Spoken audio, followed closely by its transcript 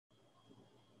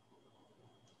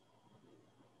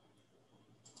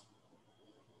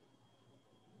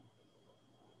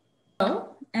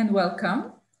and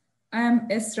welcome. I am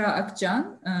Esra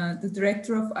Akcan, the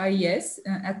Director of IES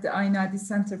at the INADI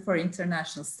Center for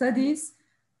International Studies.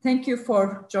 Thank you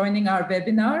for joining our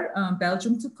webinar,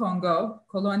 Belgium to Congo,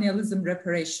 Colonialism,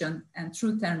 Reparation, and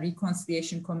Truth and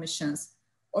Reconciliation Commissions,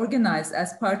 organized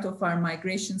as part of our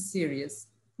migration series,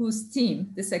 whose theme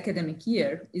this academic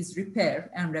year is Repair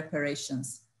and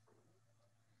Reparations.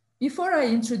 Before I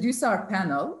introduce our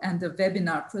panel and the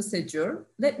webinar procedure,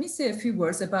 let me say a few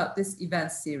words about this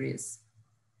event series.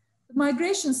 The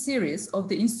migration series of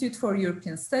the Institute for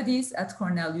European Studies at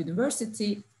Cornell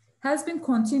University has been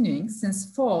continuing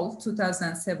since fall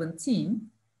 2017,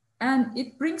 and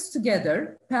it brings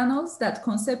together panels that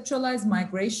conceptualize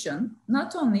migration,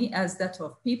 not only as that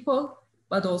of people,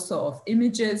 but also of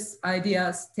images,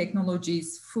 ideas,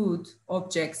 technologies, food,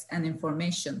 objects, and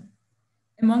information.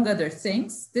 Among other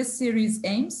things, this series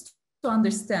aims to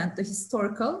understand the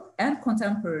historical and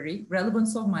contemporary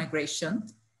relevance of migration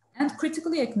and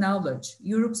critically acknowledge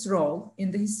Europe's role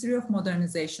in the history of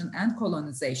modernization and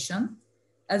colonization,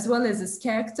 as well as its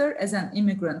character as an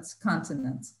immigrant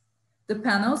continent. The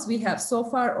panels we have so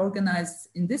far organized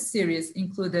in this series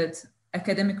included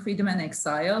Academic Freedom and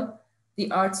Exile, The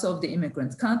Arts of the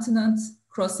Immigrant Continent,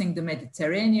 Crossing the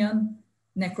Mediterranean,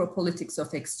 Necropolitics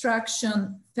of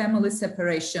Extraction, Family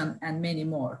Separation, and many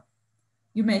more.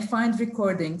 You may find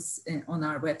recordings on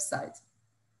our website.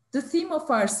 The theme of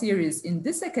our series in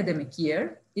this academic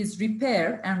year is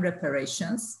Repair and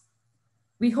Reparations.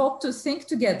 We hope to think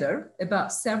together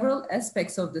about several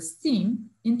aspects of this theme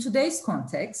in today's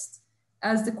context,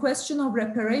 as the question of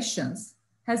reparations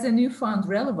has a newfound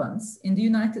relevance in the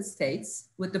United States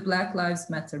with the Black Lives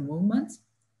Matter movement,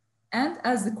 and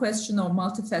as the question of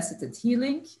multifaceted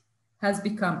healing has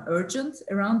become urgent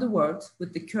around the world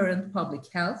with the current public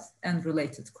health and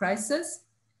related crisis,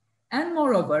 and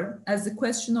moreover, as the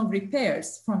question of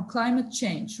repairs from climate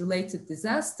change related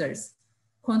disasters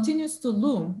continues to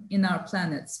loom in our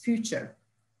planet's future.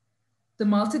 The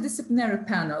multidisciplinary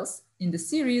panels in the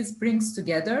series brings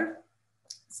together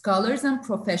scholars and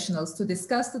professionals to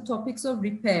discuss the topics of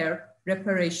repair,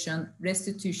 reparation,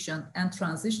 restitution, and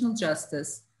transitional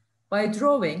justice by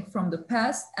drawing from the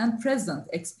past and present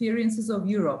experiences of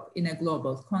Europe in a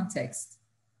global context.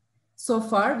 So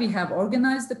far, we have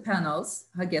organized the panels,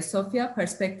 Hagia Sophia,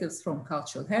 Perspectives from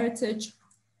Cultural Heritage,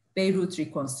 Beirut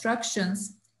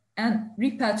Reconstructions, and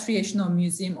Repatriation of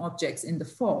Museum Objects in the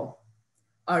fall.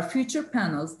 Our future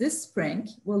panels this spring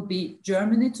will be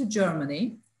Germany to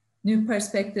Germany, New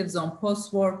Perspectives on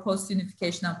Post-War,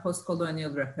 Post-Unification and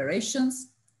Post-Colonial Reparations,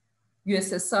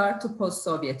 USSR to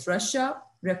Post-Soviet Russia,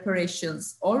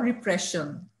 Reparations or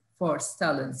Repression for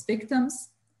Stalin's Victims,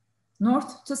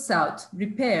 North to South,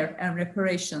 Repair and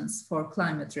Reparations for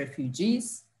Climate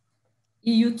Refugees,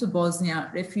 EU to Bosnia,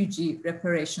 Refugee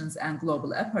Reparations and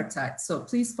Global Apartheid. So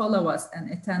please follow us and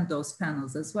attend those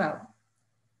panels as well.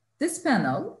 This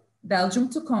panel, Belgium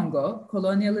to Congo,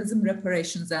 Colonialism,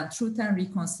 Reparations and Truth and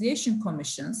Reconciliation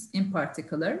Commissions in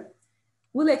particular,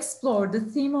 will explore the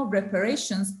theme of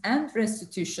reparations and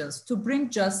restitutions to bring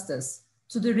justice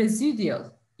to the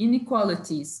residual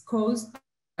inequalities caused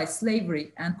by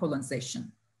slavery and colonization.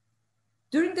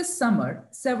 During the summer,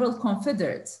 several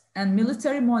Confederate and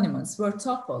military monuments were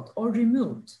toppled or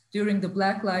removed during the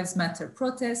Black Lives Matter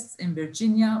protests in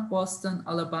Virginia, Boston,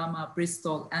 Alabama,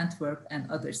 Bristol, Antwerp, and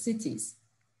other cities.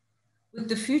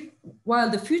 While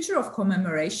the future of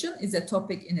commemoration is a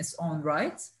topic in its own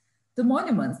right, the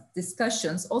monument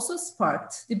discussions also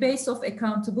sparked debates of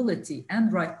accountability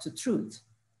and right to truth.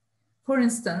 For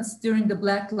instance, during the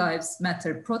Black Lives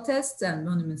Matter protests and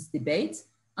monuments debate,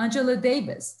 Angela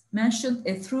Davis mentioned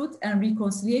a Truth and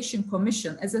Reconciliation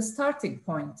Commission as a starting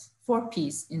point for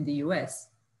peace in the US.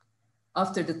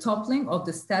 After the toppling of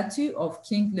the statue of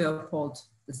King Leopard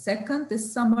II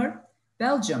this summer,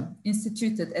 Belgium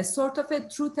instituted a sort of a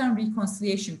Truth and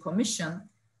Reconciliation Commission,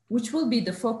 which will be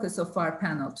the focus of our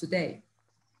panel today.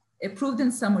 Approved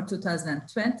in summer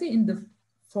 2020 in the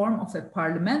form of a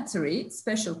parliamentary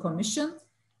special commission,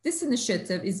 this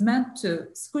initiative is meant to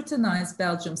scrutinize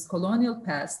Belgium's colonial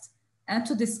past and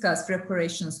to discuss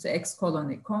reparations to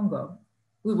ex-colony Congo.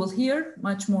 We will hear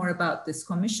much more about this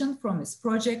commission from its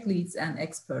project leads and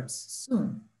experts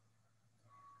soon.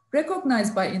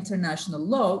 Recognized by international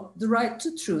law, the right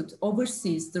to truth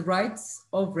oversees the rights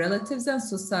of relatives and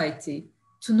society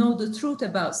to know the truth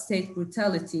about state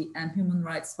brutality and human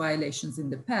rights violations in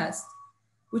the past,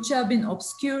 which have been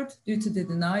obscured due to the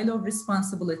denial of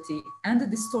responsibility and the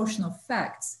distortion of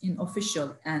facts in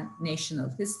official and national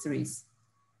histories.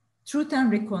 Truth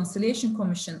and Reconciliation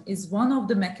Commission is one of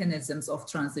the mechanisms of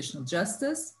transitional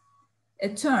justice, a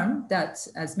term that,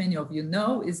 as many of you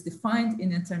know, is defined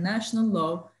in international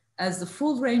law as the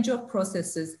full range of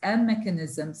processes and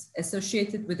mechanisms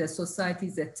associated with a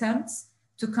society's attempts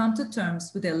to come to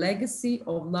terms with a legacy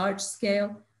of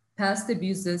large-scale past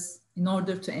abuses in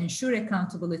order to ensure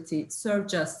accountability, serve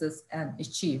justice, and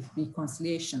achieve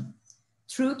reconciliation.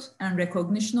 Truth and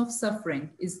recognition of suffering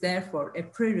is therefore a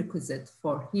prerequisite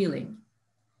for healing.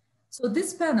 So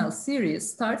this panel series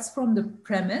starts from the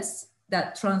premise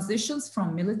that transitions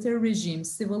from military regimes,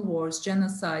 civil wars,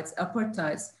 genocides,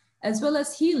 apartheids, as well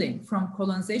as healing from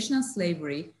colonization and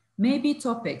slavery may be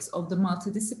topics of the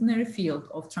multidisciplinary field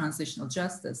of transitional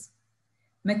justice.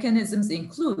 Mechanisms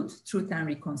include truth and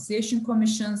reconciliation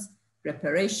commissions,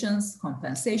 reparations,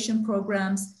 compensation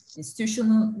programs,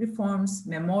 institutional reforms,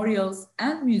 memorials,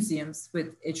 and museums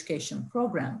with education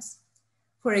programs.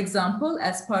 For example,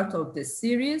 as part of this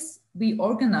series, we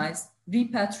organized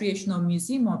Repatriation of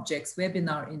Museum Objects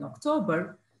webinar in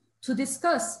October to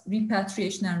discuss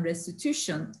repatriation and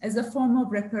restitution as a form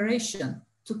of reparation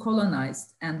to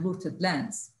colonized and looted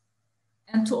lands,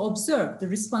 and to observe the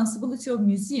responsibility of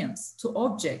museums to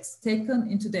objects taken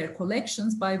into their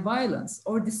collections by violence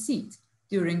or deceit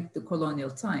during the colonial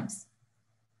times.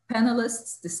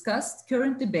 Panelists discussed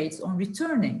current debates on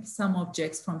returning some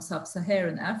objects from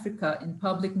sub-Saharan Africa in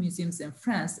public museums in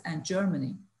France and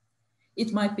Germany.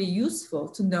 It might be useful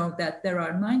to know that there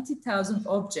are 90,000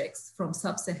 objects from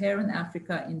sub-Saharan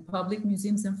Africa in public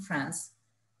museums in France,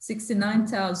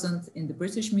 69,000 in the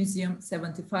British Museum,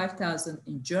 75,000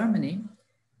 in Germany,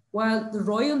 while the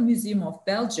Royal Museum of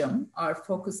Belgium, our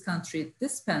focus country at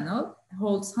this panel,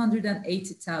 holds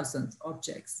 180,000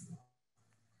 objects.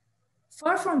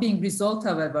 Far from being resolved,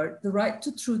 however, the right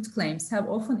to truth claims have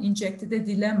often injected a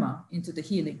dilemma into the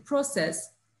healing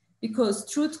process,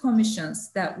 because truth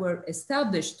commissions that were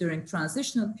established during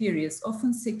transitional periods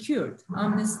often secured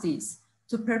amnesties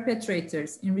to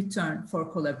perpetrators in return for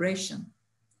collaboration.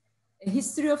 A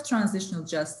history of transitional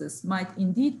justice might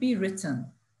indeed be written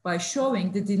by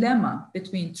showing the dilemma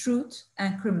between truth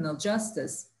and criminal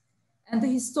justice and the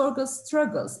historical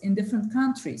struggles in different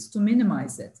countries to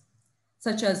minimize it,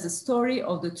 such as the story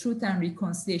of the Truth and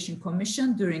Reconciliation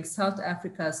Commission during South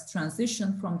Africa's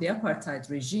transition from the apartheid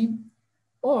regime,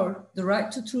 or the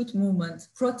Right to Truth movement,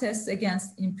 protests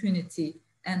against impunity,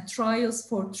 and trials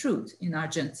for truth in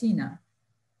Argentina.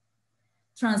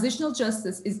 Transitional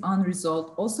justice is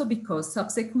unresolved also because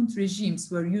subsequent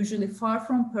regimes were usually far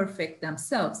from perfect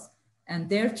themselves, and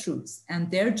their truths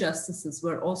and their justices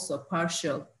were also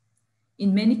partial.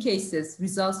 In many cases,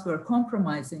 results were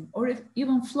compromising or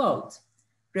even flawed.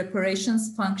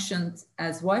 Reparations functioned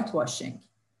as whitewashing.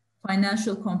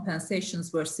 Financial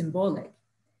compensations were symbolic,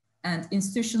 and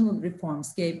institutional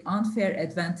reforms gave unfair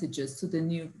advantages to the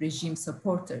new regime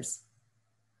supporters.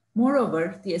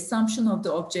 Moreover, the assumption of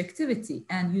the objectivity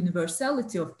and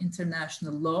universality of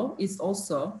international law is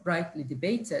also rightly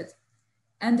debated,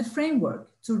 and the framework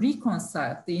to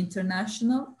reconcile the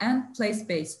international and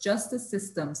place-based justice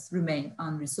systems remain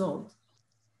unresolved.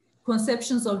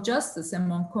 Conceptions of justice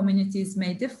among communities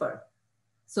may differ.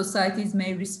 Societies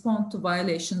may respond to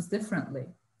violations differently.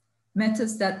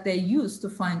 Methods that they use to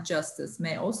find justice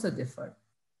may also differ.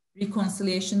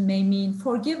 Reconciliation may mean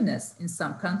forgiveness in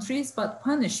some countries, but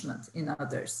punishment in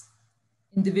others.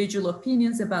 Individual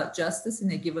opinions about justice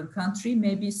in a given country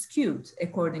may be skewed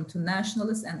according to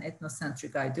nationalist and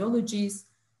ethnocentric ideologies,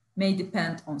 may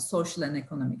depend on social and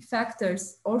economic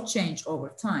factors, or change over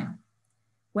time.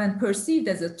 When perceived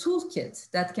as a toolkit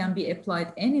that can be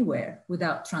applied anywhere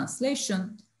without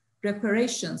translation,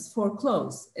 reparations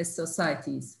foreclose a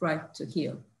society's right to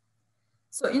heal.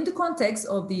 So in the context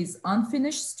of these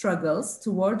unfinished struggles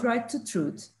toward right to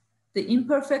truth, the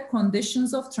imperfect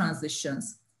conditions of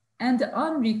transitions, and the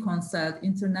unreconciled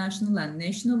international and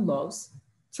national laws,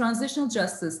 transitional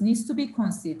justice needs to be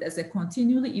conceived as a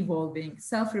continually evolving,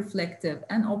 self-reflective,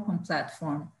 and open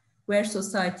platform where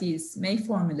societies may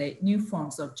formulate new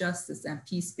forms of justice and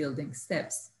peace-building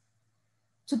steps.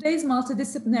 Today's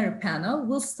multidisciplinary panel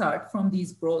will start from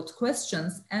these broad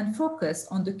questions and focus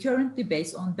on the current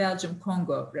debates on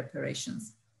Belgium-Congo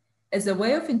reparations. As a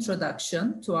way of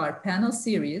introduction to our panel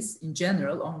series in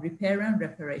general on repair and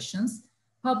reparations,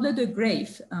 Pablo de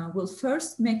Graef will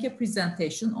first make a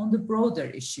presentation on the broader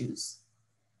issues.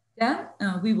 Then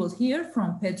we will hear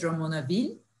from Pedro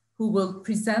Monaville, who will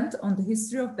present on the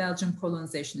history of Belgian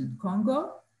colonization in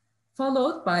Congo,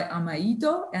 followed by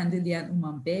Amaido and Liliane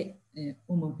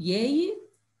Umubiei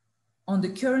on the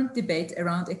current debate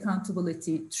around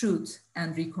accountability, truth,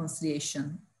 and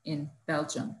reconciliation in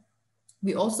Belgium.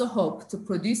 We also hope to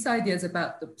produce ideas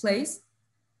about the place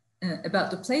about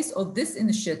the place of this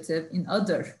initiative in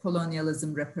other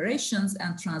colonialism, reparations,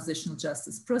 and transitional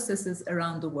justice processes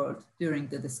around the world during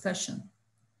the discussion.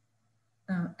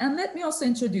 And let me also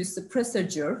introduce the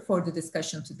procedure for the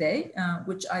discussion today,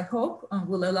 which I hope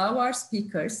will allow our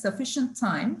speakers sufficient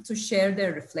time to share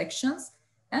their reflections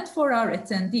and for our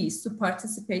attendees to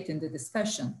participate in the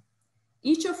discussion.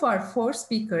 Each of our 4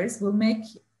 speakers will make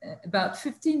about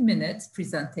 15 minutes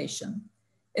presentation.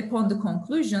 Upon the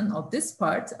conclusion of this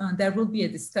part, there will be a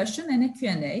discussion and a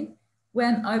Q&A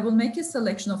when I will make a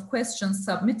selection of questions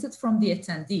submitted from the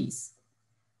attendees.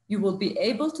 You will be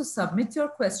able to submit your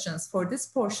questions for this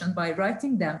portion by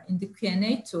writing them in the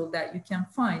Q&A tool that you can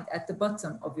find at the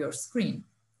bottom of your screen.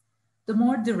 The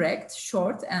more direct,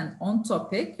 short, and on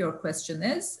topic your question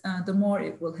is, the more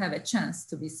it will have a chance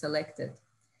to be selected.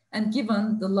 And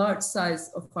given the large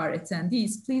size of our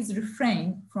attendees, please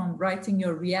refrain from writing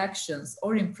your reactions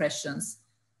or impressions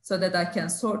so that I can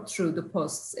sort through the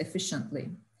posts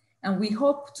efficiently. And we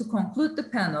hope to conclude the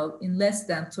panel in less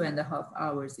than 2.5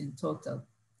 hours in total.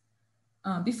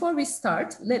 Before we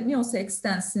start, let me also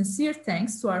extend sincere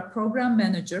thanks to our program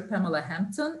manager, Pamela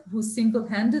Hampton, who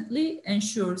single-handedly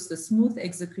ensures the smooth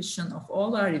execution of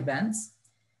all our events,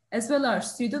 as well as our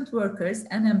student workers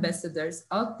and ambassadors,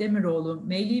 Alp Demiroğlu,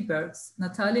 Meili Berks,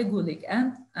 Natalia Gulik,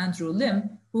 and Andrew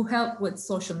Lim, who help with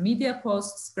social media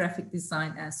posts, graphic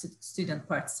design, and student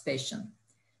participation.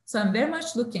 So I'm very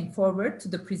much looking forward to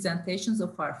the presentations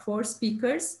of our 4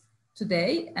 speakers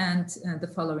today and the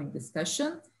following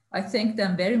discussion. I thank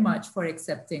them very much for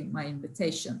accepting my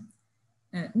invitation.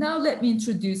 Now let me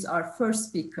introduce our first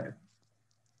speaker.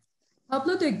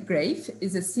 Pablo de Graef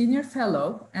is a senior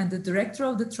fellow and the director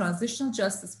of the Transitional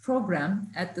Justice Program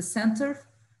at the Center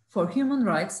for Human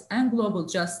Rights and Global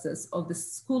Justice of the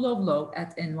School of Law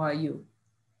at NYU.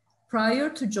 Prior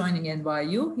to joining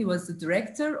NYU, he was the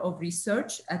director of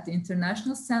research at the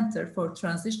International Center for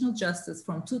Transitional Justice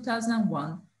from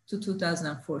 2001 to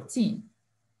 2014.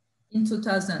 In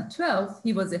 2012,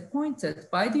 he was appointed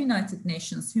by the United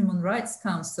Nations Human Rights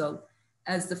Council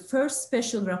as the first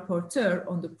special rapporteur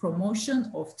on the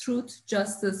promotion of truth,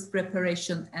 justice,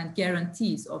 reparation, and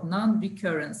guarantees of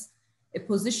non-recurrence, a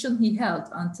position he held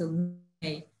until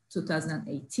May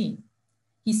 2018.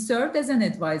 He served as an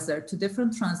advisor to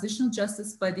different transitional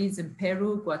justice bodies in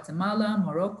Peru, Guatemala,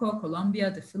 Morocco, Colombia,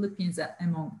 the Philippines,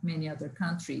 among many other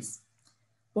countries.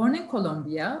 Born in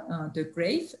Colombia, de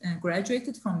Graef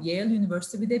graduated from Yale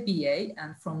University with a BA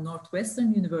and from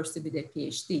Northwestern University with a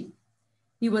PhD.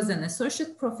 He was an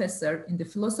associate professor in the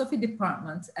philosophy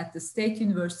department at the State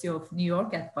University of New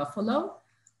York at Buffalo,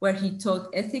 where he taught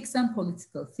ethics and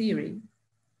political theory.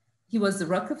 He was the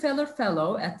Rockefeller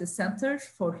Fellow at the Center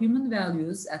for Human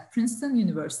Values at Princeton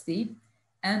University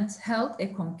and held a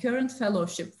concurrent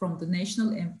fellowship from the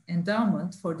National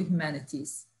Endowment for the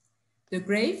Humanities. De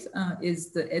Graef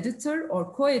is the editor or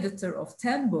co-editor of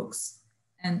 10 books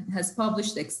and has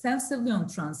published extensively on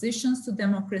transitions to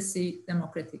democracy,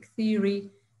 democratic theory,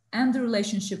 and the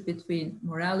relationship between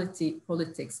morality,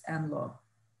 politics, and law.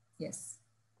 Yes,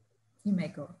 you may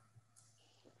go.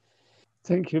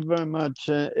 Thank you very much,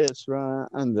 Esra,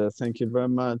 and thank you very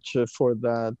much for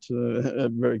that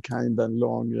very kind and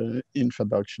long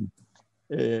introduction.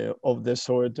 Of the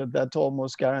sort that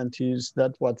almost guarantees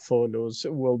that what follows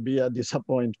will be a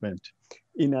disappointment.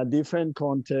 In a different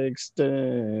context,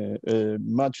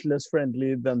 much less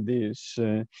friendly than this,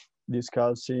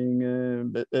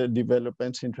 discussing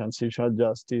developments in transitional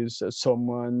justice,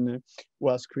 someone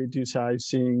was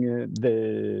criticizing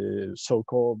the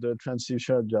so-called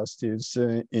transitional justice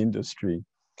industry.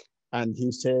 And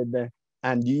he said,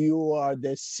 and you are the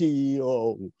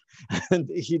CEO. And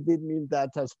he did mean that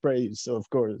as praise, of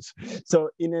course. So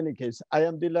in any case, I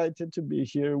am delighted to be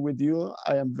here with you.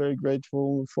 I am very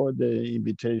grateful for the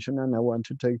invitation, and I want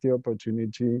to take the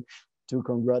opportunity to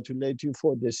congratulate you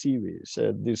for the series.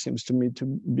 This seems to me to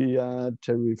be a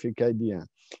terrific idea.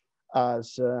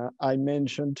 As I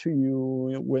mentioned to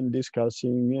you when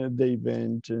discussing the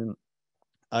event,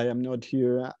 I am not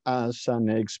here as an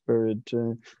expert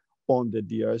on the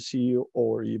DRC,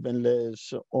 or even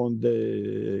less on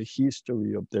the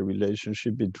history of the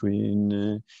relationship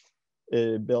between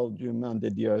Belgium and the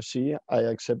DRC. I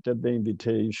accepted the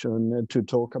invitation to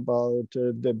talk about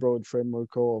the broad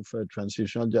framework of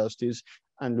transitional justice,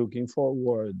 and looking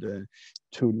forward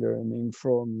to learning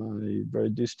from my very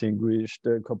distinguished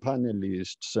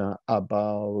co-panelists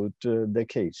about the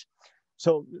case.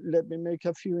 So let me make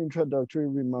a few introductory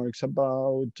remarks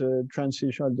about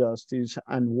transitional justice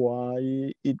and why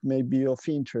it may be of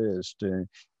interest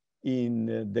in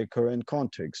the current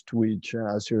context, which,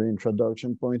 as your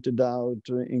introduction pointed out,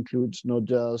 includes not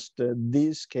just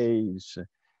this case,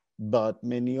 but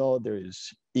many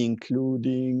others,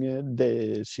 including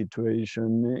the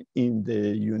situation in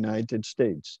the United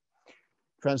States.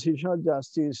 Transitional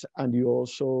justice, and you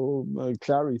also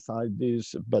clarified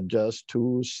this, but just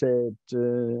to set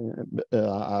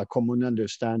a common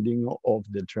understanding of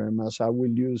the term as I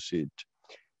will use it,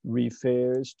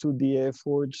 refers to the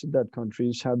efforts that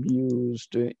countries have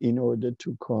used in order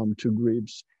to come to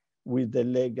grips with the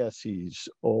legacies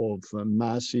of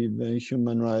massive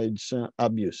human rights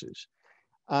abuses.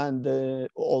 And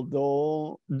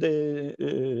although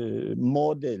the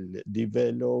model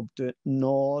developed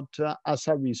not as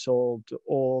a result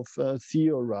of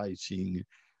theorizing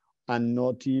and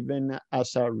not even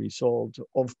as a result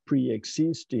of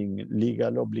pre-existing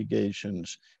legal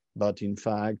obligations, but in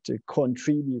fact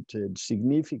contributed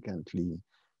significantly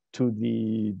to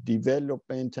the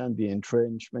development and the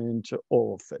entrenchment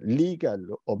of legal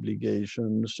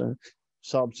obligations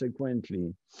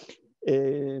subsequently.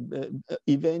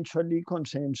 Eventually,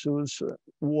 consensus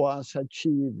was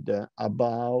achieved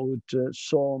about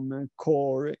some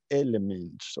core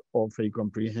elements of a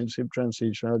comprehensive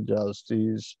transitional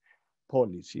justice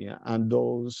policy, and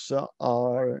those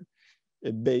are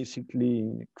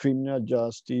basically criminal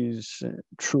justice,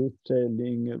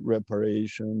 truth-telling,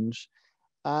 reparations,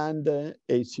 and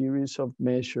a series of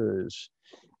measures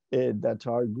that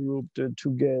are grouped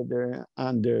together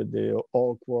under the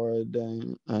awkward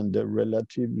and the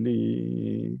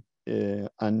relatively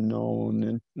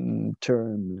unknown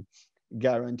term,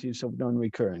 guarantees of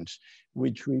non-recurrence,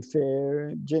 which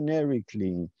refer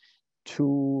generically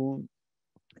to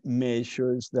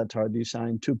measures that are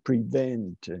designed to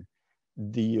prevent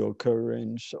the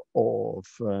occurrence of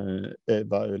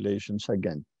violations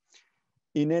again.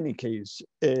 In any case,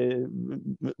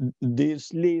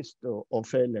 this list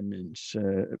of elements,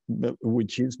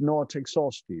 which is not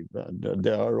exhaustive,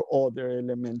 there are other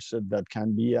elements that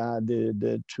can be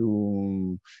added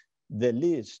to the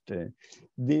list.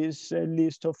 This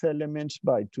list of elements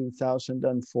by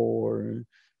 2004,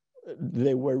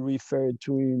 they were referred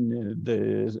to in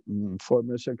the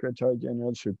former Secretary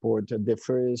General's report, the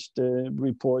first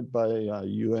report by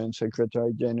UN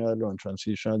Secretary General on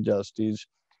Transitional Justice,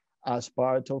 as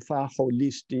part of a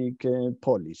holistic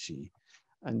policy.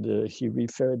 And he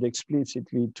referred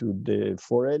explicitly to the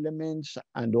four elements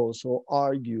and also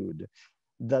argued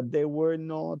that they were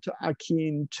not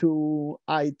akin to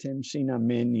items in a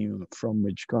menu from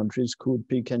which countries could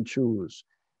pick and choose,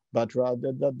 but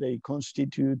rather that they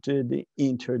constituted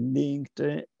interlinked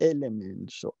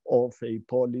elements of a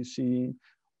policy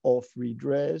of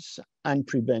redress and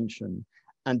prevention,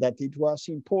 and that it was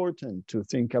important to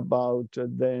think about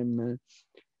them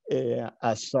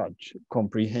as such,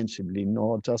 comprehensively,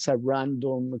 not as a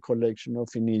random collection of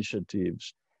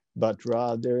initiatives, but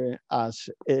rather as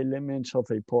elements of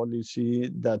a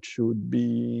policy that should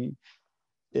be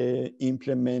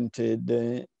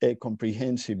implemented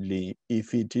comprehensively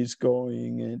if it is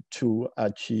going to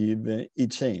achieve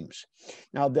its aims.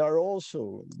 Now, there are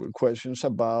also questions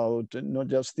about not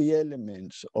just the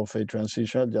elements of a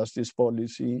transitional justice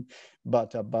policy,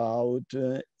 but about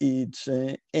its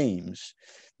aims.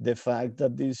 The fact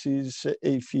that this is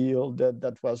a field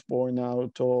that was born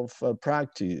out of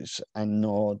practice and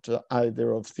not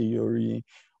either of theory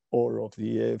or of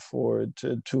the effort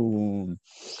to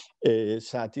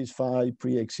satisfy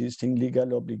pre-existing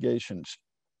legal obligations,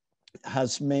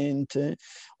 has meant,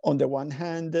 on the one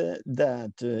hand,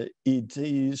 that it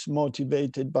is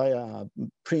motivated by a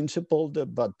principled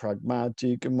but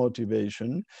pragmatic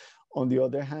motivation. On the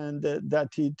other hand,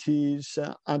 that it is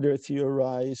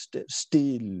under-theorized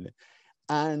still,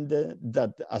 and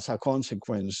that as a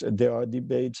consequence, there are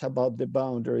debates about the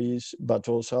boundaries, but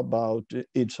also about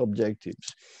its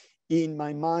objectives. In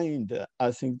my mind,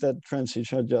 I think that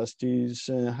transitional justice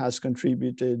has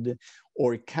contributed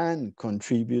or can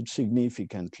contribute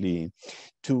significantly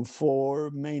to four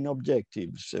main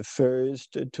objectives.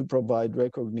 First, to provide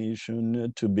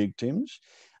recognition to victims,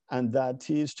 and that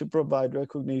is to provide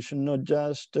recognition not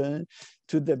just to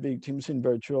the victims in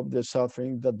virtue of the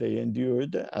suffering that they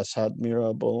endured, as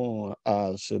admirable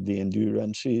as the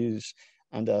endurance is,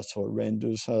 and as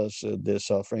horrendous as the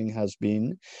suffering has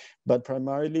been, but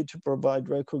primarily to provide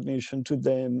recognition to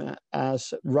them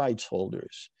as rights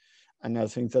holders. And I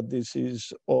think that this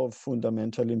is of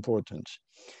fundamental importance.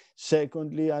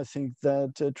 Secondly, I think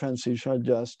that transitional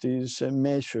justice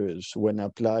measures, when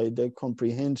applied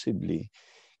comprehensively,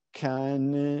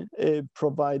 can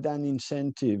provide an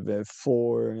incentive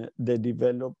for the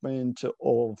development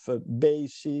of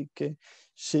basic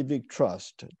civic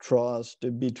trust, trust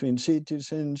between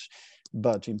citizens,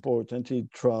 but importantly,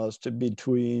 trust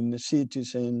between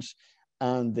citizens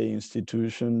and the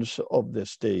institutions of the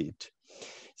state.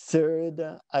 Third,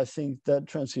 I think that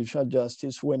transitional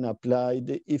justice, when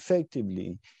applied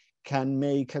effectively, can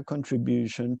make a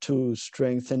contribution to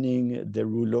strengthening the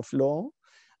rule of law.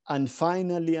 And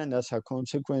finally, and as a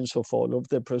consequence of all of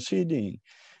the proceeding,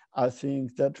 I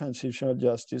think that transitional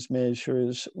justice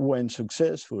measures, when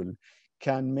successful,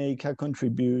 can make a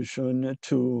contribution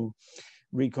to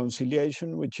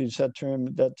reconciliation, which is a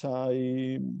term that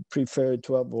I prefer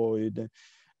to avoid,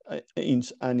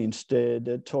 and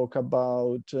instead talk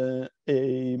about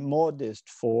a modest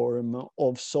form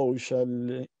of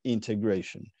social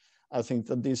integration. I think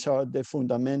that these are the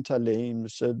fundamental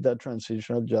aims that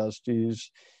transitional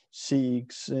justice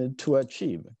seeks to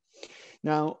achieve.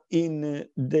 Now, in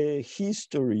the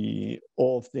history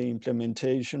of the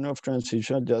implementation of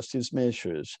transitional justice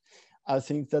measures, I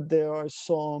think that there are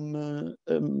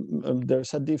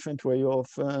there's a different way of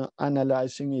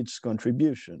analyzing its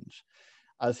contributions.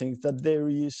 I think that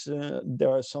there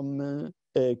are some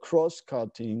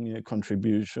cross-cutting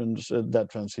contributions that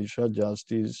transitional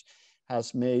justice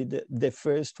has made. The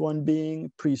first one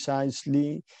being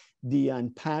precisely the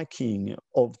unpacking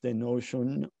of the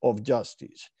notion of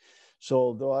justice. So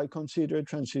although I consider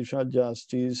transitional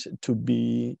justice to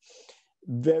be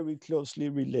very closely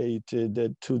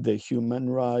related to the human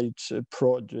rights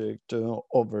project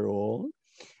overall,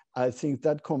 I think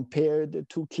that compared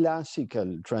to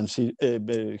classical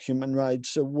human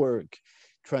rights work,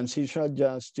 transitional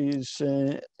justice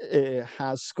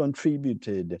has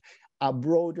contributed a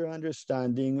broader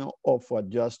understanding of what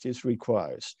justice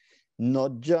requires,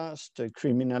 not just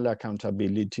criminal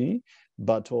accountability,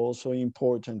 but also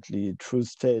importantly,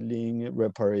 truth-telling,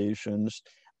 reparations,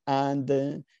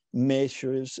 and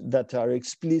measures that are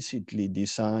explicitly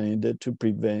designed to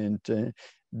prevent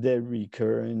the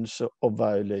recurrence of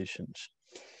violations.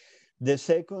 The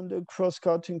second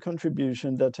cross-cutting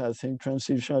contribution that I think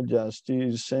transitional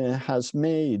justice has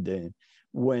made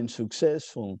when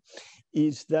successful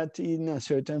is that in a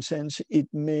certain sense, it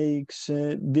makes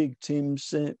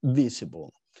victims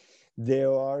visible.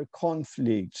 There are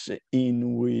conflicts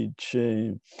in which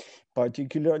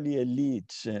particularly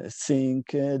elites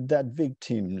think that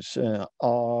victims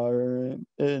are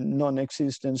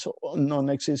non-existent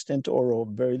or of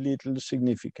very little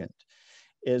significant.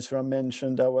 Ezra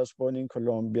mentioned I was born in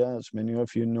Colombia. As many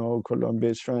of you know,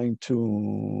 Colombia is trying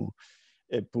to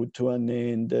put to an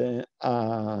end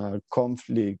a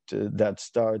conflict that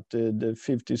started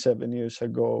 57 years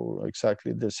ago,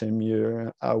 exactly the same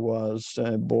year I was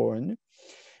born.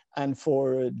 And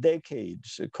for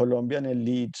decades, Colombian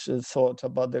elites thought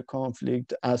about the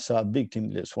conflict as a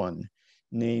victimless one,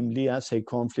 namely as a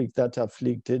conflict that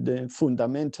afflicted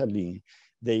fundamentally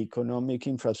the economic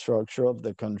infrastructure of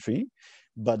the country,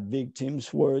 but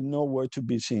victims were nowhere to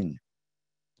be seen.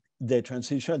 The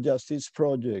Transitional Justice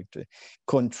Project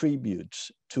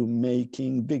contributes to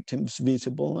making victims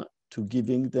visible, to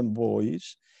giving them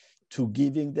voice, to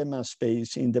giving them a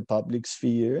space in the public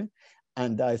sphere.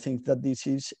 And I think that this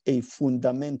is a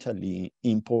fundamentally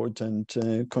important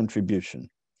contribution.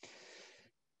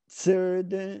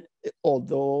 Third,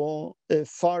 although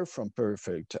far from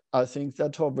perfect, I think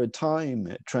that over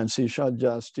time, transitional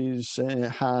justice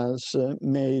has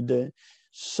made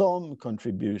some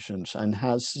contributions and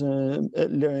has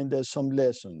learned some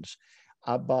lessons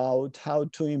about how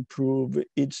to improve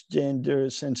its gender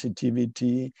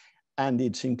sensitivity and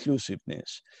its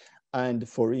inclusiveness. And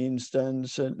for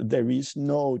instance, there is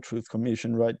no Truth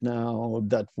Commission right now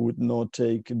that would not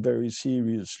take very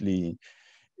seriously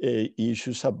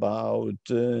issues about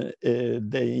the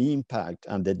impact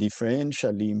and the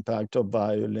differential impact of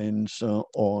violence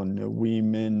on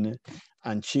women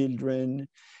and children.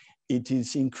 It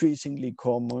is increasingly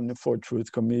common for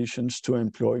Truth Commissions to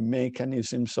employ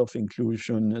mechanisms of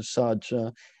inclusion such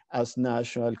as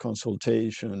national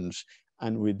consultations,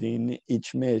 and within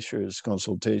each measure's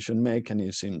consultation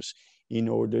mechanisms in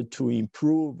order to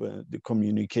improve the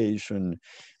communication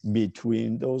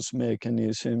between those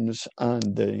mechanisms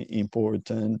and the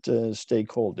important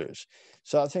stakeholders.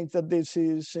 So I think that this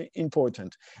is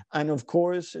important. And of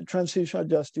course, transitional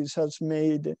justice has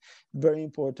made very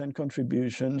important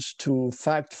contributions to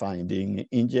fact-finding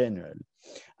in general.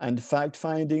 And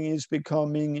fact-finding is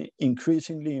becoming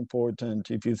increasingly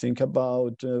important if you think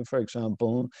about, for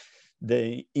example,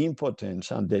 the impotence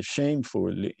and the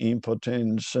shameful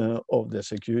impotence of the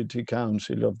Security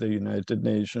Council of the United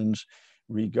Nations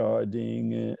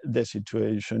regarding the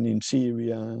situation in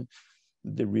Syria,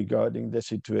 regarding the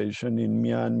situation in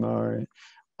Myanmar,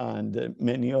 and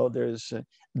many others.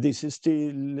 This is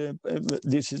still,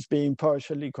 this is being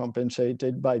partially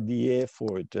compensated by the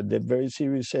effort, the very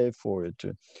serious effort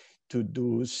to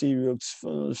do serious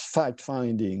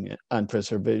fact-finding and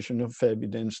preservation of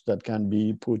evidence that can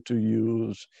be put to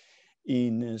use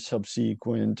in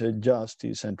subsequent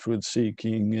justice and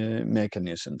truth-seeking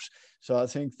mechanisms. So I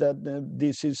think that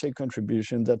this is a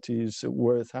contribution that is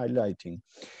worth highlighting.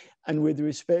 And with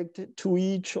respect to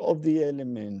each of the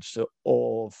elements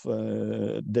of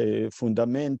the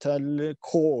fundamental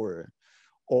core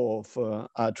of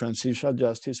a transitional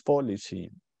justice policy,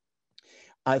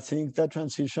 I think that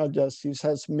transitional justice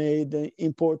has made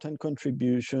important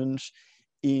contributions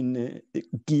in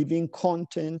giving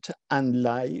content and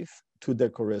life to the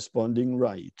corresponding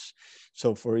rights.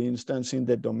 So for instance, in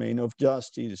the domain of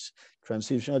justice,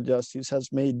 transitional justice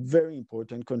has made very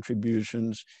important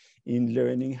contributions in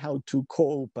learning how to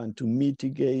cope and to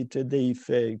mitigate the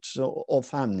effects of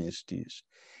amnesties,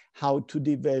 how to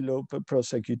develop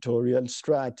prosecutorial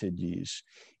strategies.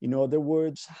 In other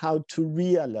words, how to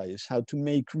realize, how to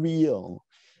make real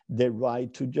the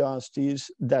right to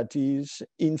justice that is,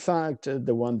 in fact,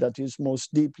 the one that is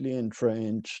most deeply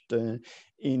entrenched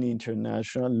in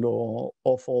international law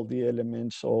of all the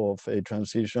elements of a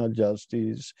transitional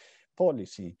justice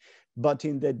policy. But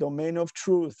in the domain of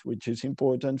truth, which is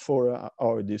important for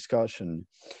our discussion,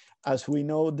 as we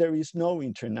know, there is no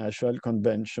international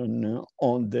convention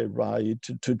on the right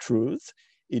to truth.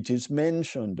 It is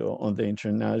mentioned on the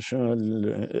International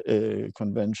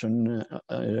Convention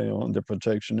on the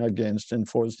Protection Against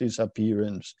Enforced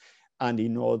Disappearance and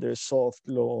in other soft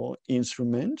law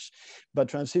instruments. But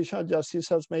transitional justice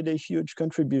has made a huge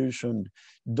contribution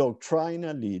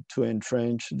doctrinally to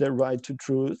entrench the right to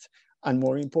truth, and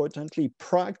more importantly,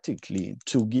 practically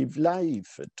to give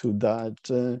life to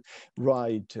that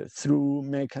right through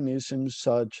mechanisms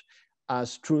such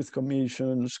as truth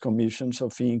commissions, commissions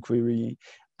of inquiry,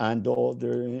 and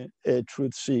other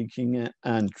truth-seeking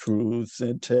and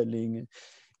truth-telling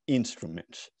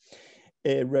instruments.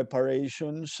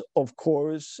 Reparations, of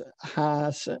course,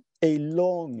 has a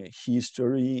long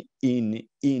history in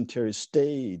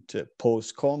interstate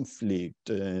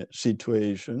post-conflict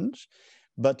situations,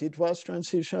 but it was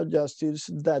transitional justice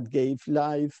that gave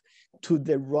life to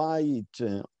the right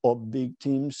of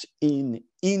victims in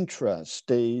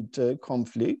intra-state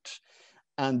conflicts,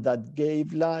 and that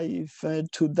gave life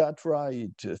to that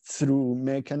right through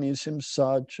mechanisms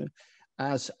such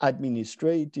as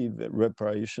administrative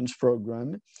reparations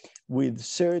program with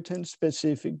certain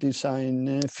specific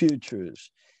design features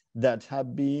that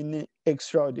have been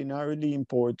extraordinarily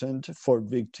important for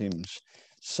victims,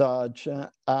 such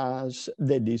as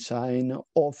the design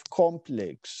of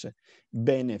complex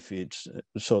benefits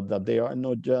so that they are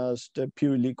not just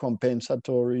purely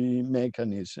compensatory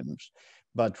mechanisms,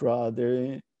 but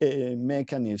rather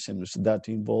mechanisms that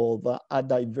involve a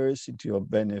diversity of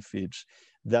benefits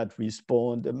that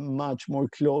respond much more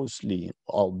closely,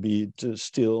 albeit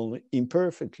still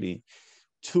imperfectly,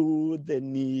 to the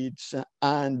needs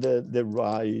and the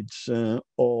rights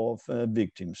of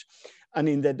victims. And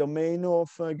in the domain of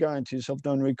guarantees of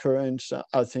non-recurrence,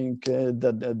 I think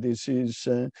that this is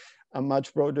a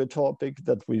much broader topic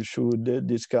that we should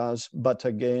discuss. But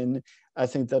again, I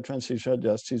think that transitional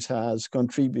justice has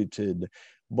contributed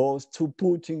both to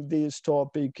putting this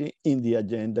topic in the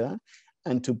agenda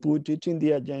and to put it in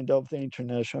the agenda of the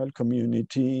international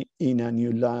community in a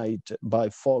new light by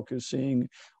focusing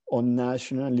on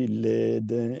nationally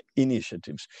led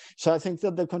initiatives. So I think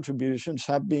that the contributions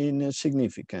have been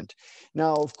significant.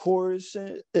 Now, of course,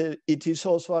 it is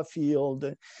also a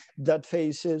field that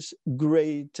faces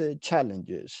great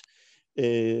challenges.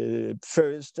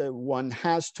 First, one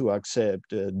has to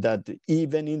accept that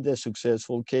even in the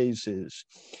successful cases,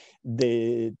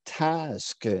 the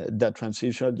task that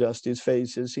transitional justice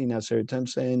faces in a certain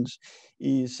sense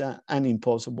is an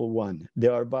impossible one.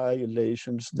 There are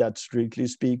violations that, strictly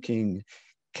speaking,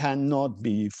 cannot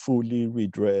be fully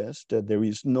redressed. There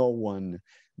is no one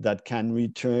that can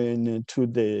return to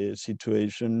the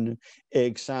situation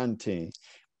ex ante.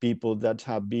 People that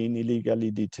have been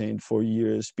illegally detained for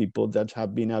years, people that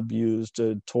have been abused,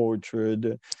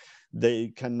 tortured. They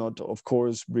cannot, of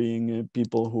course, bring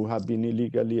people who have been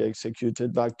illegally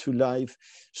executed back to life.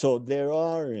 So there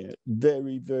are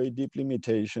very, very deep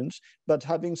limitations. But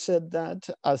having said that,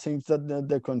 I think that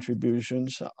the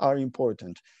contributions are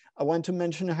important. I want to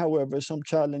mention, however, some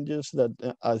challenges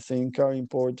that I think are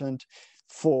important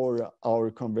for our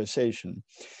conversation.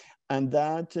 And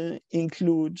that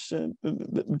includes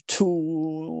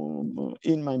two,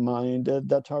 in my mind,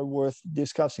 that are worth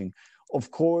discussing. Of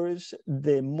course,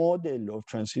 the model of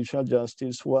transitional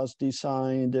justice was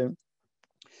designed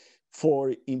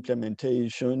for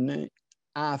implementation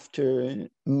after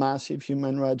massive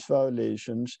human rights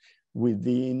violations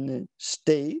within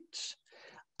states,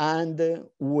 and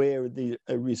where the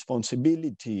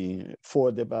responsibility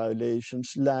for the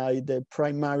violations lied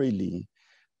primarily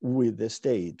with the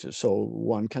state. So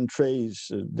one can trace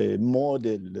the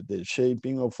model, the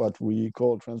shaping of what we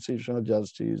call transitional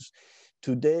justice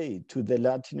today to the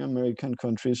Latin American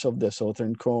countries of the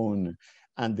Southern Cone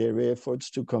and their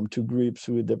efforts to come to grips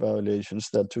with the violations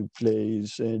that took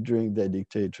place during the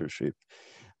dictatorship.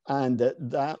 And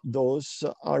those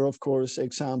are, of course,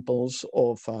 examples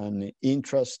of an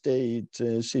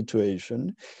intrastate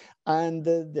situation, and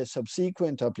the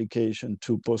subsequent application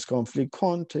to post-conflict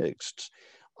contexts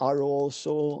are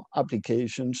also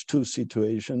applications to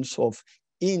situations of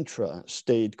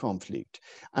intra-state conflict.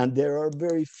 And there are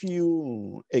very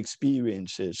few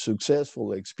experiences,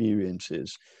 successful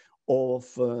experiences, of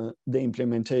the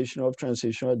implementation of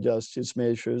transitional justice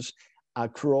measures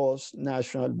across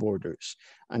national borders.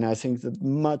 And I think that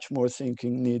much more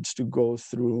thinking needs to go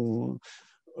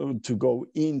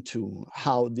into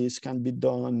how this can be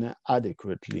done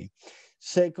adequately.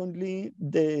 Secondly,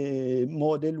 the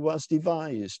model was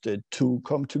devised to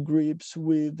come to grips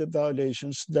with the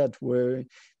violations that were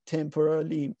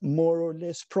temporarily more or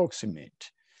less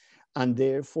proximate. And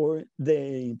therefore,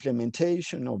 the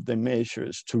implementation of the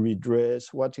measures to redress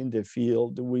what in the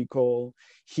field we call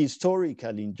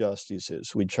historical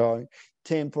injustices, which are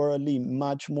temporally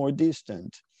much more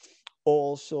distant,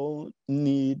 also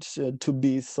needs to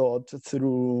be thought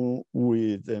through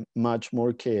with much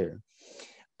more care.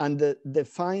 And the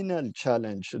final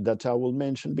challenge that I will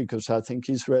mention, because I think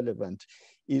is relevant,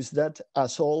 is that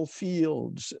as all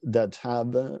fields that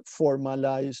have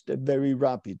formalized very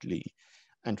rapidly,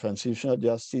 and transitional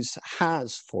justice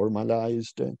has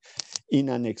formalized in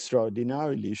an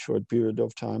extraordinarily short period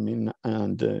of time,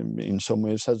 and in some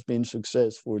ways has been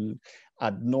successful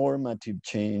at normative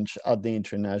change at the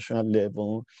international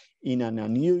level in an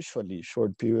unusually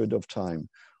short period of time.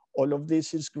 All of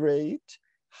this is great.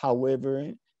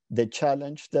 However, the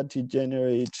challenge that it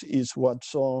generates is what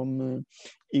some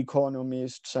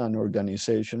economists and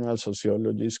organizational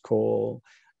sociologists call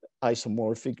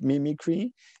isomorphic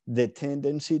mimicry, the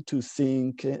tendency to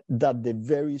think that the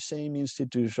very same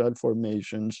institutional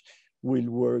formations will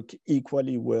work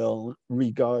equally well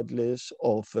regardless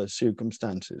of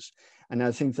circumstances. And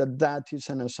I think that that is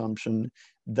an assumption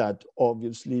that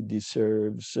obviously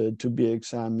deserves to be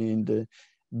examined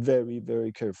very,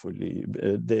 very carefully.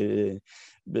 The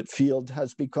field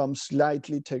has become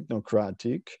slightly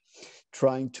technocratic,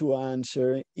 trying to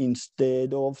answer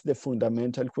instead of the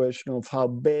fundamental question of how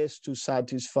best to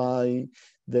satisfy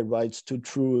the rights to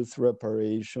truth,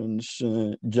 reparations,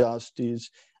 justice,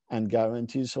 and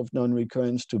guarantees of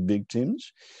non-recurrence to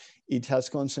victims. It has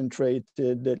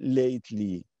concentrated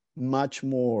lately much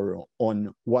more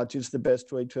on what is the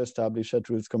best way to establish a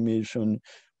truth commission,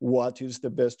 what is the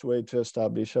best way to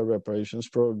establish a reparations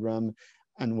program,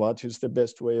 and what is the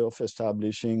best way of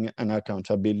establishing an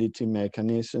accountability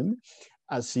mechanism,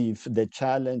 as if the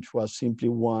challenge was simply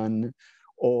one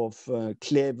of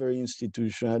clever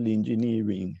institutional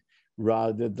engineering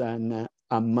rather than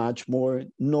a much more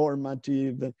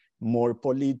normative, more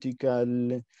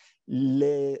political,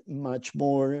 much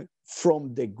more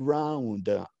from the ground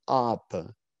up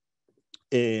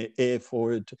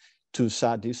effort to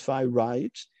satisfy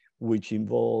rights, which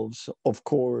involves, of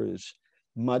course,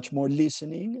 much more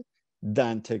listening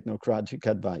than technocratic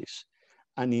advice.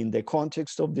 And in the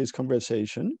context of this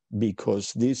conversation,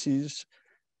 because this is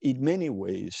in many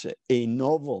ways a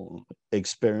novel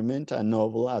experiment, a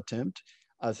novel attempt,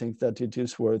 I think that it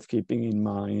is worth keeping in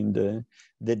mind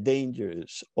the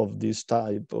dangers of this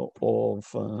type of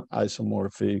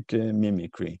isomorphic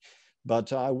mimicry.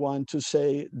 But I want to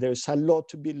say there's a lot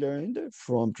to be learned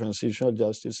from transitional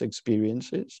justice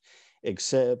experiences,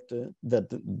 except that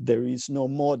there is no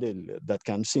model that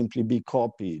can simply be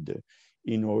copied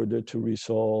in order to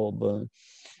resolve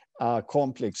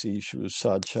complex issues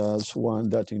such as one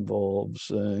that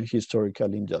involves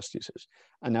historical injustices.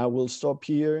 And I will stop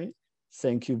here.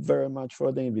 Thank you very much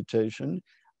for the invitation.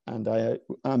 And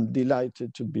I'm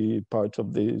delighted to be part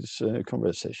of this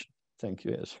conversation. Thank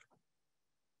you, Ezra.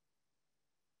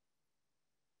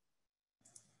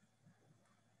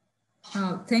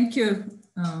 Oh, thank you.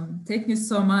 Thank you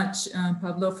so much,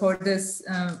 Pablo, for this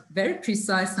very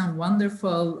precise and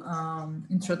wonderful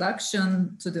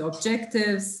introduction to the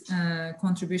objectives,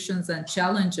 contributions, and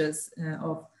challenges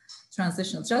of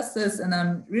transitional justice. And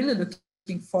I'm really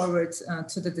looking forward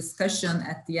to the discussion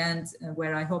at the end,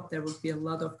 where I hope there will be a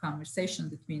lot of conversation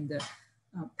between the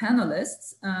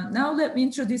panelists. Now let me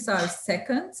introduce our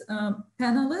second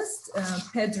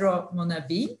panelist, Pedro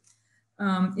Monavi.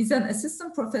 Is an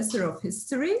assistant professor of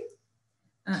history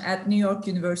at New York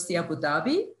University, Abu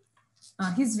Dhabi.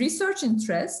 His research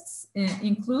interests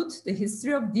include the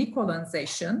history of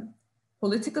decolonization,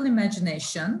 political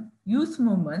imagination, youth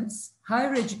movements,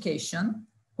 higher education,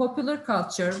 popular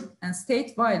culture, and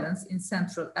state violence in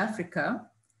Central Africa,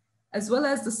 as well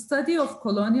as the study of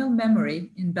colonial memory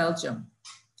in Belgium.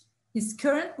 His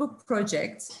current book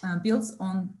project builds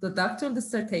on the doctoral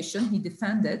dissertation he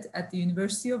defended at the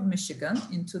University of Michigan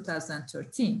in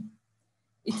 2013.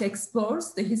 It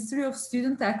explores the history of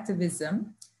student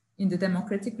activism in the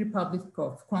Democratic Republic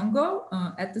of Congo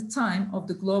at the time of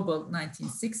the global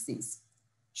 1960s,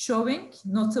 showing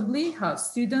notably how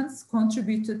students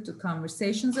contributed to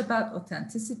conversations about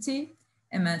authenticity,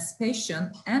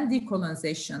 emancipation, and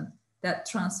decolonization that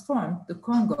transformed the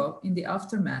Congo in the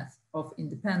aftermath of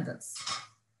independence.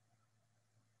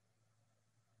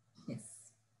 Yes.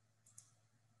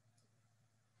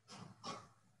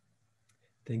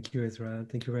 Thank you, Ezra.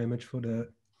 Thank you very much for the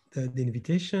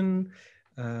invitation.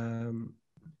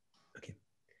 Okay,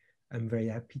 I'm very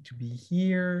happy to be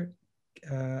here.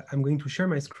 I'm going to share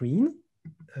my screen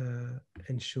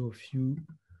and show a few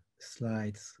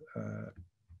slides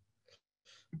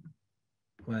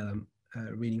while I'm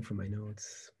reading from my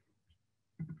notes.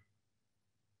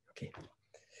 Okay,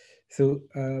 so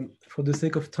for the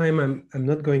sake of time, I'm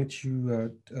not going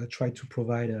to try to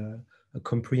provide a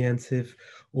comprehensive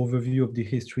overview of the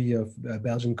history of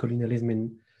Belgian colonialism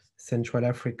in Central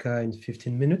Africa in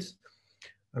 15 minutes.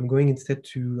 I'm going instead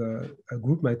to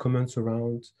group my comments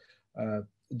around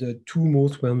the two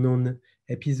most well-known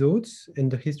episodes in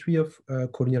the history of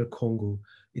colonial Congo,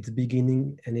 its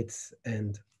beginning and its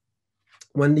end.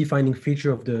 One defining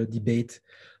feature of the debate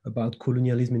about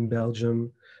colonialism in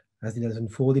Belgium as it has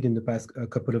unfolded in the past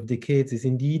couple of decades is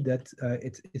indeed that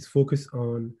it's focused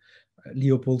on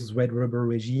Leopold's red rubber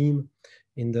regime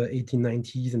in the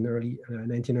 1890s and early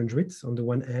 1900s on the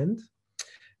one hand,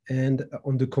 and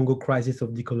on the Congo crisis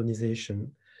of decolonization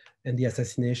and the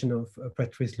assassination of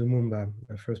Patrice Lumumba,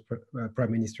 the first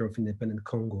prime minister of independent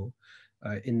Congo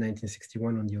in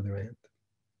 1961 on the other hand.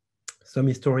 Some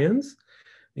historians,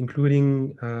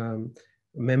 including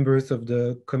members of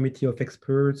the committee of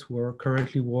experts who are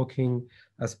currently working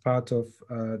as part of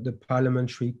the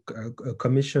parliamentary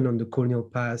commission on the colonial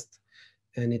past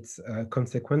and its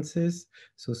consequences.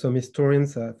 So some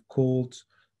historians have called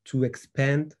to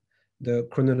expand the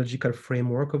chronological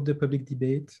framework of the public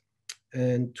debate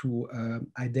and to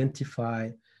identify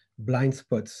blind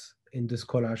spots in the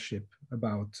scholarship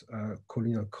about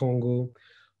colonial Congo,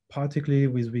 particularly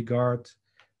with regard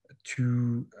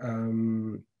to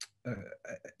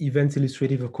events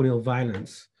illustrative of colonial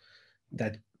violence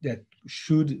that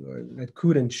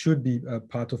could and should be a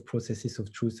part of processes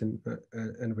of truth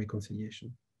and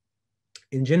reconciliation.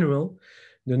 In general,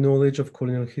 the knowledge of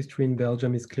colonial history in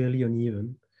Belgium is clearly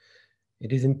uneven.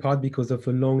 It is in part because of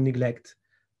a long neglect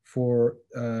for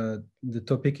the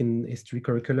topic in history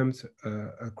curriculums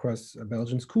across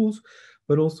Belgian schools,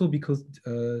 but also because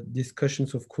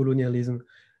discussions of colonialism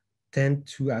tend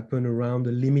to happen around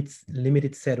a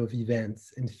limited set of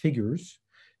events and figures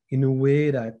in a way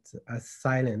that has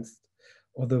silenced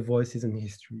other voices and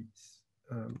histories.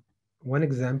 One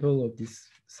example of these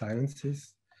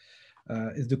silences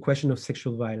is the question of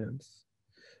sexual violence.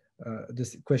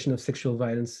 The question of sexual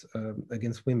violence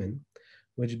against women,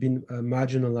 which has been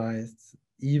marginalized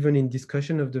even in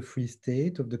discussion of the Free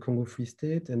State, of the Congo Free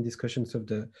State, and discussions of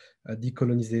the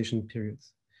decolonization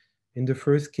periods. In the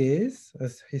first case,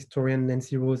 as historian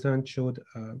Nancy Rosen showed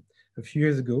a few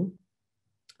years ago,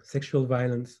 sexual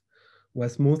violence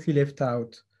was mostly left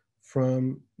out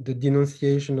from the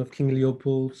denunciation of King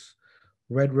Leopold's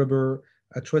red rubber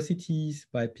atrocities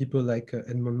by people like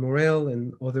Edmond Morel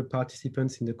and other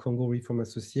participants in the Congo Reform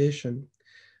Association,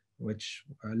 which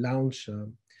launched a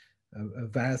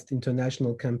vast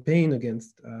international campaign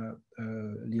against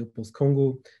Leopold's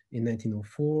Congo in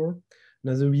 1904.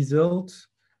 And as a result,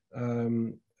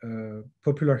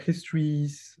 popular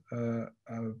histories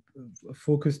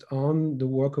focused on the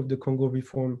work of the Congo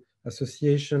Reform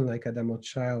Association, like Adam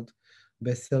Child,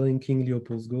 best-selling King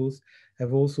Leopold's Ghost,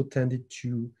 have also tended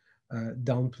to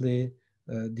downplay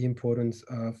the importance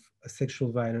of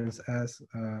sexual violence as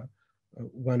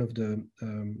one of the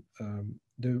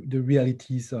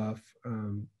realities of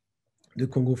the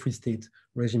Congo Free State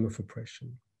regime of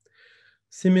oppression.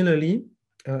 Similarly,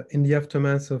 in the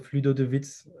aftermath of Ludo de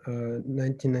Witt's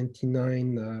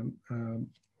 1999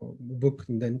 book,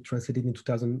 and then translated in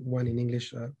 2001 in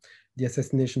English, The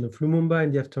Assassination of Lumumba,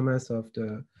 in the aftermath of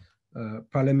the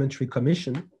parliamentary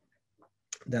commission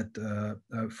that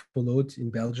followed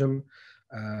in Belgium,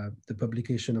 the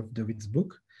publication of de Witt's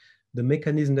book, the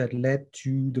mechanism that led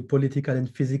to the political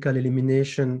and physical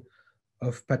elimination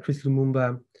of Patrice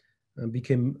Lumumba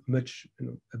became much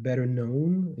better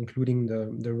known, including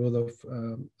the role of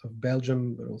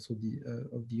Belgium, but also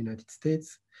of the United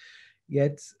States.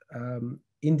 Yet,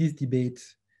 in this debate,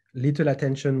 little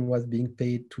attention was being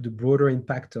paid to the broader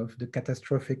impact of the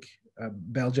catastrophic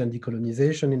Belgian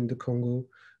decolonization in the Congo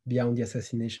beyond the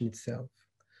assassination itself.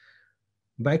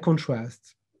 By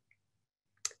contrast,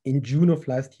 in June of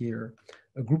last year,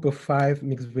 a group of 5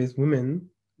 mixed-race women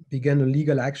began a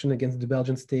legal action against the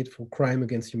Belgian state for crime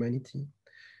against humanity.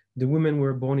 The women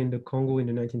were born in the Congo in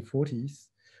the 1940s,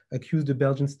 accused the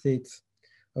Belgian state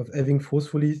of having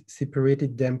forcefully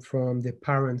separated them from their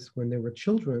parents when they were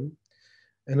children,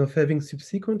 and of having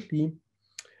subsequently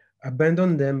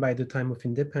abandoned them by the time of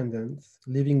independence,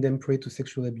 leaving them prey to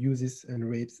sexual abuses and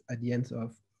rapes at the hands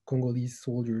of Congolese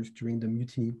soldiers during the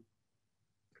mutiny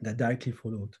that directly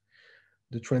followed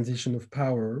the transition of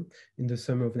power in the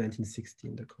summer of 1960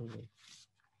 in the Congo.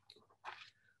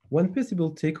 One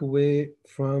possible takeaway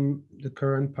from the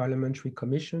current parliamentary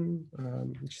commission,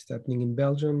 which is happening in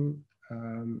Belgium,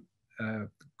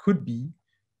 could be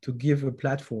to give a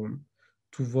platform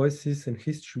to voices and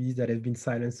histories that have been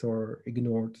silenced or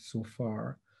ignored so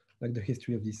far, like the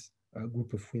history of this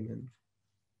group of women.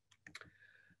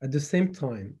 At the same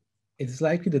time, it's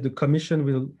likely that the commission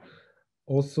will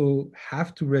also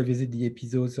have to revisit the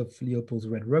episodes of Leopold's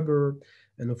Red Rubber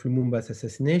and of Lumumba's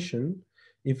assassination,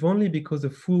 if only because a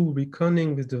full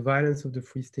reckoning with the violence of the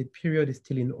Free State period is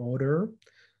still in order,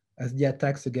 as the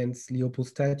attacks against Leopold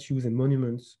statues and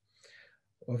monuments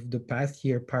of the past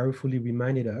year powerfully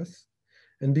reminded us,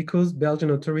 and because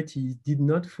Belgian authorities did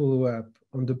not follow up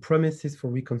on the promises for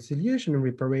reconciliation and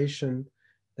reparation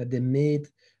that they made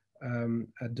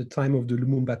at the time of the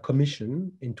Lumumba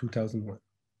Commission in 2001.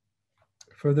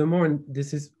 Furthermore, and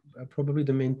this is probably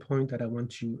the main point that I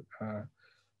want to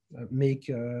make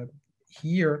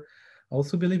here, I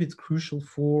also believe it's crucial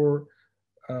for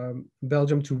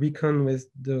Belgium to reckon with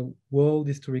the world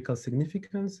historical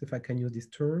significance, if I can use this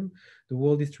term, the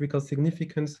world historical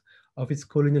significance of its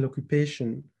colonial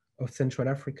occupation of Central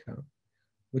Africa,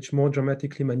 which more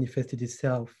dramatically manifested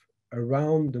itself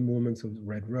around the moments of the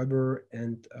Red Rubber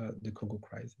and the Congo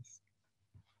crisis.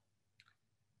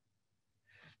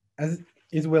 As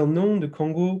is well known, the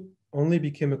Congo only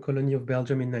became a colony of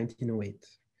Belgium in 1908,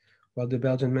 while the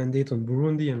Belgian mandate on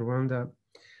Burundi and Rwanda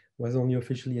was only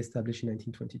officially established in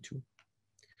 1922.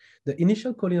 The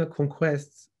initial colonial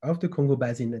conquests of the Congo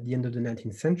Basin at the end of the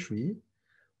 19th century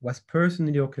was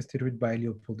personally orchestrated by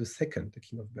Leopold II, the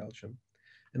King of Belgium.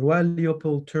 And while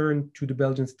Leopold turned to the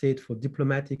Belgian state for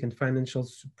diplomatic and financial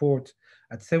support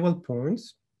at several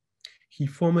points, he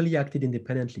formally acted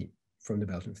independently from the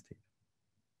Belgian state,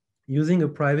 using a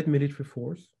private military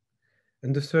force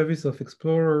and the service of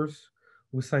explorers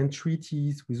who signed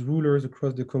treaties with rulers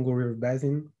across the Congo River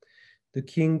Basin. The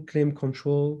king claimed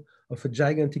control of a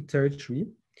gigantic territory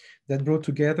that brought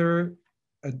together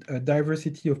a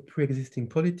diversity of pre-existing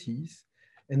polities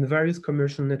and various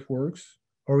commercial networks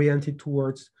oriented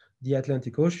towards the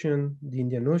Atlantic Ocean, the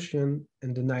Indian Ocean,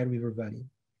 and the Nile River Valley.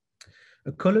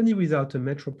 A colony without a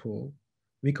metropole,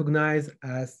 recognized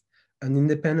as an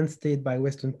independent state by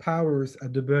Western powers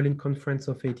at the Berlin Conference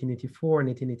of 1884 and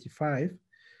 1885,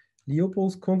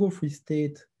 Leopold's Congo Free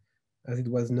State, as it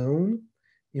was known,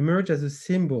 emerged as a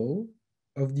symbol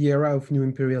of the era of new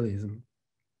imperialism.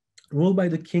 Ruled by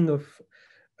the king of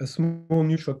a small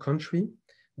neutral country,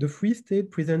 the Free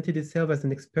State presented itself as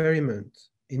an experiment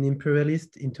in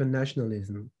imperialist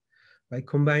internationalism by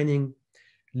combining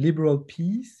liberal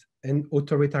peace and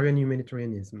authoritarian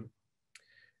humanitarianism.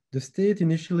 The state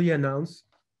initially announced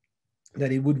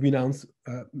that it would renounce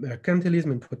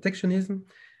mercantilism and protectionism,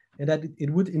 and that it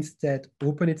would instead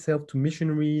open itself to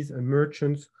missionaries and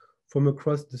merchants from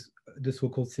across the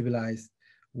so-called civilized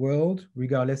world,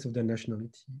 regardless of their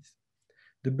nationalities.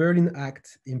 The Berlin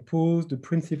Act imposed the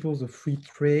principles of free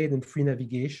trade and free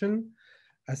navigation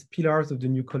as pillars of the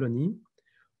new colony,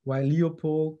 while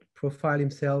Leopold profiled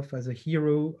himself as a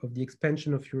hero of the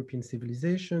expansion of European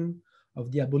civilization, of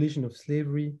the abolition of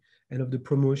slavery, and of the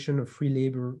promotion of free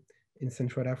labor in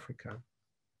Central Africa.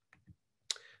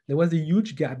 There was a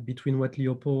huge gap between what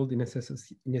Leopold and his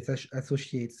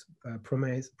associates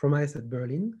promised at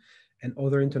Berlin and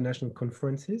other international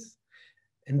conferences,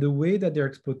 and the way that their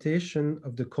exploitation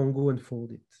of the Congo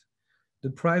unfolded.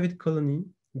 The private colony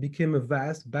became a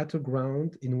vast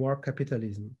battleground in war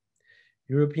capitalism.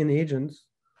 European agents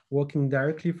working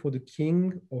directly for the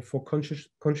king or for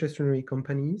concessionary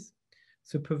companies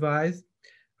supervised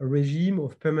a regime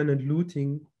of permanent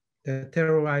looting that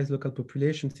terrorized local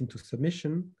populations into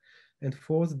submission and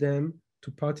forced them to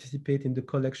participate in the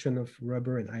collection of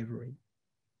rubber and ivory.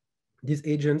 These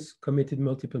agents committed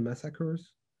multiple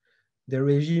massacres. Their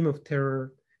regime of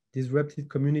terror disrupted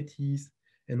communities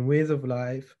and ways of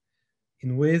life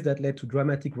in ways that led to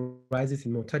dramatic rises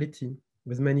in mortality,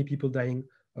 with many people dying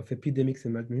of epidemics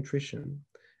and malnutrition,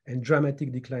 and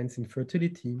dramatic declines in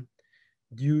fertility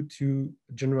due to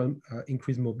general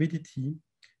increased morbidity,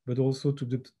 but also to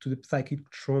the psychic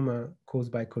trauma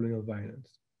caused by colonial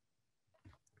violence.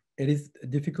 It is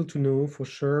difficult to know for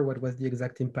sure what was the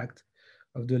exact impact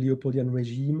of the Leopoldian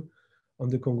regime on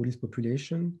the Congolese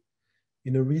population.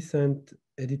 In a recent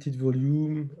edited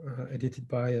volume, edited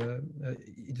by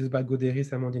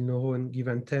Goderis, Amandine Leroux, and Guy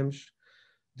Van Temsch,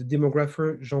 the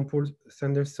demographer Jean-Paul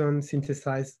Sanderson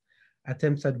synthesized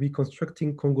attempts at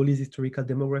reconstructing Congolese historical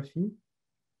demography.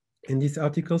 In this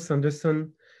article,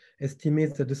 Sanderson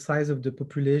estimates that the size of the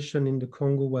population in the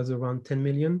Congo was around 10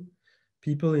 million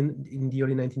people in the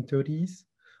early 1930s,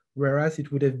 whereas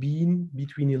it would have been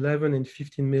between 11 and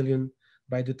 15 million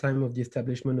by the time of the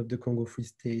establishment of the Congo Free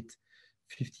State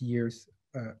 50 years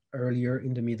earlier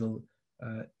in the middle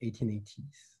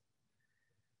 1880s.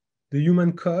 The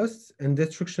human costs and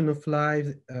destruction of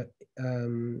lives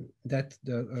that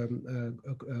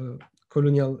the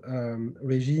colonial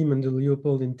regime under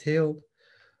Leopold entailed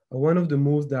are one of the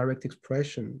most direct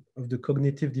expression of the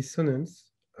cognitive dissonance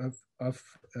of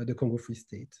the Congo Free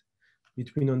State,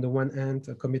 between, on the one hand,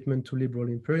 a commitment to liberal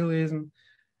imperialism,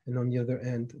 and on the other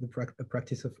hand, a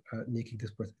practice of naked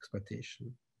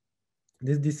exploitation.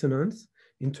 This dissonance,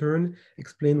 in turn,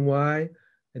 explains why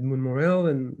Edmund Morel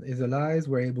and his allies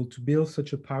were able to build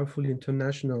such a powerful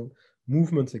international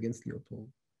movement against Leopold.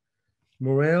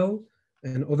 Morel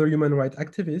and other human rights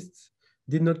activists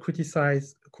did not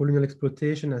criticize colonial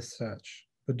exploitation as such,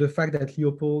 but the fact that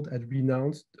Leopold had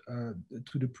renounced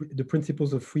to the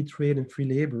principles of free trade and free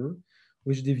labor,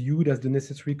 which they viewed as the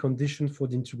necessary condition for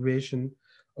the integration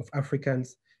of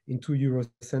Africans into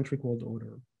Eurocentric world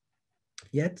order.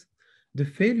 Yet, the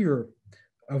failure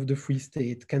of the Free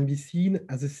State can be seen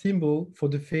as a symbol for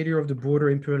the failure of the broader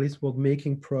imperialist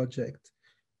world-making project,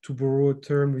 to borrow a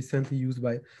term recently used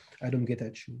by Adam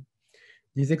Getachew.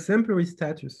 This exemplary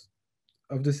status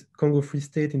of the Congo Free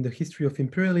State in the history of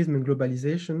imperialism and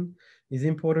globalization is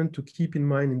important to keep in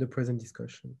mind in the present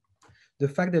discussion. The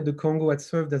fact that the Congo had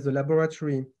served as a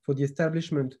laboratory for the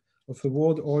establishment of a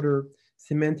world order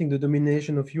cementing the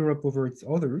domination of Europe over its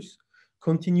others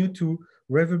continued to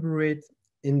reverberate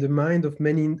in the mind of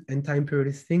many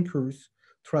anti-imperialist thinkers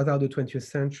throughout the 20th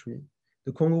century.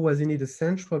 The Congo was indeed a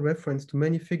central reference to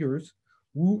many figures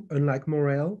who, unlike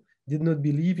Morel, did not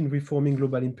believe in reforming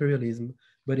global imperialism,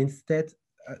 but instead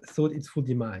sought its full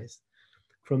demise,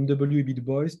 from W.E.B. Du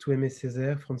Bois to Aimé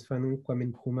Césaire, Frantz Fanon,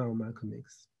 Kwame Nkrumah, or Malcolm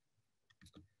X.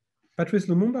 Patrice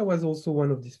Lumumba was also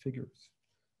one of these figures.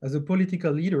 As a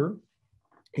political leader,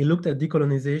 he looked at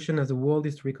decolonization as a world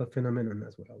historical phenomenon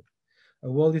as well, a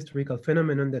world historical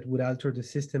phenomenon that would alter the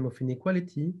system of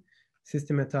inequality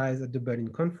systematized at the Berlin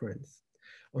Conference.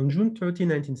 On June 30,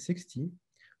 1960,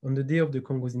 on the day of the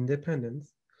Congo's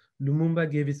independence,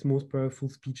 Lumumba gave his most powerful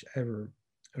speech ever,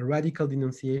 a radical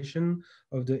denunciation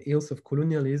of the ills of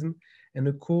colonialism and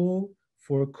a call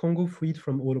for a Congo freed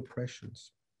from all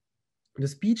oppressions. The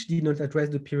speech did not address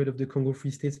the period of the Congo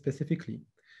Free State specifically,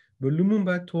 but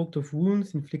Lumumba talked of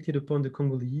wounds inflicted upon the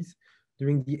Congolese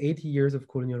during the 80 years of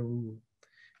colonial rule.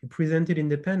 He presented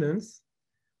independence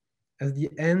as the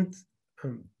end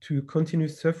to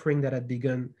continuous suffering that had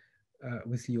begun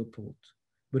with Leopold.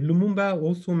 But Lumumba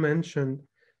also mentioned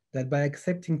that by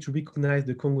accepting to recognize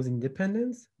the Congo's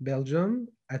independence, Belgium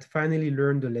had finally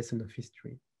learned the lesson of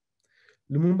history.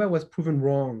 Lumumba was proven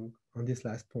wrong on this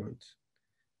last point.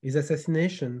 His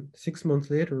assassination 6 months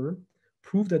later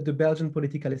proved that the Belgian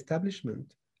political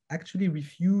establishment actually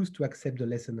refused to accept the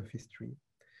lesson of history.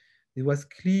 It was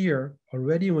clear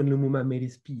already when Lumumba made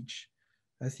his speech,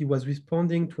 as he was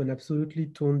responding to an absolutely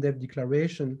tone-deaf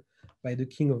declaration by the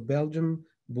King of Belgium,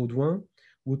 Baudouin,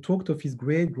 who talked of his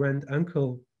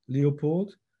great-grand-uncle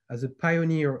Leopold as a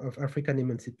pioneer of African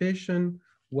emancipation,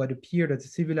 who had appeared as a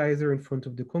civilizer in front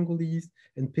of the Congolese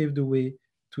and paved the way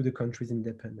to the country's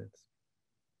independence.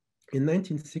 In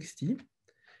 1960,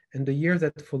 and the years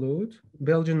that followed,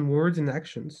 Belgian words and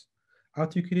actions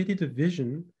articulated a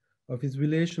vision of his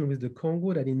relation with the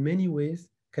Congo that in many ways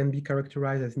can be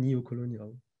characterized as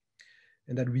neo-colonial,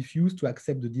 and that refused to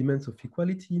accept the demands of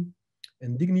equality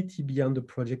and dignity beyond the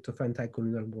project of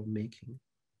anti-colonial world making.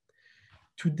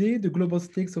 Today, the global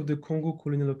stakes of the Congo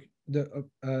colonial,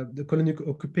 the colonial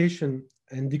occupation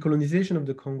and decolonization of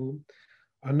the Congo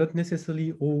are not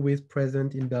necessarily always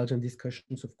present in Belgian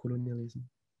discussions of colonialism.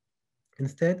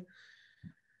 Instead,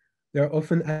 there are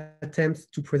often attempts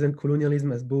to present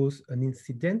colonialism as both an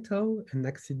incidental and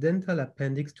accidental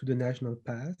appendix to the national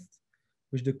past,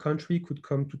 which the country could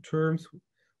come to terms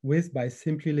with by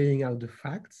simply laying out the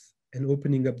facts and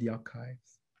opening up the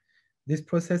archives. This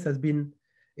process has been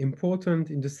important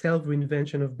in the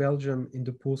self-reinvention of Belgium in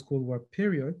the post-Cold War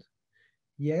period,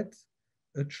 yet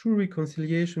a true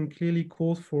reconciliation clearly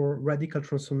calls for radical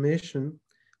transformation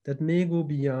that may go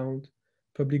beyond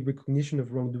public recognition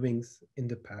of wrongdoings in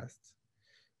the past.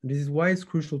 And this is why it's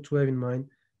crucial to have in mind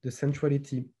the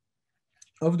centrality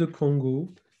of the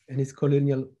Congo and its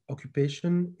colonial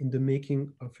occupation in the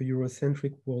making of a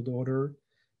Eurocentric world order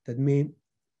that may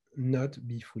not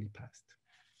be fully passed.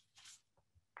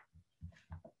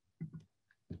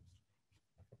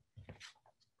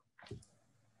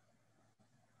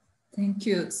 Thank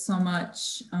you so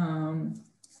much,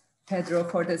 Pedro,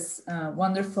 for this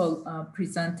wonderful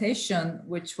presentation,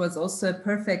 which was also a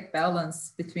perfect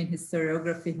balance between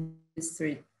historiography,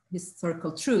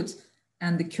 historical truth,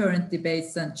 and the current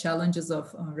debates and challenges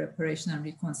of reparation and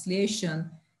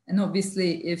reconciliation. And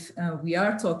obviously, if we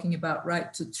are talking about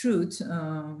right to truth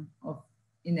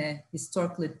in a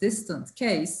historically distant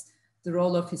case, the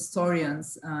role of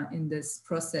historians in this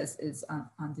process is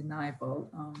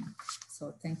undeniable.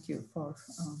 So thank you for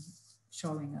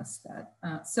showing us that.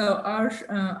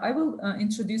 I will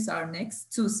introduce our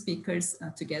next two speakers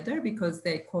together because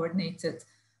they coordinated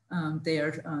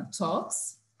their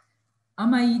talks.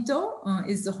 Amaido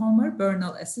is the Homer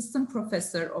Bernal Assistant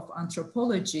Professor of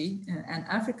Anthropology and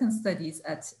African Studies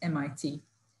at MIT.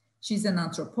 She's an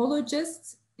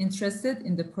anthropologist interested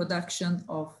in the production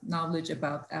of knowledge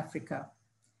about Africa.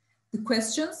 The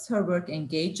questions her work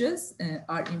engages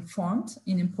are informed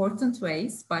in important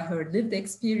ways by her lived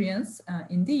experience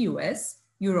in the US,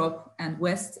 Europe, and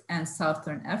West and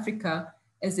Southern Africa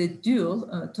as a dual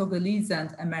Togolese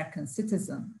and American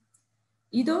citizen.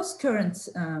 Ido's current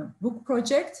book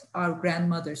project, Our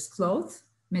Grandmother's Clothes,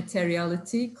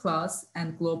 Materiality, Class,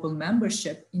 and Global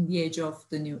Membership in the Age of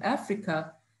the New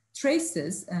Africa,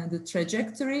 traces the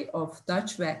trajectory of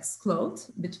Dutch wax cloth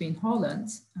between Holland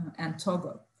and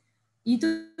Togo.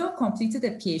 Ido completed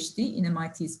a PhD in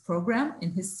MIT's program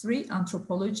in History,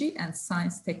 Anthropology, and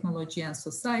Science, Technology, and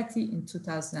Society in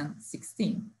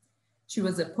 2016. She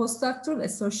was a postdoctoral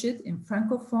associate in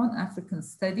Francophone African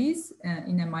Studies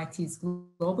in MIT's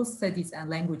Global Studies and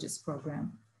Languages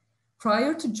program.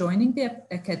 Prior to joining the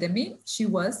academy, she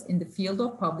was in the field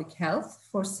of public health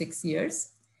for 6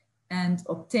 years and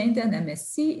obtained an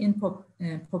MSc in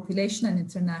Population and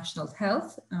International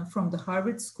Health from the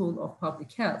Harvard School of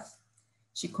Public Health.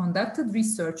 She conducted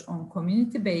research on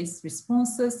community-based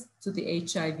responses to the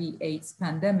HIV/AIDS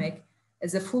pandemic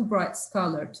as a Fulbright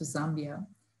scholar to Zambia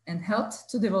and helped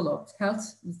to develop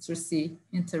health literacy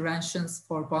interventions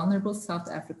for vulnerable South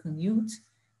African youth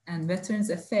and Veterans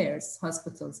Affairs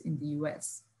hospitals in the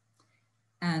US.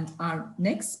 And our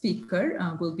next speaker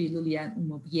will be Liliane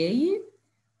Umubiei,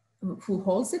 who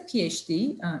holds a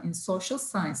PhD in social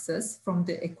sciences from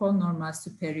the École Normale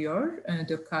Supérieure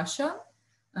de Cachan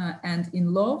and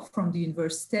in law from the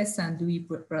Université Saint-Louis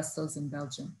Brussels in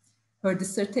Belgium. Her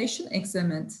dissertation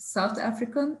examined South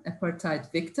African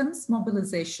apartheid victims'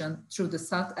 mobilization through the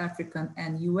South African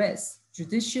and US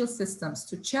judicial systems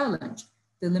to challenge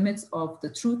the limits of the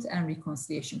Truth and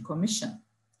Reconciliation Commission.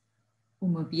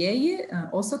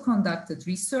 Umubiei also conducted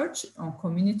research on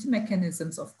community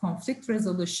mechanisms of conflict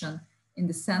resolution in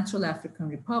the Central African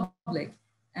Republic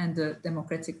and the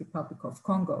Democratic Republic of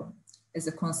Congo as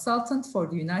a consultant for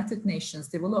the United Nations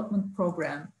Development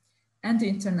Program and the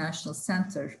International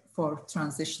Center for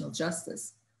Transitional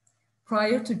Justice.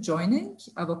 Prior to joining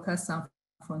Avocats Sans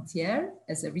Frontières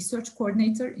as a research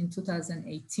coordinator in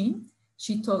 2018,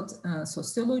 she taught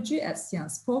sociology at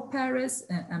Sciences Po Paris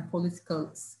and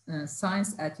political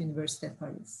science at Université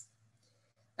Paris.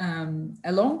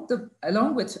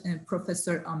 Along with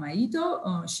Professor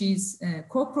Amaido, she's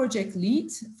co-project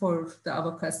lead for the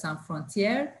Avocats Sans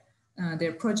Frontières.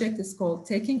 Their project is called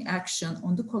Taking Action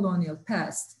on the Colonial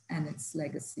Past and Its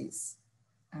Legacies.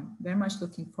 I'm very much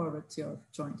looking forward to your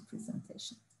joint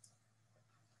presentation.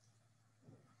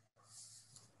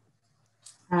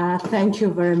 Thank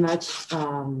you very much.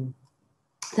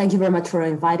 Thank you very much for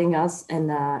inviting us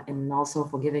and also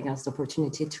for giving us the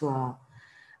opportunity to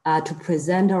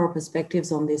present our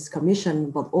perspectives on this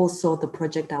commission, but also the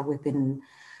project that we've been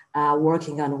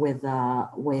working on with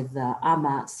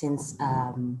AMA since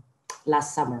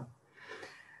last summer.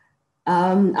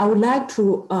 I would like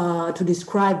to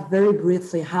describe very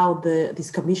briefly how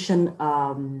this commission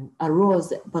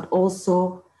arose, but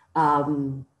also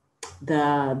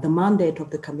the mandate of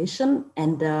the commission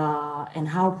and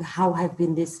how have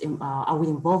been our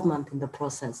involvement in the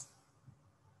process.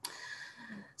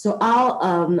 So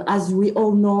as we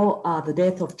all know, the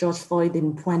death of George Floyd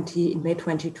in May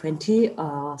 2020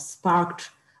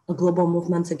 sparked a global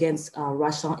movement against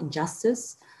racial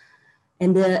injustice.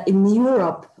 And in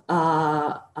Europe,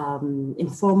 in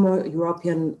former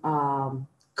European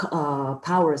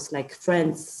powers like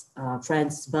France,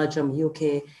 Belgium,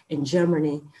 UK, and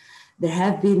Germany, there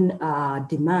have been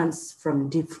demands from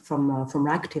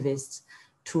activists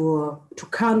to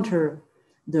counter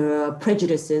the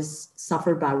prejudices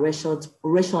suffered by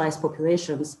racialized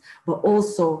populations, but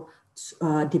also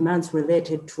demands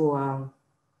related to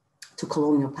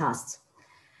colonial past.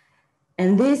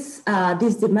 And these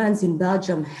demands in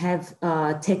Belgium have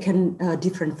taken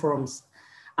different forms.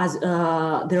 As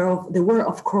there were,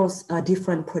 of course,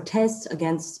 different protests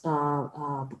against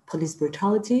police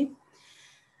brutality.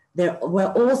 There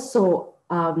were also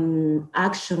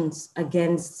actions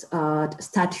against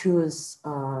statues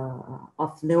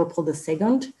of Leopold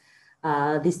II.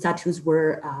 These statues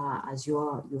were, as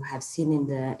you have seen in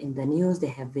the news, they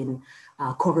have been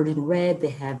covered in red.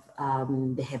 They have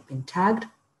been tagged.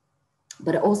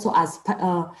 But also, as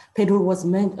Pedro was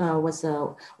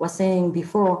saying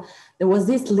before, there was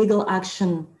this legal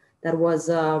action that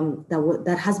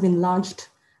has been launched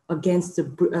against the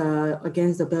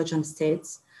Belgian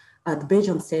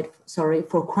state,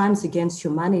 for crimes against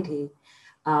humanity,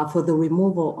 for the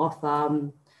removal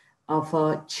of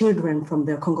children from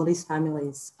their Congolese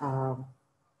families.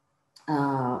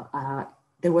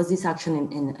 There was this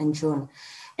action in June.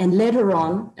 And later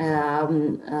on,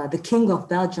 the King of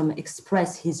Belgium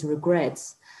expressed his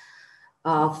regrets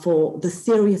for the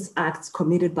serious acts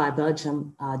committed by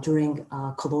Belgium during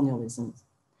colonialism.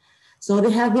 So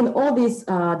there have been all these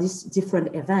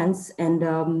different events, and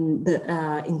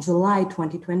in July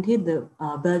 2020, the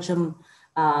Belgian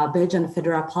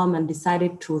Federal Parliament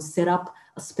decided to set up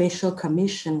a special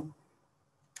commission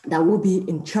that will be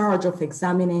in charge of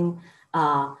examining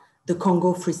the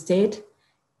Congo Free State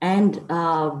and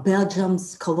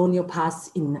Belgium's colonial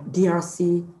past in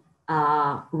DRC,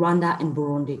 Rwanda, and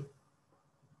Burundi.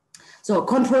 So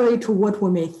contrary to what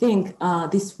we may think,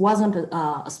 this wasn't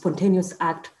a spontaneous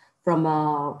act from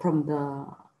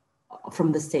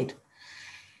the state.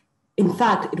 In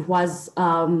fact, it was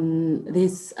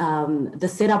the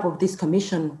setup of this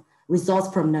commission results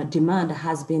from a demand that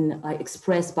has been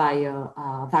expressed by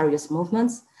various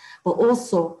movements, but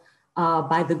also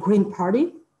by the Green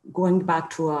Party, going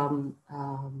back to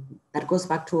that goes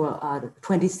back to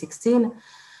 2016,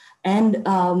 and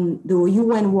the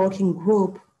UN Working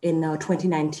Group in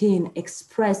 2019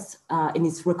 expressed in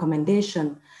its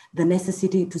recommendation the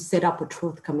necessity to set up a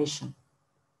truth commission.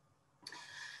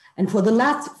 And for the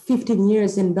last 15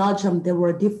 years in Belgium, there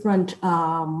have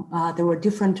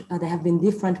been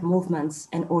different movements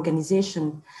and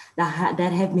organizations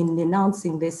that have been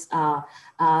denouncing this, that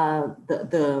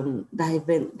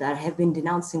have been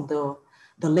denouncing the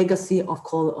legacy of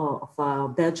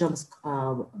Belgium's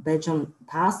Belgian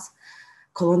past,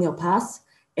 colonial past,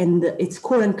 and its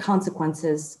current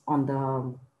consequences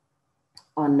on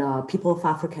people of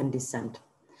African descent.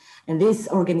 And this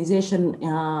organization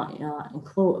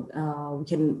among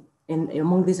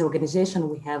these organizations,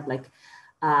 we have like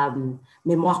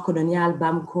Mémoire Coloniale,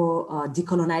 BAMCO,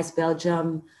 Decolonize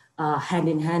Belgium, Hand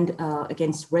in Hand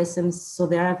Against Racism. So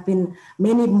there have been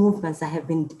many movements that have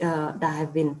been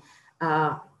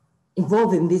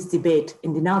involved in this debate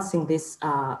in denouncing this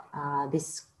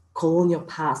this colonial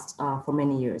past for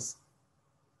many years.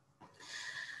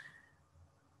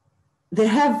 There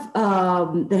have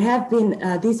been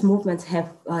these movements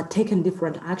have taken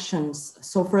different actions.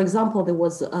 So, for example,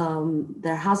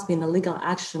 there has been a legal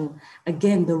action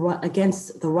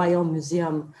against the Royal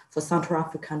Museum for Central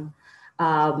African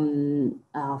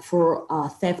for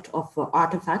theft of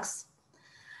artifacts.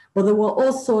 But there were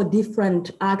also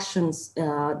different actions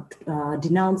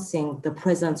denouncing the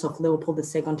presence of Leopold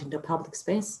II in the public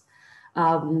space,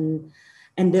 and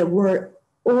there were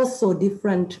also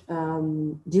different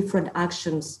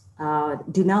actions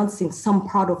denouncing some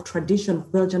part of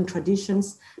Belgian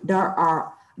traditions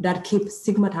that keep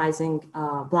stigmatizing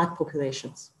Black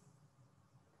populations.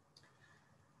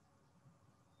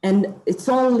 And it's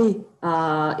only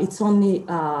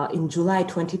in July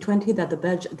 2020 that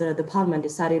the Parliament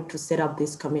decided to set up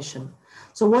this commission.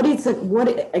 So what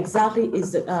exactly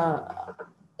is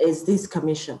this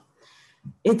commission?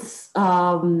 It's,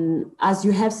 as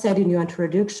you have said in your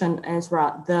introduction,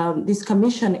 Ezra, this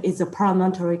commission is a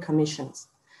parliamentary commission.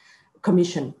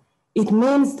 It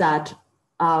means that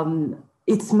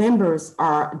its members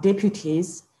are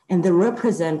deputies and they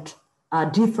represent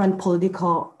different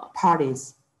political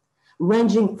parties,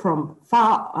 ranging from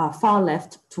far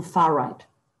left to far right.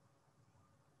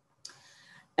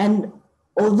 And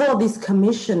although this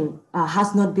commission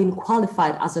has not been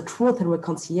qualified as a Truth and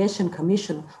Reconciliation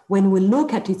Commission, when we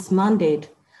look at its mandate,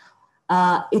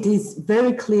 it is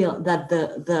very clear that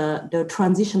the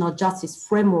transitional justice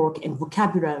framework and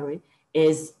vocabulary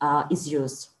is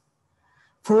used.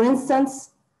 For instance,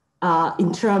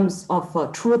 in terms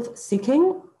of truth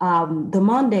seeking, the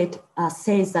mandate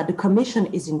says that the commission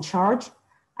is in charge,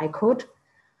 I quote,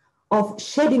 of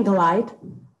shedding light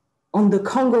on the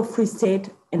Congo Free State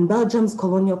and Belgium's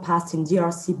colonial past in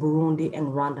DRC, Burundi, and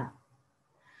Rwanda.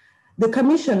 The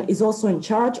commission is also in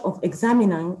charge of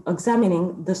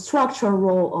examining the structural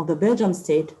role of the Belgian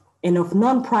state and of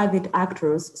non-private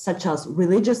actors such as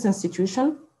religious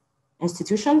institutions,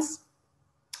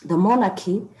 the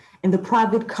monarchy, and the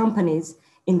private companies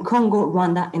in Congo,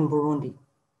 Rwanda, and Burundi.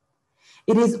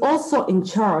 It is also in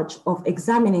charge of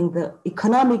examining the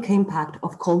economic impact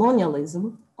of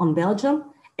colonialism on Belgium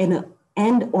and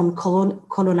on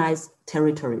colonized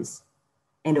territories,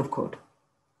 end of quote.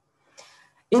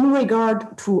 In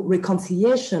regard to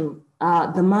reconciliation,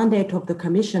 the mandate of the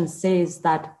commission says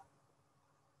that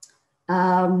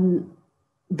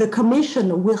the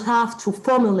commission will have to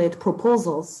formulate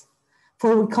proposals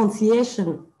for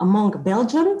reconciliation among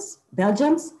Belgians,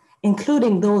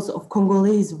 including those of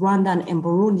Congolese, Rwandan, and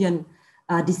Burundian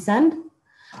descent,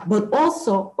 but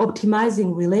also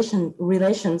optimizing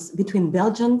relations between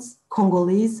Belgians,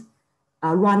 Congolese,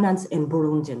 Rwandans, and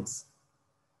Burundians.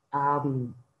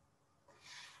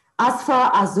 As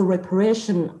far as the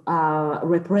reparations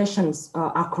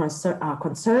are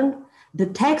concerned, the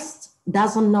text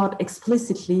does not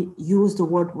explicitly use the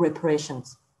word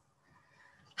reparations.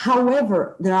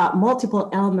 However, there are multiple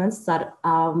elements that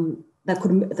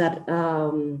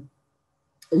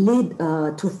lead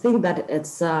to think that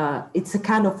it's a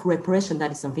kind of reparation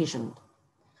that is envisioned.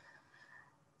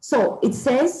 So it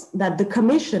says that the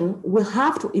commission will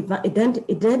have to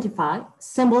identify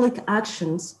symbolic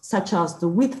actions such as the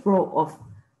withdrawal of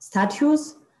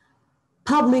statues,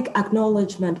 public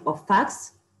acknowledgement of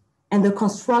facts, and the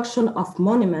construction of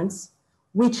monuments,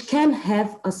 which can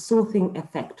have a soothing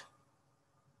effect.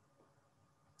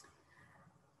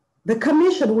 The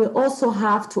commission will also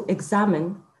have to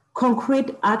examine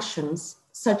concrete actions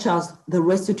such as the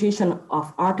restitution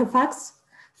of artifacts,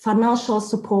 financial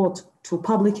support to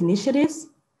public initiatives,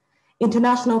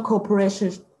 international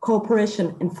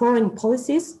cooperation and foreign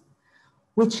policies,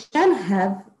 which can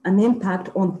have an impact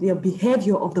on the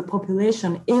behavior of the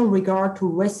population in regard to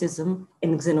racism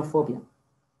and xenophobia.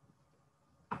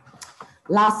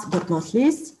 Last but not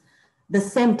least, the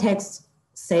same text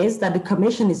says that the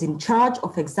commission is in charge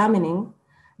of examining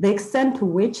the extent to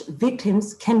which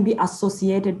victims can be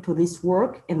associated to this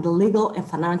work and the legal and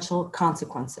financial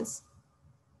consequences.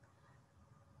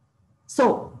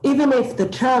 So even if the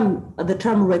term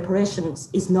reparations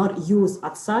is not used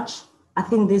as such, I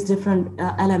think these different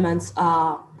elements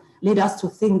lead us to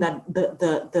think that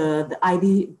the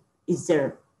idea is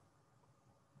there.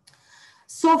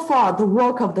 So far, the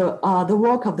work of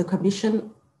the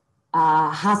commission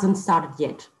hasn't started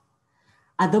yet.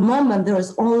 At the moment, there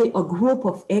is only a group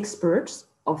of 10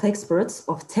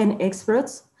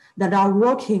 experts that are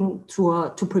working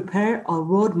to prepare a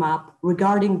roadmap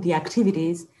regarding the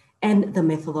activities and the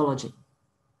methodology.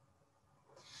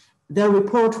 The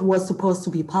report was supposed to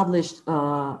be published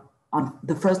on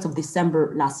the 1st of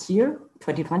December last year,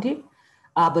 2020,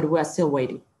 but we're still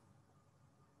waiting.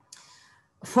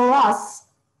 For us,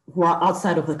 who are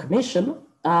outside of the commission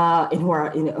and who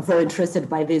are very interested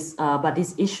by these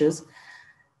issues,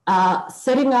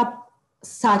 setting up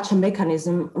such a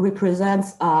mechanism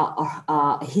represents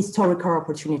a historical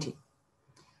opportunity.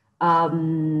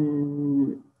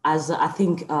 As I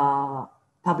think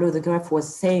Pablo de Greff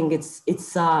was saying, it's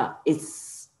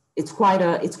quite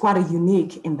a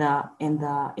unique in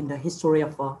the history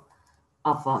of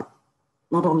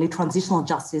not only transitional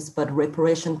justice but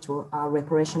reparation to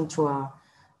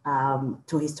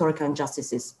historical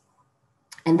injustices,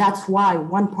 and that's why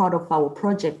one part of our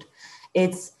project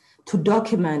is to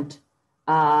document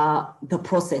the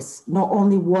process, not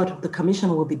only what the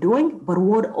commission will be doing, but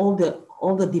what all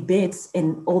all the debates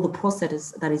and all the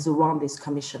processes that is around this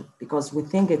commission, because we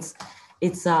think it's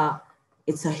a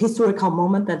historical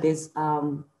moment that is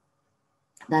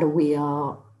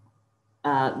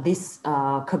this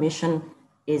commission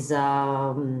is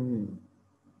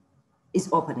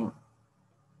opening.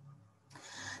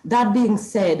 That being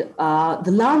said,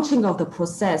 the launching of the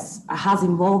process has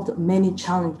involved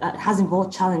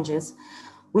challenges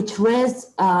which raised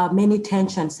many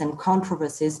tensions and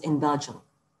controversies in Belgium.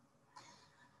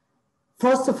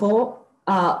 First of all,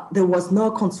 there was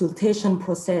no consultation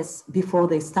process before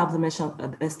the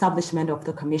establishment of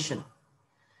the commission.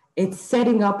 Its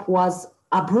setting up was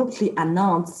abruptly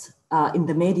announced in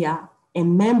the media,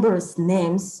 and members'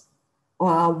 names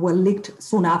were leaked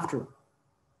soon after.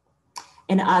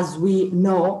 And as we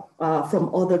know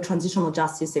from other transitional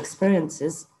justice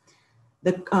experiences,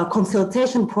 the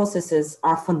consultation processes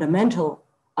are fundamental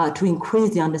to increase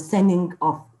the understanding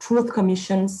of truth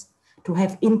commissions, to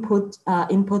have input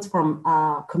from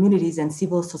communities and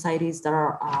civil societies that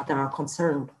are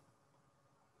concerned.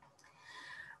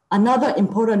 Another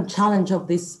important challenge of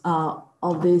this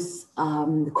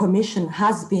commission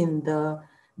has been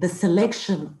the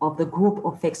selection of the group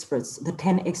of experts, the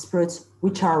 10 experts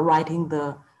which are writing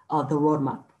the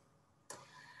roadmap.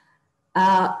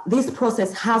 This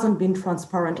process hasn't been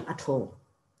transparent at all.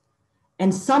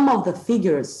 And some of the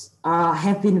figures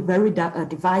have been very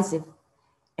divisive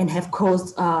and have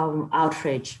caused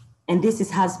outrage. And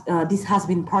this has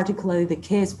been particularly the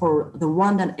case for the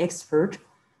Rwandan expert,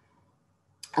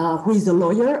 who is a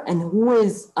lawyer and who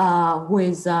is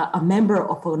a member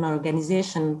of an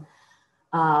organization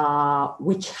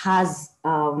which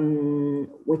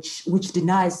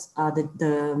denies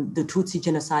the Tutsi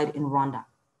genocide in Rwanda.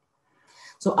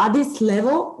 So at this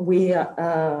level, we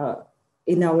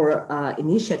in our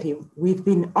initiative, we've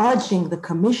been urging the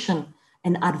commission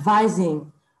and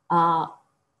advising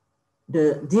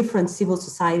the different civil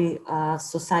society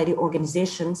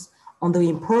organizations on the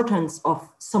importance of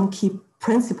some key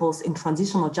principles in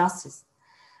transitional justice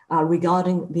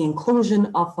regarding the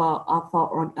inclusion of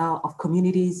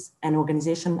communities and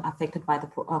organizations affected by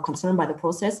concerned by the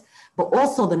process, but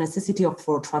also the necessity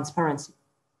for transparency.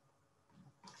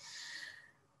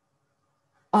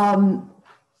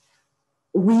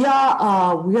 We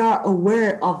are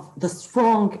aware of the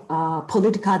strong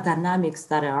political dynamics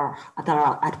that are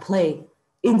at play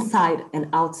inside and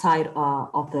outside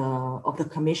of the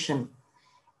commission,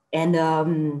 and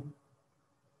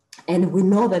we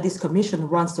know that this commission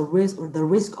runs the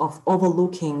risk of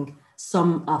overlooking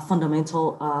some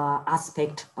fundamental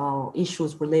aspect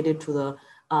issues related to the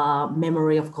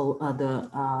memory of the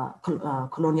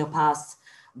colonial past,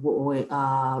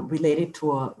 related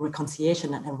to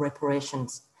reconciliation and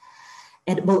reparations.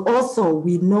 But also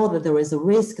we know that there is a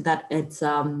risk that it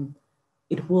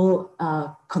will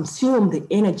consume the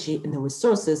energy and the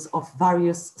resources of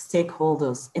various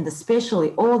stakeholders, and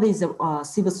especially all these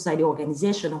civil society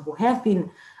organizations who have been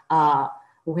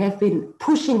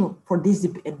pushing for this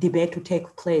debate to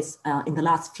take place in the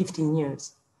last 15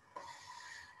 years.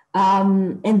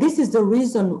 And this is the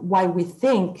reason why we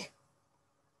think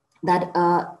that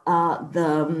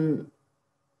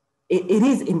it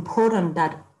is important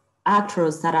that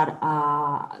actors there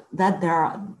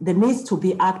needs to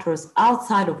be actors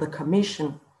outside of the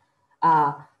commission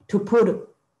to put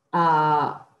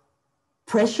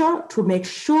pressure to make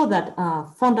sure that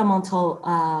fundamental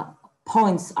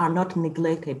points are not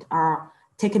neglected, are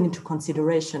taken into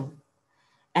consideration.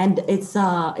 And it's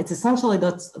essentially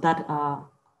that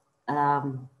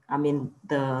I mean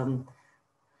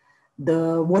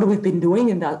what we've been doing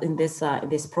in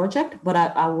this project, but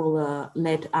I will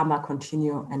let Amma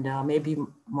continue and maybe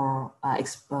more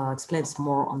explains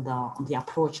more on the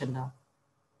approach and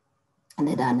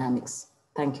the dynamics.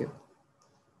 Thank you.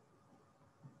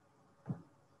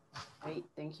 Great,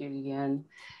 thank you, Liliane,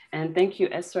 and thank you,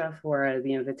 Esra, for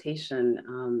the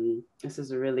invitation. This is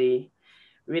a really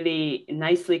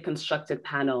nicely constructed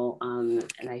panel,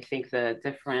 and I think the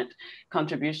different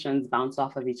contributions bounce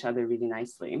off of each other really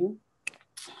nicely.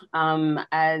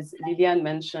 As Liliane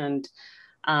mentioned,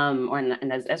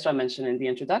 and as Esra mentioned in the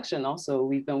introduction also,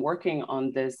 we've been working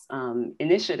on this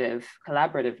initiative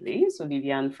collaboratively. So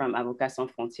Liliane from Avocats Sans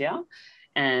Frontières,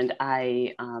 and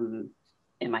I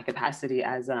in my capacity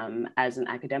as an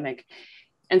academic.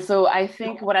 And so I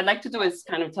think what I'd like to do is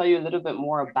kind of tell you a little bit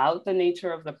more about the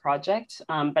nature of the project,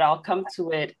 but I'll come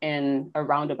to it in a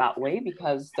roundabout way,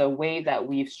 because the way that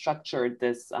we've structured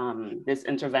this, this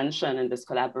intervention and this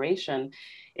collaboration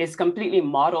is completely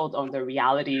modeled on the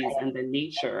realities and the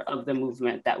nature of the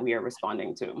movement that we are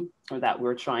responding to, or that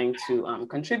we're trying to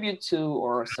contribute to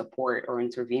or support or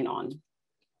intervene on.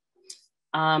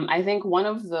 I think one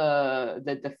of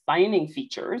the defining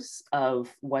features of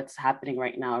what's happening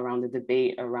right now around the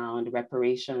debate around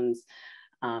reparations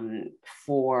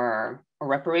or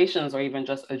reparations, or even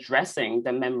just addressing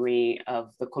the memory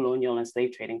of the colonial and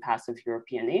slave trading past of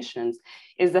European nations,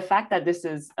 is the fact that this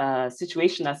is a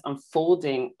situation that's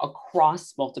unfolding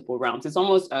across multiple realms. It's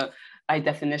almost by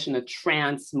definition a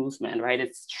trans movement, right?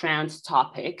 It's trans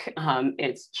topic,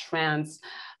 it's trans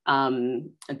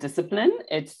discipline,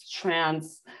 it's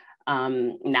trans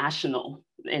national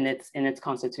in its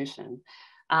constitution.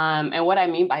 And what I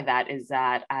mean by that is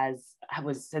that, as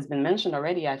has been mentioned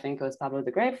already, I think it was Pablo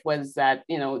de Greif, was that,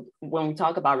 you know, when we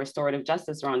talk about restorative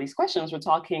justice around these questions, we're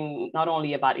talking not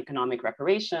only about economic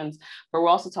reparations, but we're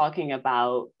also talking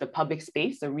about the public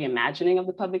space, the reimagining of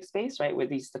the public space, right? With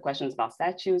the questions about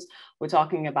statues, we're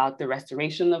talking about the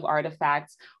restoration of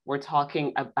artifacts, we're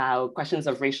talking about questions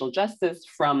of racial justice,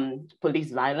 from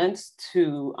police violence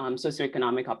to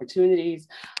socioeconomic opportunities.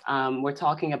 We're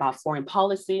talking about foreign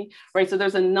policy, right? So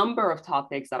there's a number of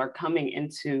topics that are coming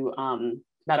into,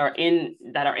 that are in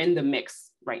the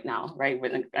mix right now, right?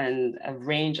 And a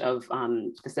range of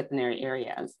disciplinary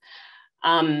areas.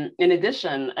 In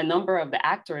addition, a number of the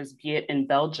actors, be it in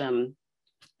Belgium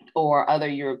or other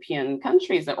European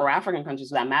countries or African countries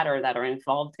for that matter, that are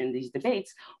involved in these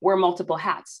debates, wear multiple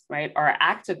hats, right? Are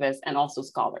activists and also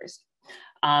scholars,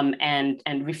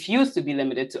 and refuse to be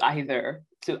limited to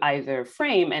either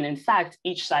frame. And in fact,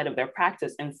 each side of their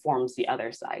practice informs the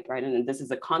other side, right? And this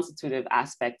is a constitutive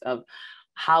aspect of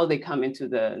how they come into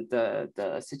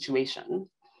the situation.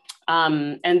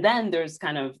 And then there's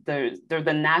kind of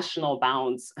the national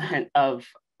bounds of,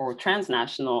 or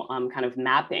transnational kind of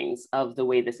mappings of the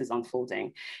way this is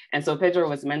unfolding. And so Pedro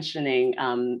was mentioning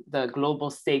the global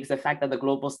stakes, the fact that the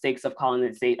global stakes of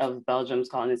Belgium's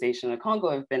colonization of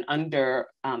Congo have been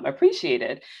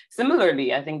appreciated.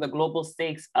 Similarly, I think the global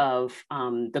stakes of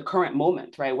the current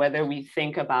moment, right? When we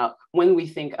think about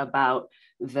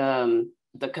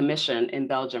the commission in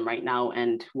Belgium right now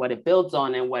and what it builds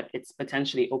on and what it's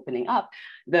potentially opening up,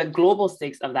 the global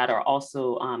stakes of that are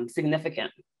also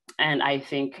significant. And I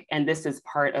think, and this is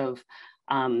part of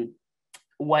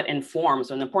what informs,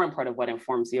 or an important part of what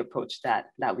informs the approach that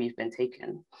we've been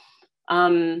taking.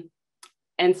 And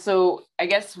so I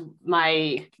guess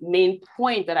my main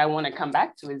point that I want to come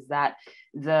back to is that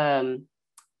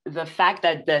the fact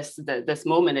that this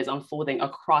moment is unfolding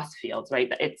across fields,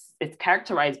 right? It's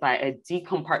characterized by a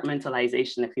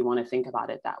decompartmentalization, if you want to think about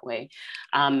it that way.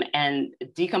 And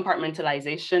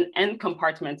decompartmentalization and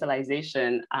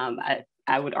compartmentalization,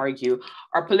 I would argue,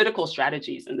 are political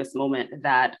strategies in this moment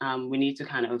that we need to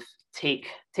kind of take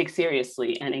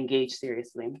seriously and engage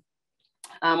seriously.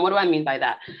 What do I mean by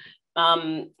that?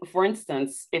 For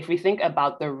instance, if we think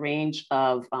about the range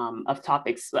of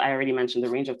topics, I already mentioned the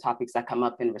range of topics that come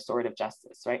up in restorative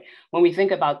justice, right? When we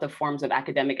think about the forms of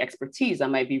academic expertise that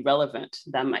might be relevant,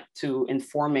 to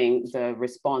informing the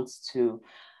response to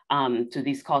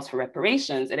these calls for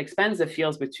reparations, it expands the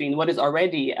fields between what is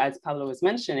already, as Pablo was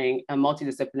mentioning, a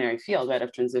multidisciplinary field, right,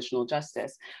 of transitional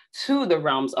justice, to the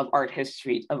realms of art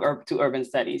history, to urban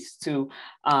studies, to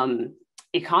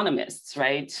economists,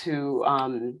 right, to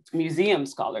museum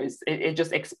scholars. It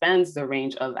just expands the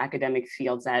range of academic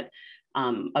fields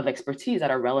of expertise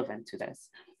that are relevant to this.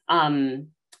 And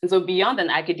so beyond an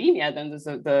academia, then there's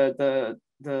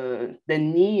the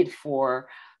need for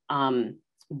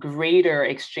greater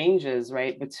exchanges,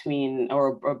 right, between,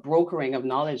 or brokering of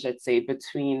knowledge, let's say,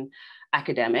 between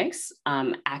academics,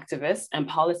 activists, and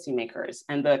policymakers.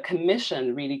 And the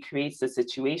commission really creates a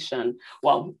situation,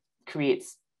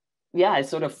 it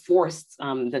sort of forced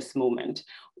this moment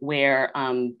where,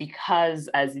 because,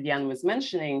 as Liane was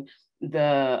mentioning,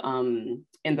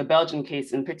 in the Belgian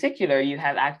case in particular, you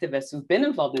have activists who've been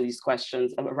involved in these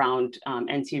questions around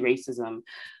anti-racism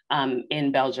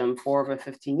in Belgium for over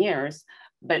 15 years.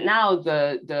 But now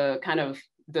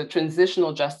the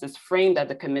transitional justice frame that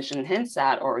the commission hints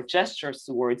at or gestures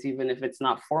towards, even if it's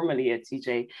not formally a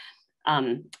TJ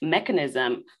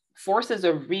mechanism, forces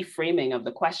a reframing of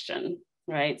the question,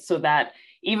 right? So that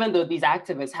even though these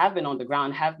activists have been on the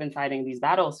ground, have been fighting these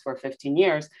battles for 15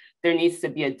 years, there needs to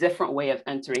be a different way of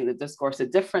entering the discourse, a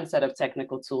different set of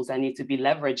technical tools that need to be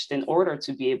leveraged in order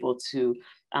to be able to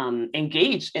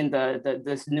engage in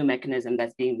this new mechanism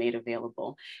that's being made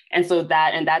available. And so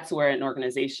that's where an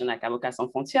organization like Avocats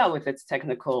Sans Frontières, with its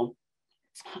technical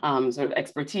sort of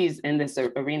expertise in this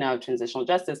arena of transitional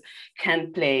justice,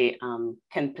 can play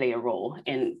a role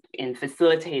in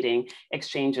facilitating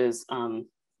exchanges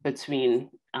between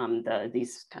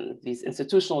these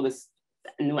institutional, this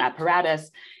new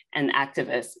apparatus, and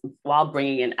activists while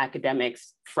bringing in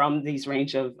academics from these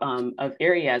range of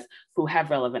areas who have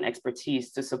relevant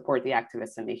expertise to support the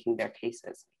activists in making their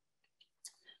cases.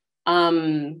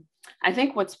 I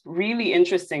think what's really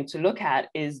interesting to look at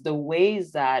is the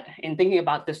ways that, in thinking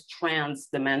about this trans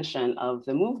dimension of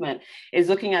the movement, is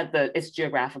looking at its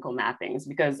geographical mappings,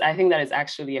 because I think that is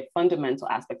actually a fundamental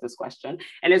aspect of this question.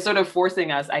 And it's sort of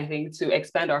forcing us, I think, to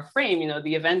expand our frame. You know,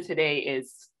 the event today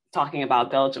is talking about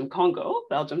Belgium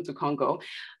to Congo.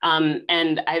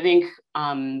 And I think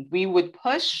we would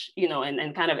push, you know,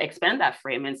 and kind of expand that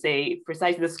frame and say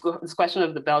precisely this question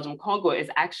of the Belgium Congo is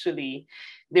actually,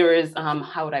 there is,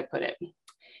 how would I put it?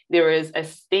 There is a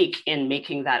stake in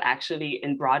making that actually,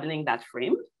 in broadening that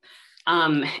frame.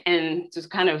 And to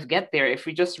kind of get there, if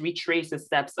we just retrace the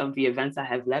steps of the events that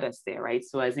have led us there, right?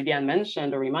 So as Liliane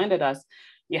mentioned or reminded us,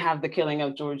 you have the killing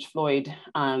of George Floyd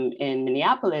in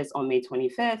Minneapolis on May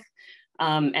 25th.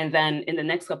 And then in the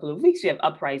next couple of weeks, you have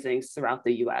uprisings throughout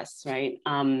the US, right?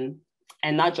 And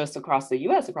not just across the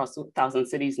US, across 2,000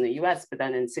 cities in the US, but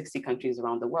then in 60 countries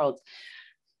around the world.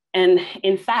 And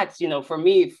in fact, you know, for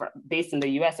me, based in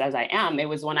the US as I am, it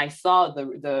was when I saw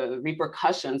the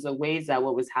repercussions, the ways that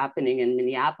what was happening in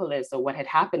Minneapolis or what had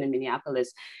happened in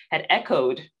Minneapolis had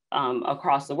echoed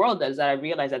across the world, that I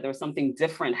realized that there was something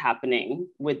different happening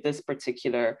with these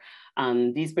particular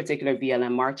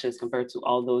BLM marches compared to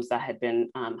all those that had been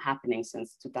happening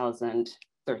since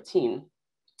 2013.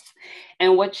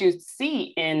 And what you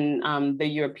see in the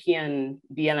European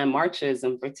BLM marches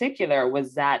in particular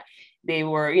was that they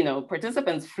were, you know,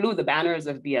 participants flew the banners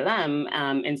of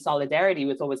BLM in solidarity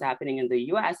with what was happening in the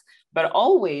US, but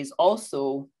always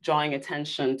also drawing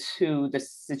attention to the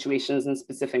situations in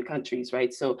specific countries,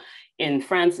 right? So in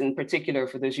France, in particular,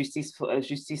 for the Justice pour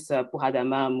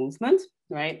Adama movement,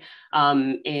 right?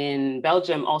 In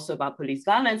Belgium, also about police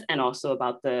violence and also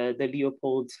about the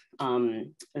Leopold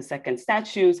II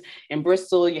statues. In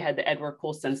Bristol, you had the Edward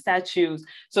Colston statues.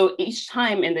 So each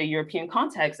time in the European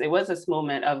context, it was this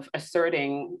moment of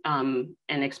asserting and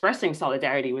expressing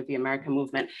solidarity with the American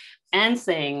movement and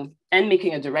saying, and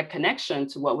making a direct connection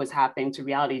to what was happening to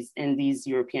realities in these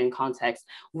European contexts,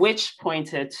 which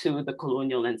pointed to the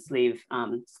colonial and slave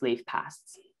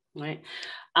pasts, right?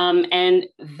 And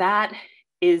that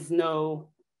is no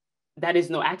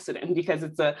accident, because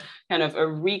it's a kind of a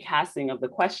recasting of the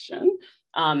question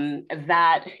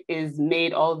that is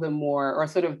made all the more, or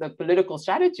sort of the political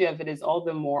strategy of it is all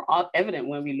the more evident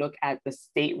when we look at the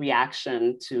state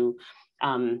reaction to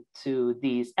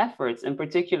these efforts. In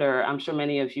particular, I'm sure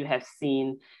many of you have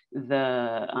seen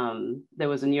there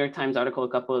was a New York Times article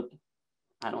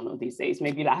I don't know these days,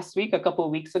 maybe last week, a couple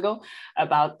of weeks ago,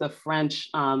 about the French,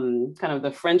 kind of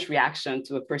the French reaction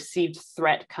to a perceived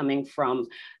threat coming from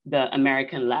the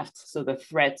American left. So the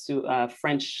threat to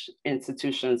French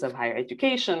institutions of higher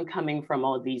education coming from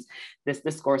all this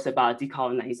discourse about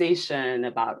decolonization,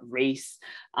 about race,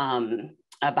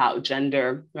 about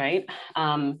gender, right?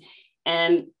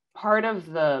 And part of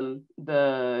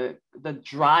the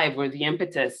drive or the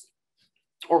impetus,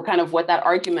 or kind of what that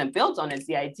argument builds on, is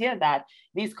the idea that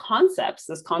these concepts,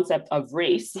 this concept of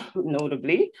race,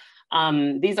 notably,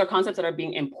 these are concepts that are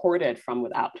being imported from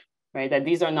without, right? That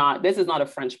this is not a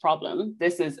French problem.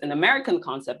 This is an American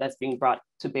concept that's being brought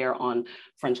to bear on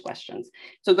French questions.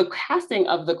 So the casting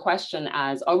of the question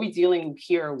as, are we dealing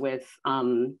here with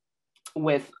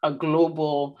a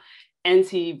global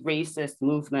anti-racist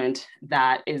movement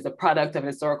that is a product of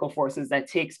historical forces that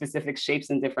take specific shapes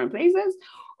in different places?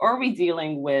 Or are we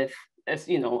dealing with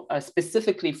a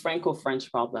specifically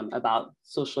Franco-French problem about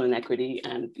social inequity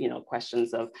and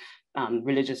questions of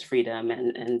religious freedom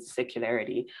and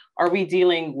secularity? Are we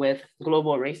dealing with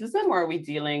global racism, or are we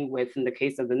dealing with, in the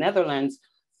case of the Netherlands,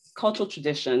 cultural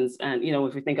traditions? And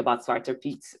if we think about Zwarte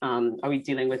Piet, are we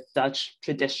dealing with Dutch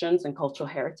traditions and cultural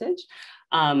heritage?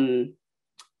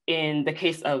 In the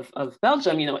case of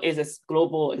Belgium, is this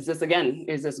global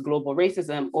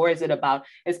racism, or is it about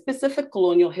a specific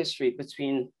colonial history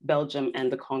between Belgium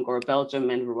and the Congo, or Belgium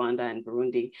and Rwanda and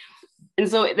Burundi? And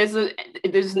so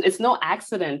it's no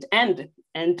accident. And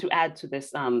to add to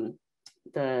this,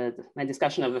 my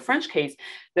discussion of the French case,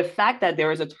 the fact that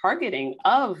there is a targeting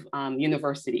of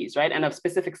universities, right, and of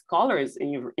specific scholars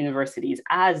in universities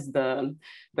as the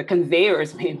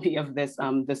conveyors maybe of this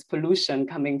pollution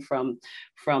coming from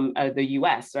the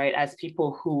US, right, as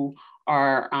people who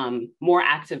are more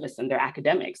activists in their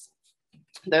academics.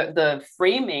 The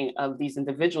framing of these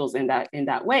individuals in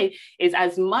that way is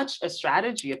as much a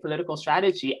strategy, a political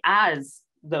strategy, as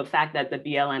the fact that the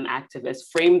BLM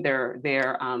activists framed their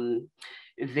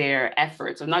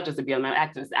efforts, or not just the BLM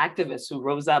activists who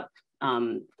rose up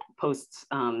post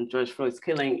George Floyd's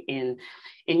killing in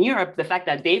Europe, the fact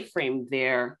that they framed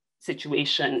their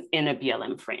situation in a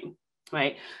BLM frame,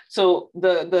 right? So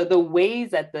the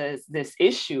ways that this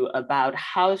issue about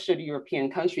how should European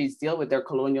countries deal with their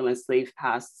colonial and slave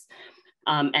pasts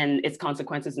and its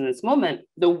consequences in this moment,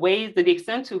 the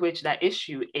extent to which that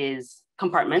issue is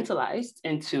compartmentalized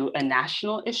into a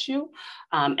national issue,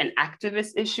 an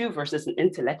activist issue versus an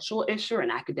intellectual issue or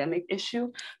an academic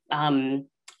issue,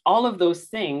 all of those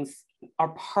things are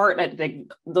part of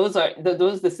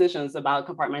those decisions about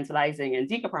compartmentalizing and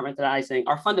decompartmentalizing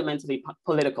are fundamentally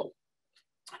political,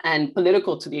 and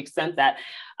political to the extent that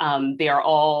they are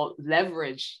all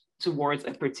leveraged towards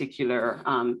a particular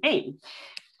aim.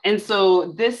 And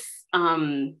so this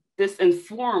has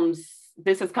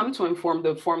come to inform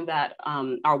the form that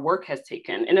our work has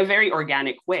taken in a very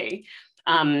organic way.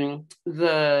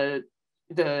 The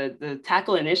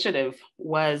Tackle initiative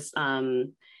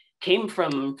came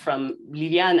from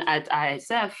Liliane at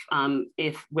ISF,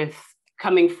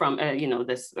 coming from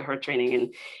her training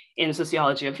in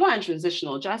sociology of law and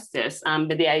transitional justice.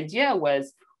 But the idea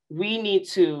was we need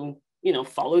to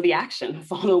follow the action,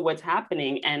 follow what's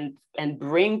happening, and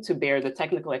bring to bear the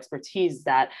technical expertise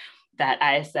that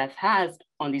ISF has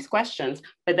on these questions,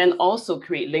 but then also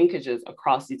create linkages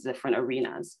across these different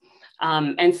arenas.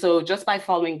 And so just by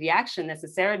following the action,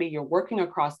 necessarily, you're working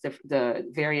across the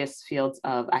various fields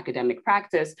of academic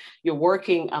practice, you're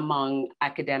working among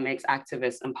academics,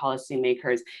 activists, and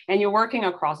policymakers, and you're working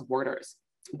across borders,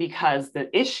 because the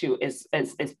issue is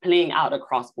playing out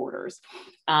across borders.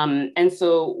 And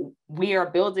so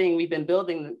we've been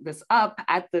building this up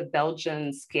at the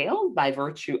Belgian scale by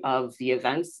virtue of the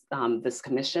events, this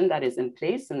commission that is in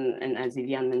place. And as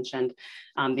Liliane mentioned,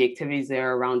 the activities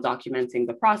there around documenting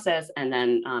the process and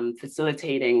then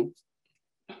facilitating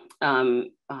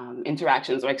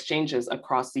interactions or exchanges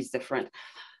across these different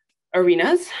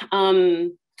arenas.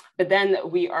 But then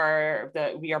we are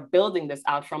building this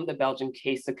out from the Belgian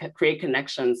case to create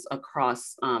connections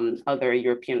across other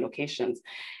European locations.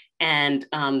 And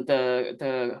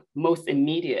the most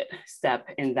immediate step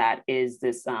in that is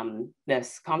this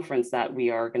conference that we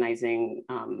are organizing.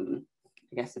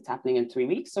 I guess it's happening in 3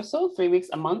 weeks or so, 3 weeks,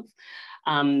 a month.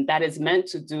 That is meant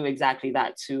to do exactly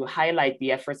that, to highlight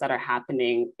the efforts that are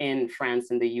happening in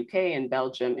France, in the UK, in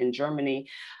Belgium, in Germany,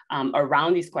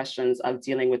 around these questions of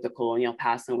dealing with the colonial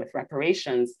past and with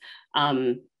reparations,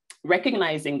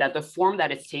 recognizing that the form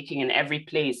that it's taking in every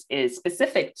place is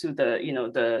specific to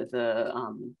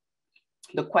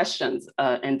the questions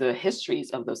and the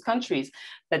histories of those countries,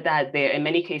 but that there, in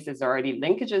many cases, are already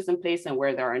linkages in place, and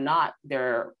where there are not,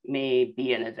 there may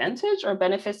be an advantage or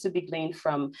benefits to be gleaned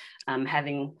from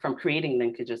creating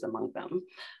linkages among them.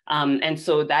 And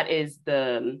so that is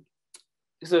the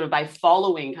sort of, by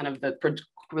following kind of the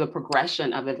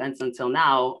progression of events until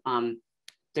now,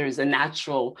 there's a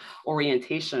natural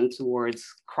orientation towards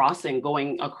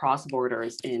going across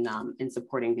borders in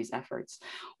supporting these efforts.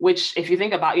 Which, if you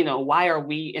think about, why are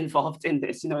we involved in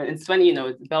this? It's funny,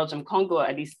 Belgium, Congo,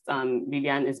 at least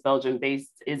Liliane is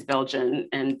Belgian-based, is Belgian,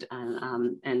 and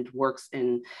works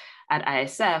at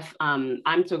ISF.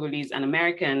 I'm Togolese and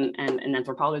American, and an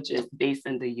anthropologist based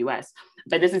in the US.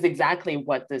 But this is exactly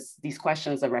what these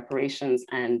questions of reparations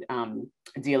and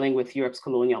dealing with Europe's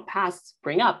colonial past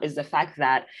bring up, is the fact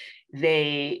that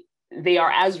they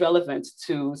are as relevant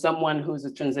to someone who's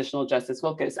a transitional justice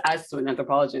focus as to an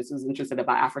anthropologist who's interested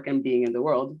about African being in the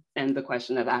world and the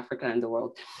question of Africa in the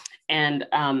world. And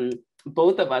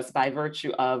both of us, by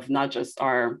virtue of not just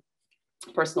our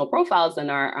personal profiles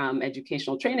and our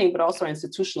educational training, but also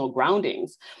institutional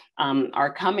groundings,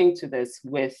 are coming to this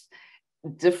with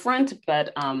different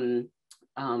but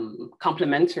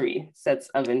complementary sets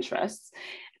of interests.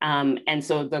 And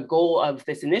so the goal of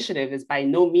this initiative is by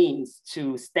no means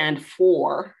to stand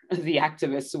for the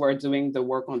activists who are doing the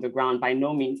work on the ground, by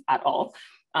no means at all,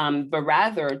 but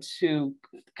rather to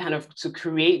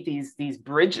create these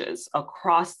bridges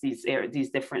across these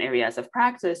different areas of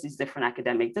practice, these different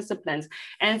academic disciplines,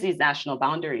 and these national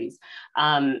boundaries,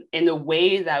 in a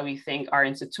way that we think our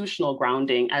institutional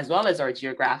grounding, as well as our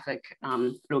geographic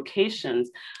locations,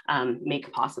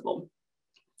 make possible.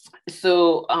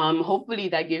 So hopefully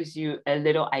that gives you a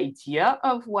little idea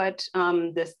of what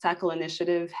this Tackle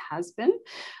initiative has been,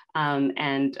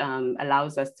 and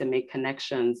allows us to make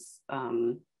connections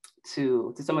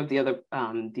to some of the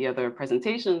other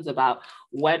presentations about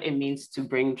what it means to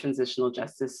bring transitional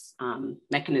justice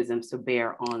mechanisms to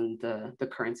bear on the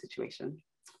current situation.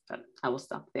 But I will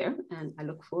stop there, and I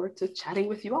look forward to chatting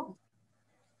with you all.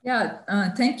 Yeah,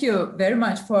 thank you very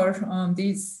much for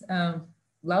these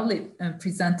lovely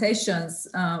presentations,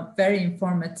 very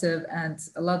informative and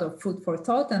a lot of food for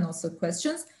thought and also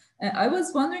questions. I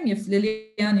was wondering if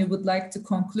Lilian, you would like to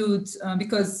conclude,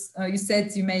 because you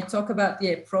said you may talk about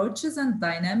the approaches and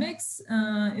dynamics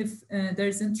if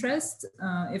there's interest.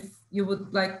 If you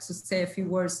would like to say a few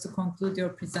words to conclude your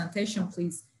presentation,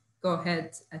 please go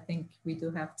ahead. I think we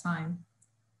do have time.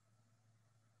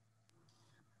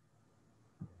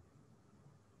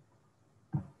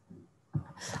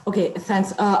 Okay,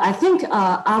 thanks. I think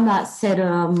Anna said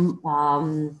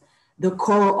the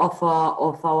core of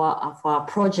our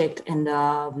project and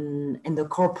the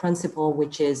core principle,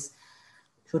 which is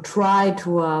to try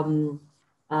to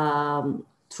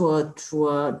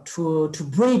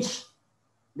bridge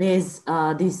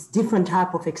these different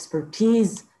type of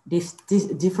expertise, these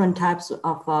different types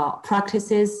of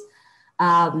practices,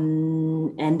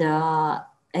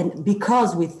 and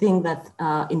because we think that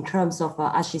in terms of,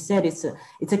 as she said, it's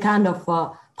a kind of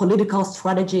political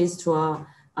strategies to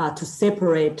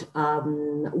separate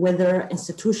whether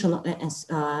institutional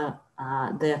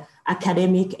the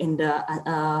academic and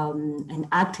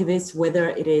activists, whether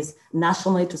it is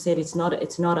nationally, to say it's not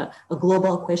a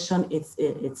global question, it's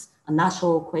a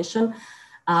national question,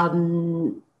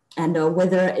 and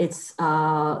whether it's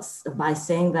by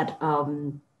saying that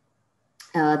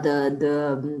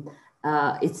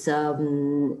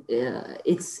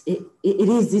it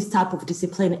is this type of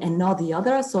discipline and not the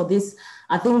other. So this,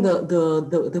 I think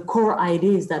the core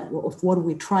idea is that of what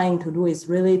we're trying to do is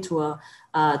really to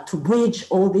bridge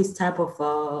all these type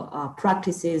of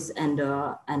practices and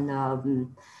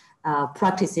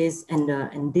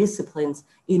disciplines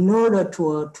in order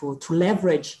to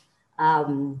leverage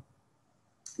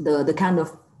the kind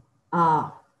of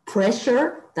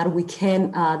pressure that we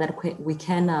can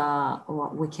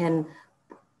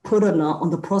put on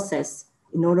the process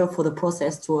in order for the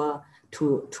process to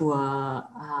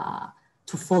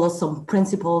follow some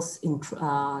principles in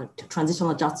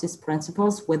transitional justice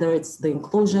principles, whether it's the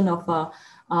inclusion of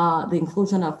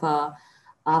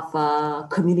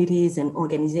communities and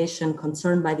organizations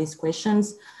concerned by these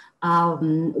questions,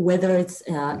 whether it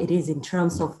is in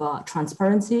terms of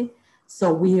transparency.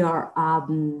 So we are,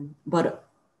 but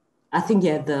I think,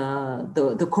 yeah,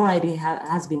 the core idea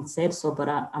has been said, so, but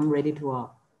I'm ready to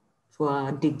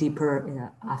dig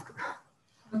deeper after.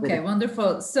 Okay,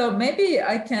 wonderful. So maybe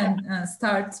I can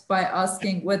start by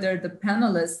asking whether the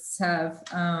panelists have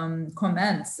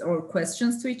comments or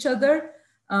questions to each other.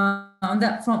 On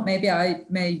that front, maybe I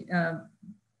may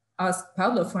ask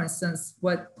Pablo, for instance,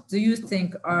 what do you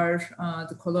think are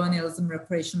the colonialism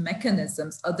reparation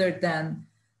mechanisms other than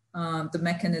the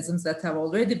mechanisms that have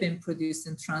already been produced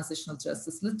in transitional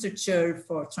justice literature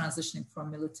for transitioning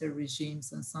from military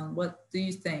regimes and so on? What do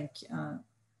you think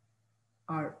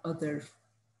are other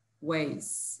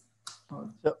ways?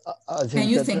 Or can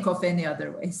you think of any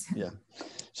other ways? Yeah.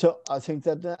 So I think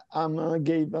that Anna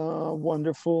gave a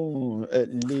wonderful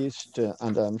list,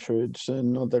 and I'm sure it's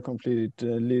not a complete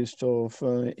list of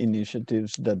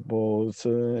initiatives that both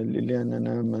Lilian and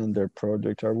Emma and their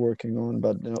project are working on,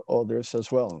 but others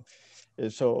as well.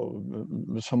 So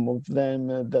some of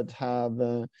them that have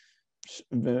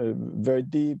very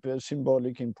deep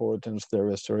symbolic importance, the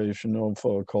restoration of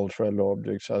cultural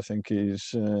objects, I think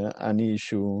is an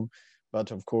issue.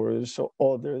 But of course,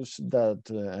 others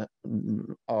that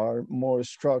are more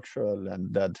structural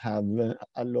and that have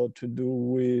a lot to do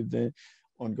with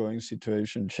ongoing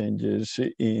situation changes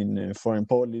in foreign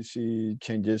policy,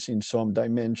 changes in some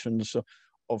dimensions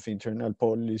of internal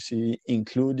policy,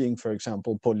 including, for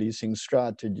example, policing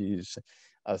strategies.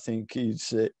 I think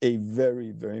it's a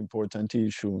very, very important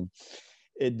issue.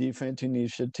 Different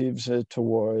initiatives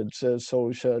towards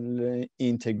social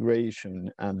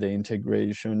integration and the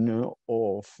integration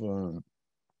of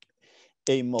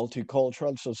a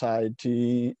multicultural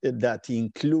society that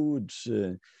includes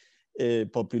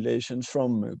populations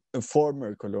from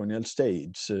former colonial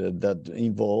states that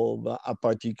involve a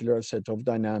particular set of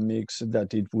dynamics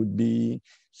that it would be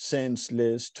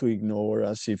senseless to ignore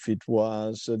as if it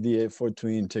was the effort to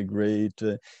integrate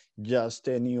just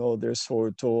any other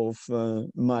sort of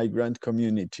migrant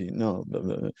community. No,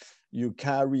 you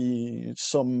carry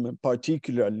some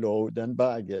particular load and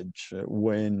baggage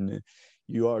when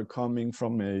you are coming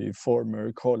from a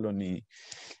former colony.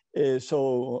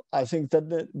 So I think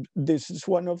that this is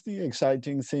one of the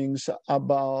exciting things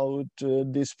about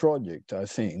this project. I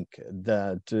think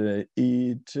that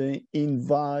it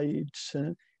invites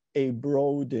a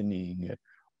broadening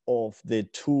of the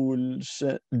tools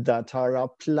that are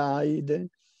applied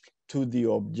to the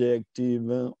objective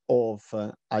of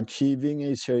achieving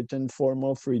a certain form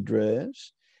of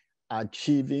redress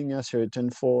achieving a certain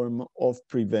form of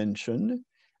prevention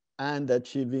and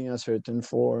achieving a certain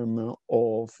form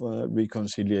of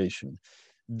reconciliation.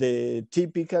 The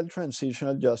typical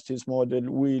transitional justice model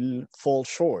will fall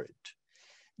short.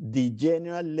 The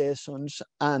general lessons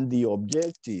and the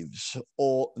objectives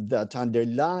that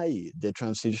underlie the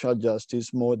transitional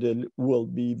justice model will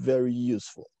be very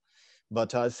useful.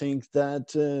 But I think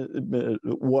that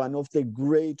one of the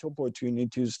great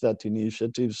opportunities that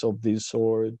initiatives of this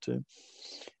sort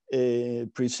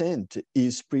present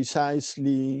is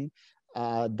precisely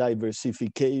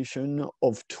diversification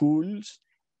of tools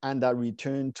and a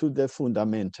return to the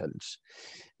fundamentals.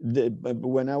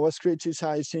 When I was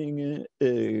criticizing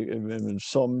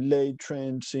some late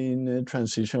trends in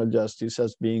transitional justice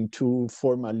as being too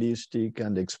formalistic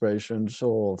and expressions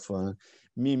of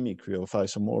mimicry, of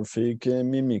isomorphic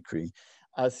mimicry,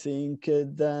 I think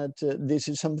that this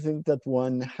is something that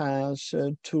one has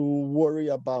to worry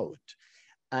about,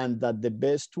 and that the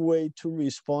best way to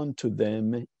respond to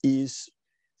them is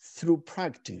through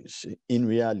practice in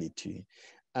reality.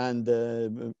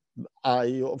 And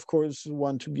I, of course,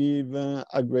 want to give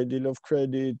a great deal of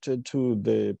credit to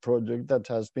the project that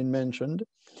has been mentioned.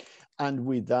 And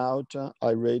without,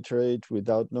 I reiterate,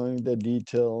 without knowing the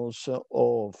details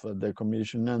of the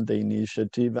Commission and the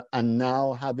initiative, and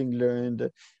now having learned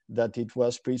that it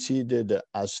was preceded,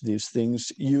 as these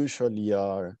things usually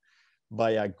are,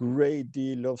 by a great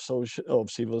deal of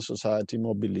civil society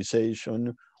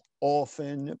mobilization,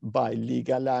 often by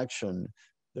legal action.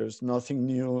 There's nothing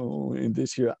new in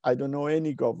this here. I don't know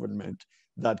any government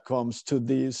that comes to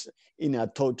this in a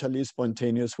totally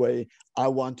spontaneous way. I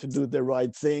want to do the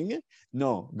right thing.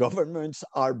 No, governments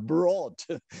are brought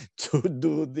to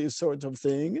do this sort of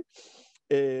thing.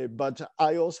 But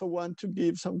I also want to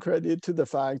give some credit to the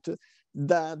fact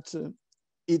that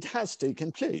it has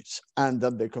taken place and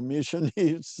that the Commission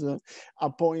is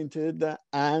appointed,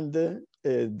 and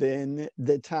then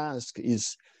the task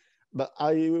is. But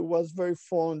I was very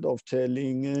fond of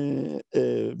telling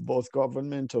both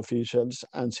government officials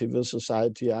and civil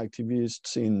society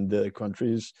activists in the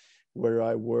countries where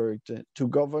I worked, to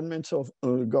government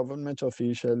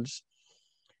officials,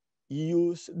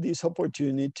 use this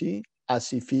opportunity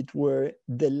as if it were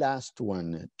the last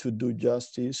one to do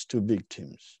justice to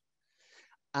victims.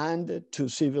 And to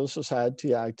civil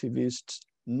society activists,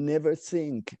 never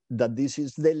think that this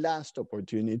is the last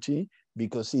opportunity,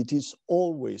 because it is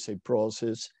always a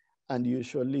process and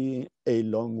usually a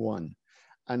long one.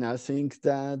 And I think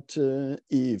that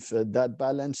if that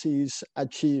balance is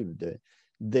achieved,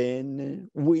 then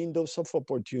windows of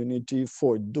opportunity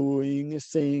for doing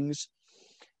things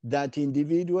that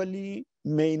individually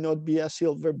may not be a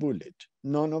silver bullet,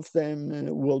 none of them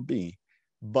will be,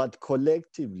 but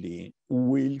collectively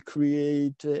will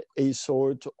create a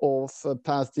sort of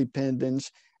path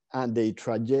dependence and a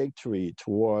trajectory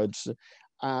towards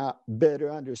a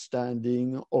better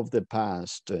understanding of the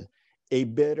past, a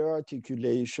better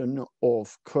articulation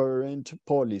of current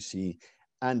policy,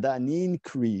 and an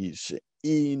increase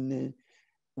in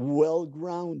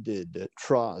well-grounded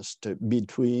trust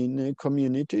between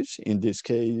communities, in this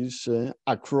case,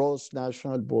 across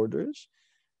national borders.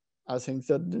 I think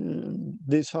that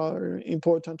these are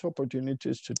important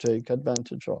opportunities to take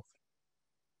advantage of.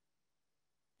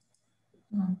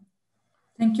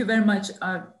 Thank you very much.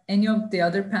 Any of the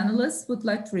other panelists would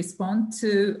like to respond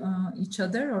to each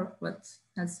other or what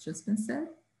has just been said?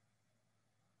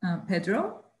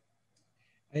 Pedro?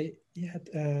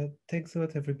 Thanks a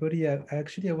lot, everybody. I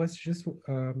was just,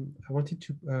 I wanted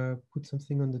to put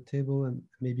something on the table, and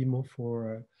maybe more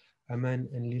for Aman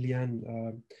and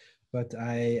Lilian, but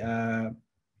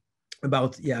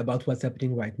about what's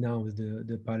happening right now with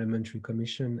the Parliamentary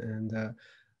Commission, and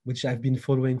which I've been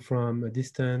following from a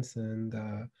distance, and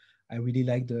I really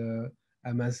like the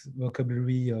Aman's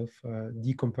vocabulary of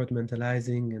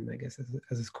decompartmentalizing, and I guess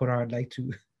as a scholar, I'd like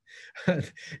to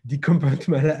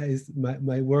decompartmentalize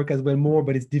my work as well more,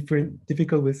 but it's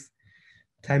difficult with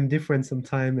time difference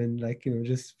sometimes, and like, you know,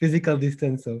 just physical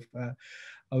distance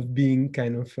of being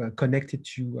kind of connected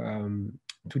to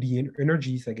the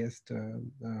energies, I guess,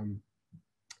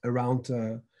 around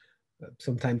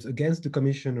sometimes against the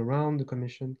Commission, around the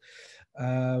Commission.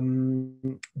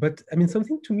 But I mean,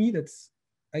 something to me that's,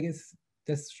 I guess,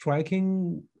 that's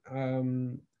striking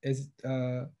is,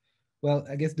 well,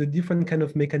 I guess the different kind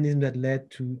of mechanism that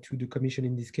led to the Commission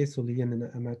in this case. So Lilian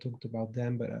and Emma talked about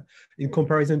them, but in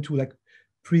comparison to like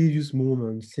previous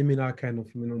moments, similar kind of,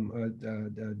 you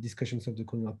know, discussions of the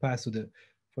colonial past. So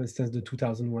for instance, the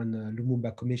 2001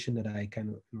 Lumumba Commission that I kind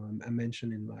of, you know, I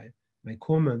mentioned in my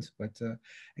comments. But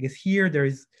I guess here there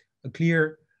is a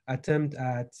clear attempt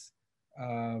at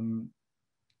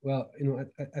well, you know,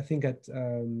 I think at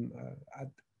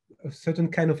a certain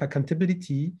kind of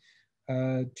accountability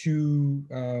to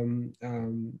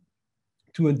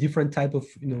a different type of,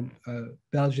 you know,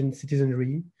 Belgian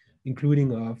citizenry,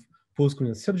 including of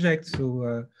post-colonial subjects.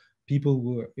 So people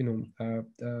who, you know,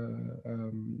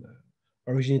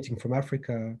 originating from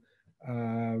Africa,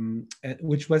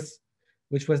 which was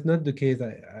not the case.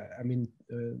 I mean,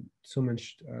 so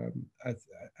much,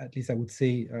 at least I would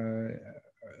say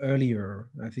earlier.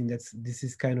 I think this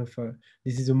is kind of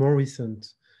this is a more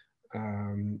recent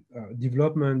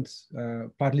development,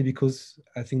 partly because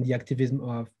I think the activism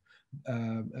of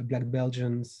Black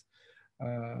Belgians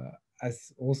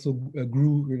has also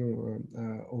grew, you know,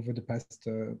 over the past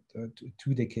 2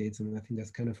 decades, and I think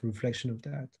that's kind of a reflection of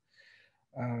that.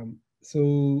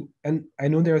 So, and I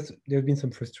know there have been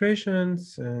some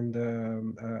frustrations, and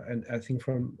I think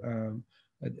from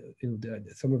you know,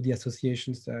 some of the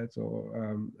associations that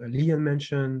Lilian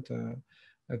mentioned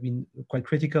have been quite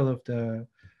critical of the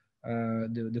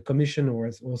commission, or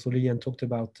as also Lilian talked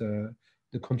about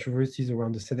the controversies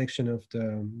around the selection of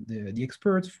the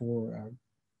experts for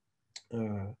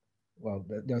well,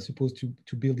 they are supposed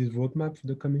to build this roadmap for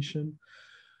the commission.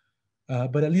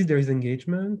 But at least there is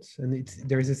engagement, and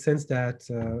there is a sense that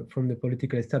from the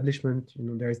political establishment, you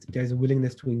know, there is a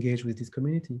willingness to engage with this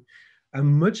community. And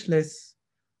much less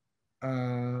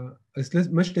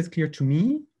clear to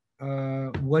me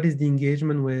what is the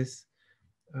engagement with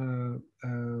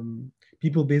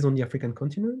people based on the African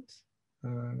continent,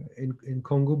 in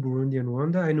Congo, Burundi, and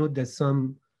Rwanda. I know that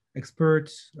some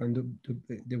experts, and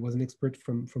there was an expert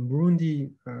from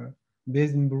Burundi,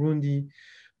 based in Burundi,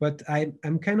 but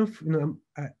I'm kind of, you know,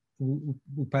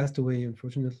 who passed away,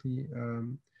 unfortunately,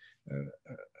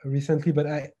 recently.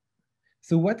 But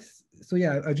so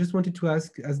yeah, I just wanted to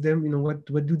ask them, you know, what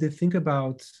do they think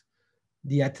about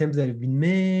the attempts that have been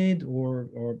made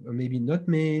or maybe not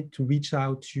made to reach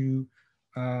out to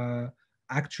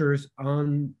actors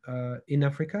in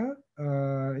Africa,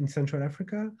 in Central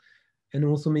Africa, and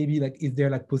also maybe like, is there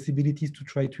like possibilities to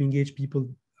try to engage people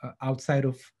outside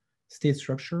of state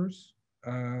structures,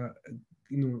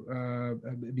 you know,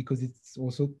 because it's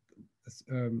also,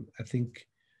 I think,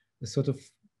 a sort of,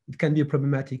 it can be a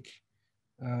problematic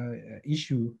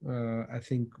issue. I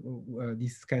think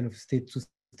this kind of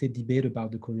state-to-state debate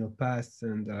about the colonial past,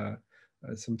 and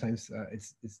sometimes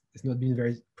it's not been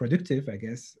very productive, I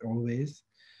guess, always.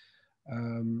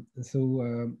 And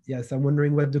so yes, I'm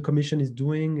wondering what the commission is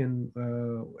doing,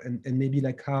 and maybe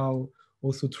like how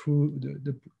also through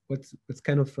what's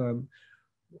kind of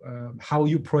how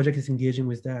your project is engaging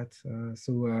with that.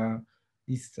 So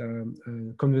these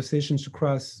conversations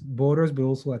across borders, but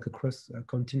also like across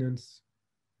continents.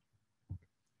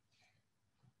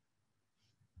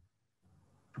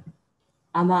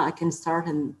 Amma, I can start,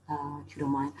 and if you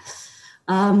don't mind.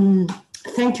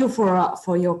 Thank you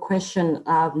for your question,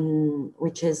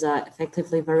 which is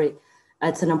effectively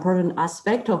it's an important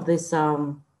aspect of this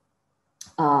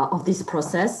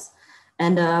process.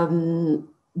 And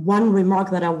one remark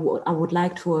that I would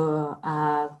like to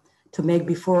make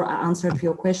before I answer to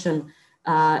your question,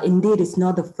 indeed, it's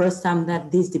not the first time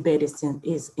that this debate is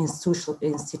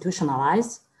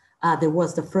institutionalized. There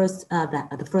was the first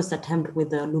attempt with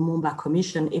the Lumumba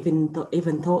Commission, even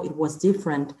though it was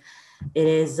different. It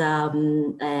is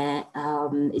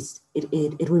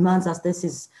it reminds us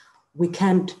we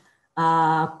can't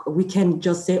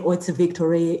just say, oh, it's a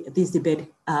victory. This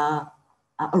debate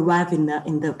arrived in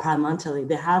the parliamentary.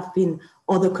 There have been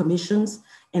other commissions,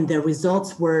 and the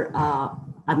results were.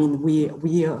 I mean,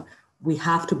 we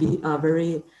have to be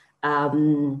very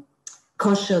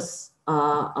cautious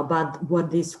about what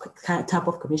this type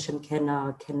of commission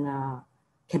can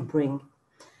bring.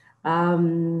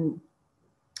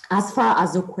 As far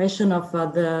as the question of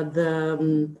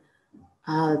the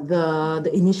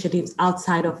initiatives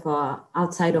outside of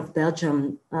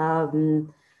Belgium,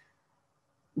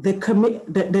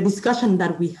 the discussion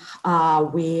that we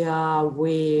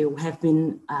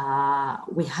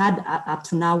had up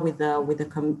to now with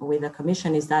the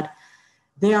commission is that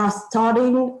they are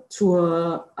starting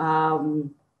to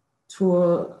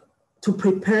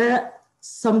prepare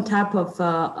some type of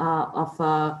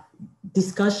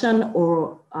discussion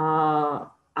or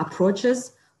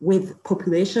approaches with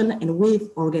population and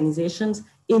with organizations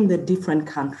in the different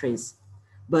countries,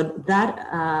 but that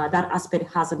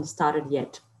aspect hasn't started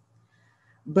yet.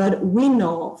 But we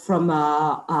know from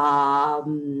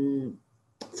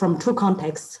two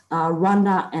contexts,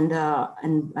 Rwanda and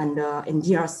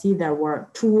DRC, there were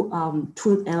two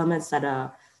elements that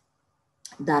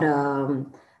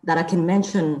I can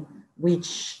mention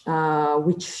which are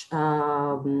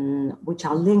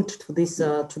linked to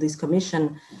this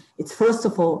commission. It's first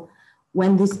of all,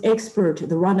 when this expert,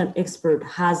 the Rwandan expert,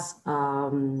 has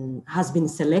been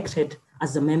selected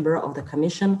as a member of the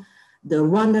commission, the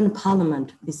Rwandan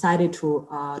parliament decided to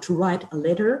write a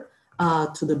letter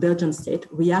to the Belgian state,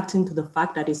 reacting to the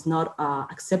fact that it's not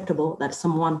acceptable that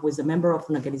someone who is a member of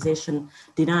an organization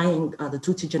denying the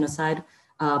Tutsi genocide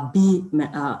be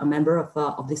a member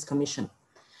of this commission.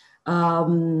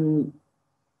 It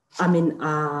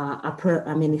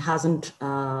hasn't,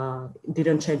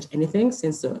 didn't change anything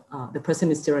since the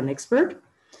person is still an expert.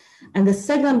 And the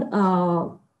second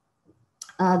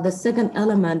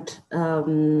element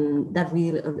that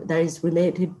is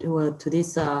related to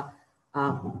this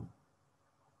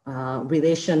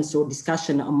relations or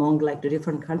discussion among like the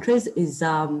different countries is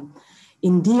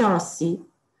in DRC.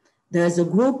 There's a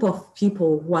group of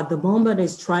people who at the moment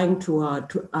is trying to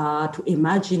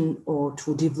imagine or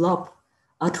to develop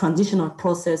a transitional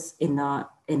process in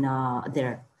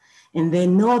there, and they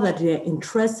know that they're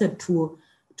interested to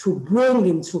bring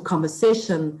into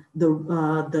conversation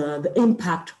the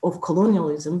impact of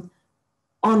colonialism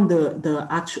on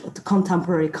the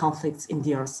contemporary conflicts in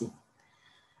DRC.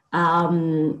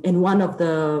 And one of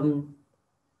the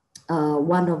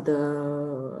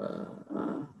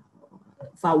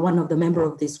member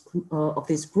of this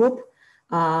group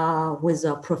was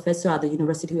a professor at the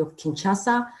University of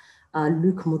Kinshasa,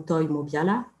 Luc Mutoy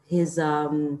Mobiala. He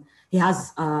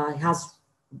has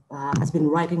been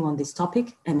writing on this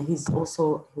topic, and he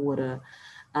would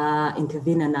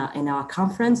intervene in our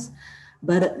conference.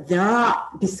 But there are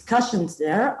discussions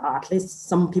there, or at least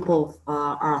some people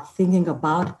are thinking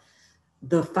about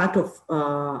the fact of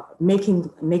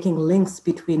making links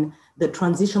between the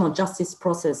transitional justice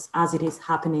process as it is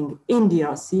happening in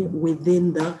DRC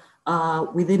within the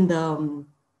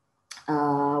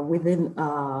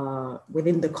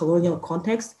colonial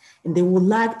context, and they would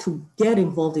like to get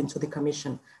involved into the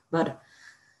commission. We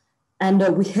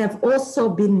have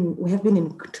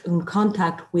been in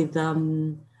contact with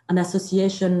an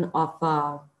association of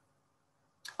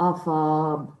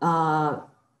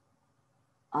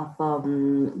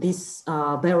these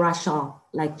biracial,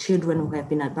 like children who have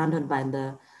been abandoned by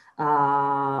the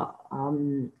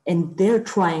and they're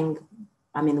trying.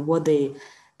 What they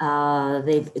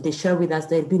share with us,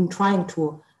 they've been trying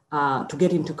to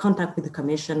get into contact with the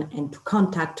commission and to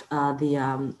contact the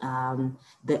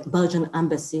Belgian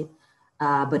embassy,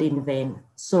 but in vain.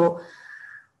 So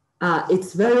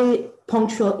it's very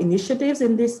punctual initiatives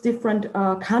in these different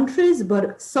countries,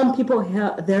 but some people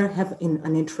there have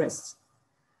an interest.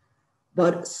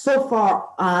 But so far,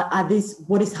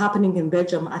 what is happening in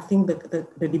Belgium, I think the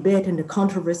debate and the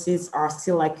controversies are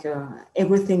still like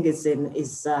everything it's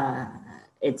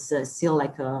still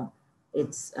like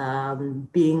it's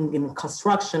being in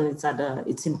construction.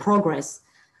 It's in progress.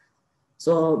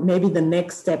 So maybe the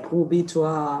next step will be to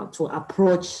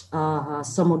approach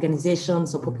some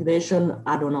organizations or population.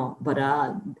 I don't know, but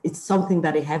it's something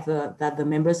that that the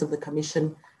members of the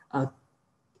commission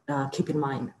keep in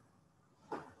mind.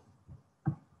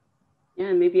 Yeah,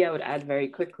 and maybe I would add very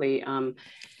quickly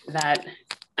that,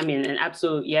 an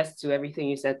absolute yes to everything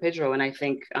you said, Pedro. And I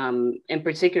think in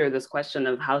particular, this question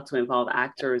of how to involve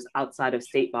actors outside of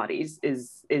state bodies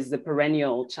is the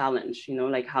perennial challenge,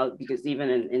 because even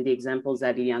in the examples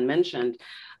that Ian mentioned,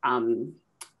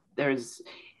 there's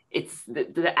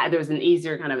an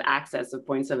easier kind of access of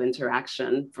points of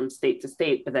interaction from state to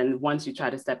state. But then once you try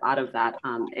to step out of that,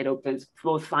 it opens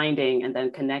both finding and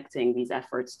then connecting these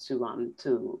efforts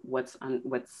to what's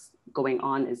going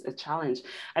on is a challenge.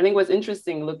 I think what's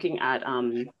interesting looking at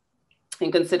and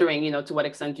considering, to what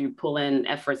extent you pull in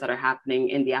efforts that are happening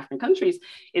in the African countries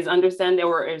is understanding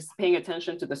or is paying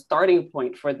attention to the starting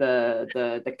point for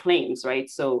the claims, right?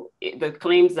 So the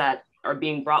claims that are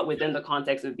being brought within the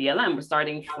context of BLM. We're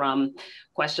starting from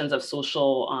questions of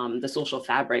the social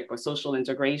fabric or social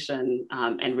integration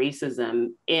and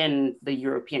racism in the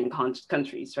European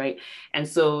countries, right? And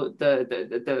so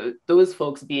those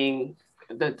folks being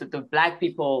the Black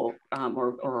people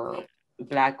or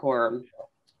Black or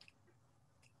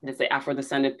let's say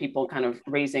Afro-descendant people kind of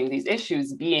raising these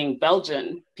issues being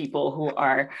Belgian people who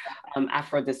are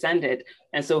Afro-descended.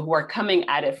 And so who are coming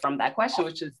at it from that question,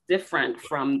 which is different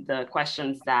from the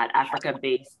questions that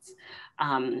Africa-based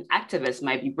activists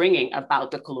might be bringing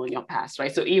about the colonial past,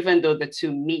 right? So even though the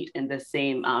two meet in the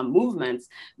same movements,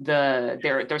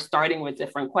 they're starting with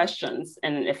different questions,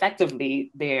 and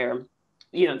effectively they're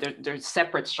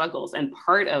separate struggles. And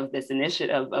part of this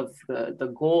initiative of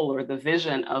the goal or the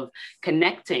vision of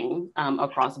connecting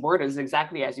across borders,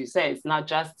 exactly as you say, it's not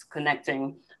just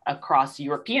connecting across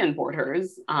European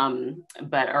borders,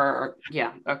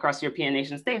 across European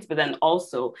nation states, but then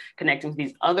also connecting to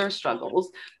these other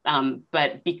struggles.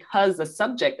 But because the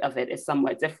subject of it is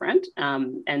somewhat different,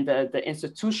 and the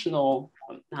institutional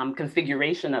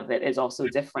configuration of it is also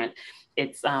different,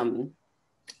 it's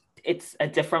a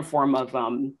different form of I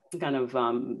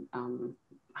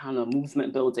don't know,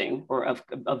 movement building, or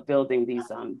of building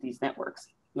these networks,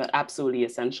 but absolutely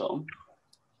essential.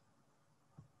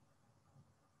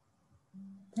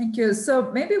 Thank you.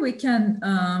 So maybe we can,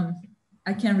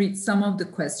 I can read some of the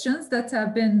questions that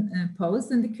have been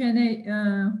posed in the Q&A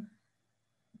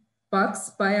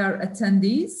box by our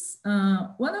attendees.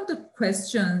 One of the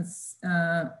questions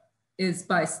is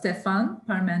by Stéphane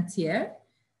Parmentier.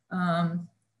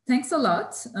 Thanks a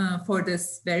lot for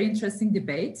this very interesting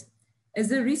debate.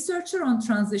 As a researcher on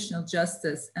transitional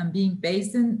justice and being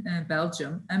based in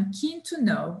Belgium, I'm keen to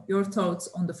know your thoughts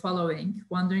on the following,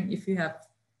 wondering if you have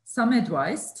some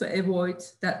advice to avoid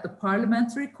that the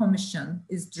Parliamentary Commission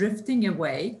is drifting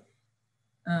away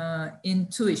in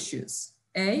two issues.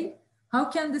 A, how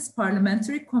can this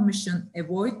Parliamentary Commission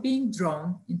avoid being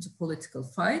drawn into political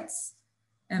fights?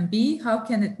 And B, how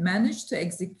can it manage to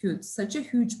execute such a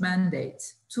huge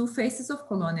mandate, two phases of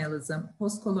colonialism,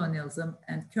 post-colonialism,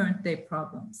 and current day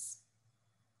problems?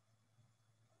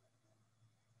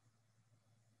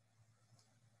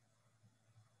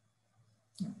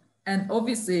 And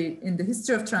obviously, in the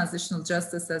history of transitional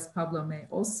justice, as Pablo may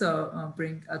also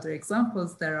bring other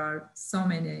examples, there are so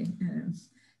many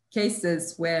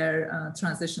cases where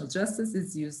transitional justice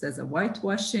is used as a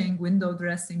whitewashing, window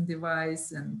dressing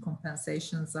device, and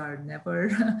compensations are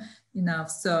never enough.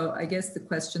 So I guess the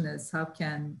question is, how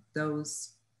can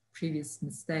those previous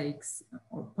mistakes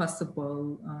or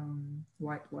possible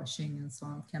whitewashing and so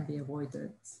on can be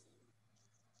avoided?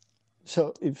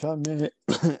 So if I may,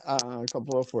 a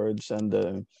couple of words,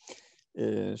 and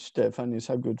Stefan is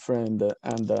a good friend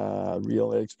and a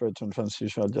real expert on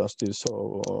transitional justice,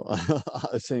 so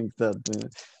I think that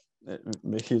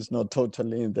he's not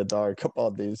totally in the dark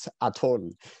about this at all.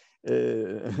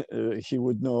 He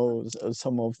would know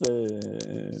some of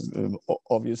the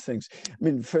obvious things. I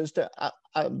mean, first,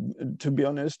 to be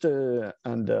honest,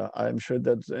 and I'm sure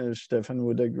that Stefan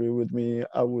would agree with me,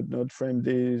 I would not frame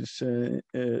this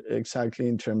exactly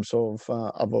in terms of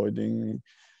avoiding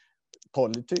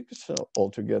politics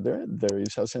altogether. There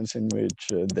is a sense in which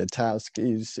the task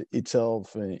is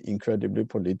itself incredibly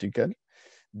political.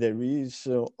 There is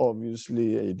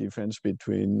obviously a difference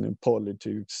between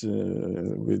politics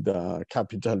with a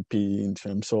capital P in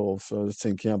terms of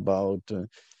thinking about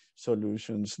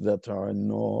solutions that are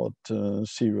not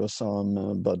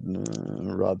zero-sum, but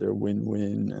rather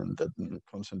win-win, and that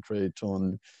concentrate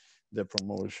on the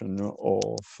promotion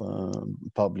of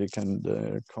public and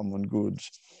common goods.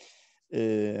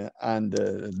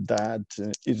 That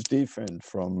is different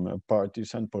from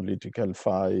partisan political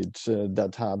fights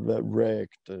that have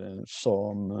wrecked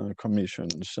some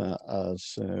commissions,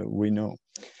 as we know.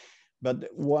 But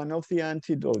one of the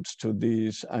antidotes to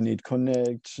this, and it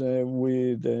connects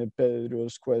with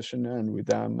Pedro's question and with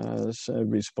Emma's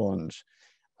response,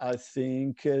 I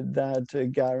think that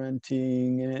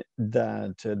guaranteeing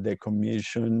that the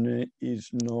Commission is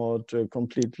not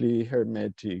completely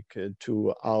hermetic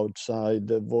to outside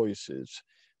voices,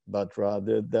 but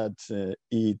rather that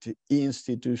it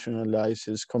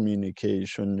institutionalizes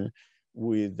communication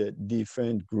with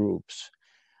different groups,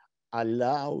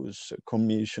 allows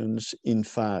commissions, in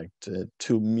fact,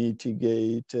 to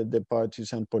mitigate the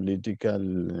partisan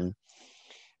political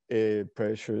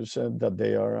pressures that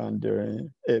they are under,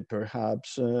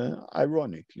 perhaps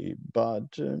ironically, but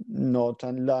not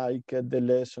unlike the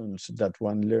lessons that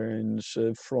one learns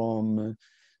from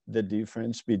the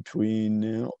difference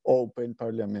between open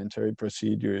parliamentary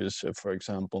procedures, for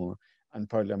example, and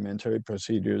parliamentary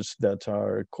procedures that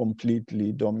are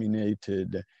completely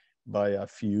dominated by a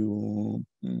few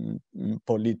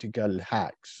political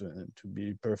hacks, to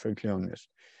be perfectly honest.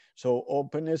 So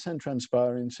openness and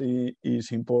transparency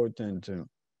is important,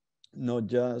 not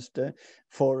just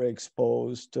for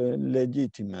exposed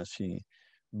legitimacy,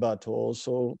 but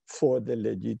also for the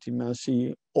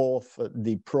legitimacy of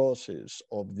the process,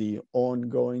 of the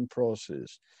ongoing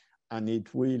process. And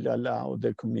it will allow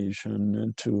the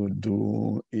Commission to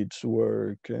do its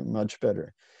work much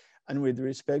better. And with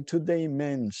respect to the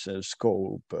immense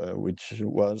scope, which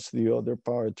was the other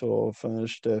part of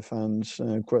Stefan's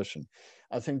question,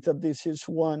 I think that this is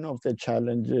one of the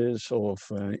challenges of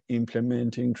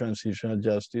implementing transitional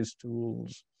justice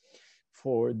tools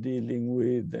for dealing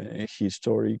with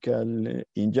historical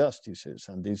injustices.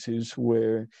 And this is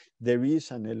where there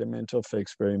is an element of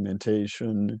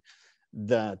experimentation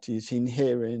that is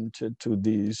inherent to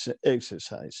this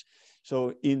exercise.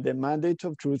 So in the mandate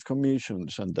of truth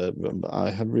commissions, and I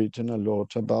have written a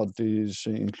lot about this,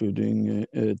 including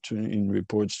in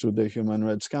reports to the Human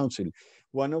Rights Council,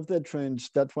 one of the trends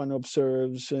that one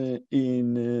observes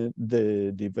in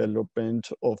the development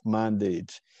of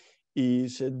mandates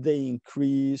is the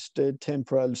increased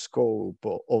temporal scope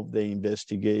of the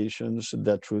investigations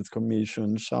that truth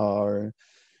commissions are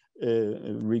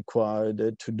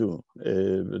required to do.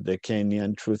 The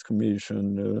Kenyan Truth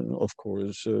Commission, of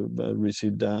course,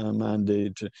 received a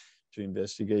mandate to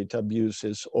investigate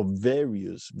abuses of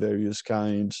various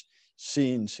kinds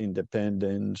since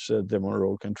independence. The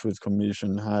Moroccan Truth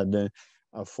Commission had a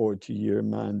 40-year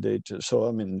mandate. So,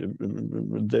 I mean,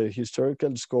 the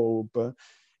historical scope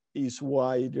is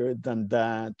wider than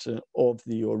that of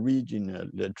the original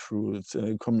truth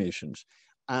commissions.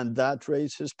 And that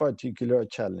raises particular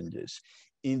challenges.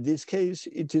 In this case,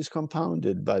 it is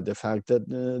compounded by the fact that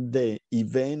the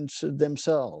events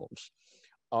themselves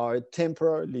are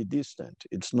temporarily distant.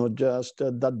 It's not just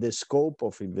that the scope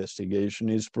of investigation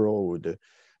is broad,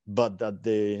 but that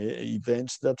the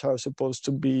events that are supposed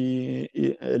to be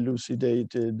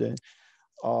elucidated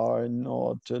are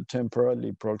not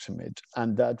temporally proximate.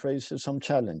 And that raises some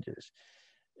challenges.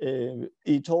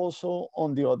 It also,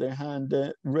 on the other hand,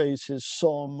 raises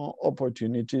some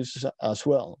opportunities as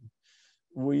well.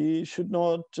 We should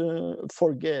not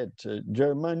forget,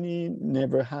 Germany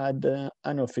never had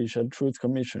an official truth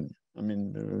commission. I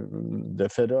mean, the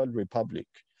Federal Republic,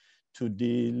 to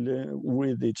deal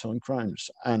with its own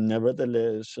crimes. And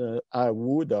nevertheless, I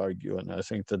would argue, and I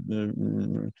think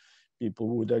that people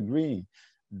would agree,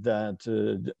 that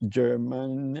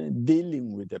German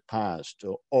dealing with the past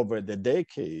over the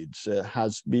decades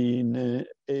has been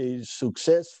a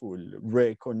successful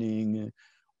reckoning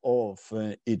of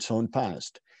its own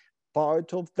past.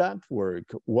 Part of that work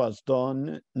was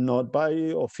done not by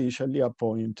officially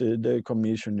appointed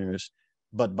commissioners,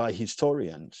 but by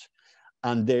historians.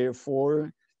 And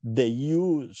therefore, the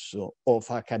use of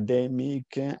academic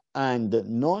and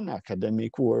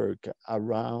non-academic work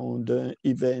around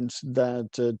events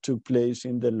that took place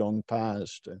in the long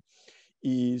past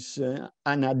is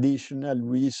an additional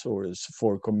resource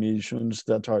for commissions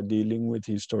that are dealing with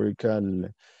historical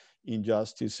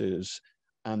injustices,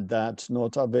 and that's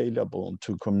not available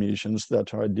to commissions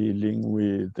that are dealing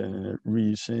with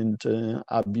recent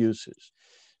abuses.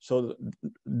 So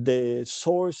the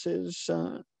sources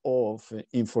of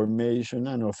information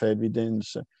and of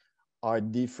evidence are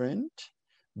different,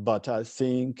 but I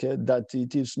think that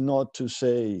it is not to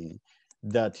say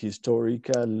that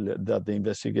the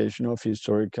investigation of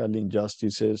historical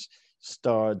injustices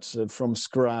starts from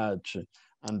scratch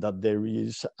and that there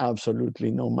is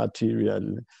absolutely no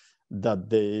material that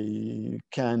they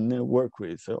can work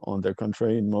with. On the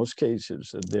contrary, in most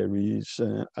cases, there is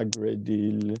a great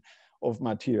deal of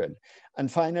material.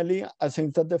 And finally, I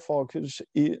think that the focus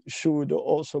should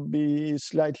also be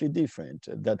slightly different,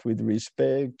 that with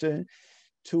respect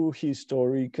to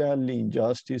historical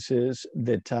injustices,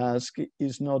 the task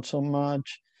is not so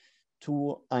much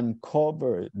to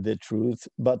uncover the truth,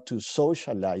 but to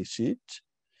socialize it,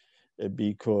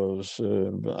 because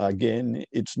again,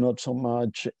 it's not so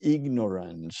much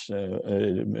ignorance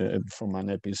from an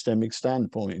epistemic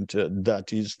standpoint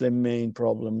that is the main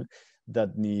problem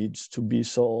that needs to be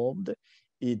solved.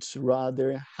 It's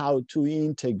rather how to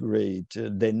integrate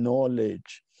the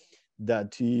knowledge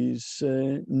that is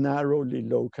narrowly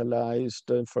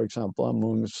localized, for example,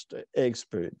 amongst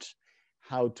experts,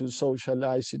 how to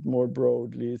socialize it more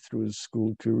broadly through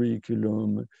school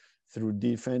curriculum, through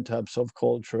different types of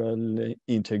cultural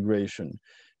integration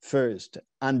first.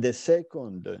 And the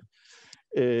second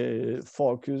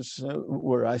focus,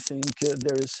 where I think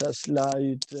there is a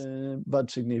slight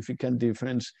but significant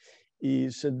difference,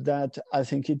 is that I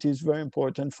think it is very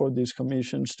important for these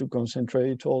commissions to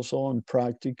concentrate also on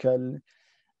practical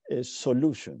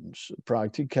solutions,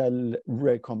 practical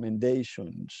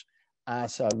recommendations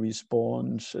as a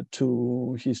response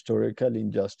to historical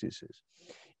injustices.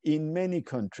 In many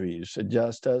countries,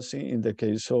 just as in the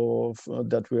case of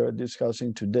that we are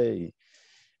discussing today,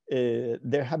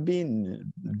 there have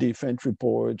been different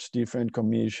reports, different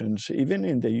commissions. Even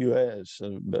in the US,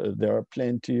 there are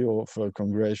plenty of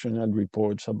congressional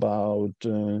reports about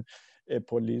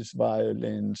police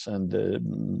violence and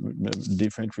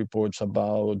different reports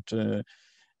about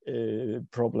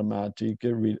problematic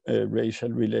racial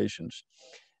relations.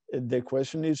 The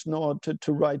question is not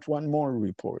to write one more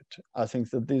report. I think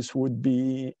that this would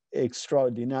be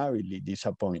extraordinarily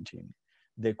disappointing.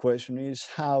 The question is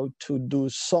how to do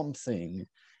something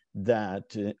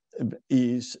that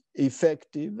is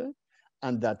effective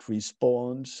and that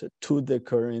responds to the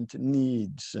current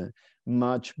needs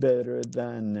much better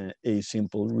than a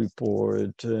simple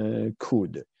report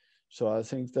could. So I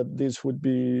think that this would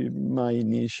be my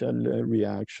initial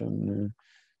reaction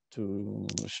to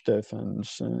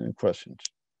Stefan's questions.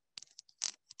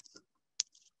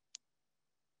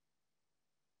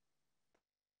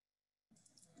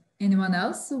 Anyone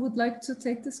else who would like to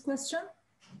take this question?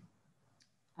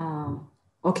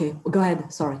 Okay, go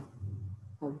ahead, sorry.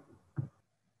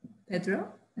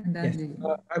 Pedro, and then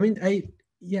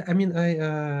yes. I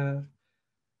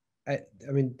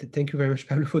mean, thank you very much,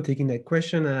 Pablo, for taking that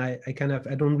question. I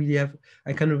don't really have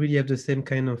the same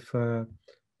kind of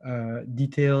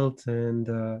detailed and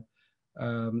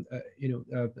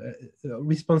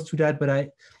response to that. But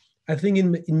I think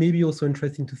it may be also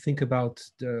interesting to think about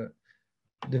the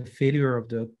failure of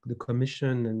the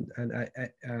commission, and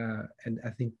I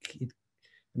think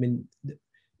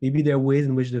maybe there are ways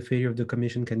in which the failure of the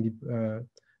commission can be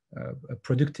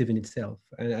productive in itself.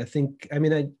 And I think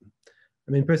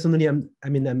personally, I'm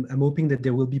hoping that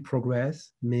there will be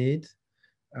progress made,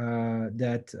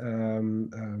 that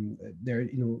there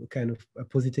kind of a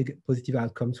positive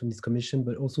outcomes from this commission,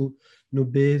 but also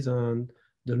based on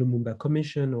the Lumumba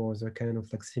Commission or the kind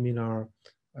of like similar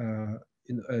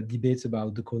debates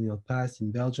about the colonial past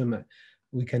in Belgium.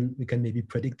 We can maybe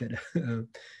predict that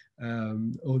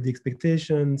all the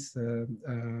expectations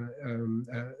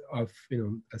of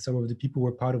some of the people who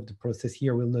were part of the process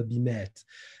here will not be met.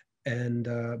 And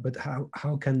but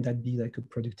how can that be like a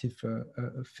productive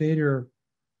failure?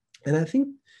 And I think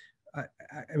I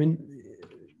mean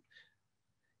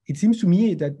it seems to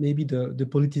me that maybe the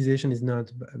politicization is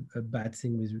not a bad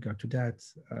thing with regard to that,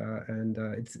 and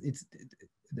it's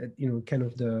that kind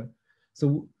of the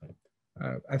so.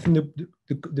 I think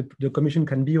the commission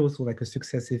can be also like a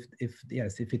success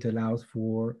if it allows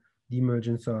for the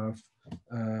emergence of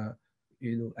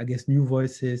I guess new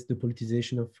voices, the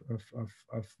politicization of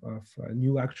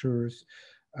new actors,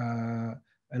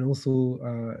 and also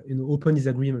open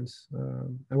disagreements.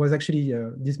 I was actually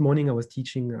this morning I was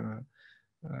teaching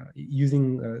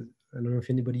using I don't know if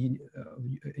any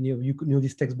of you know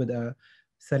this text, but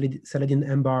Saladin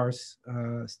Ambar's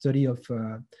study of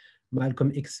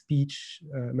Malcolm X speech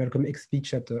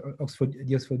at the Oxford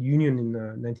Union in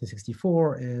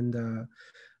 1964, and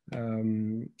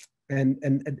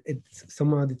it's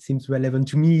somehow it seems relevant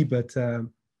to me, but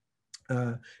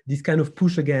this kind of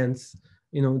push against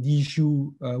the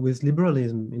issue with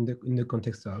liberalism in the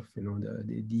context of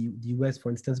the US, for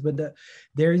instance. But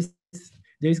there is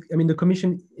the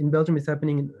commission in Belgium is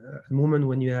happening in a moment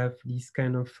when you have these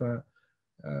kind of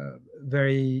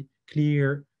very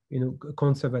clear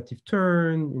conservative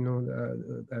turn,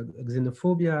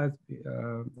 xenophobia,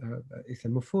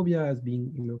 Islamophobia as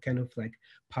being, kind of like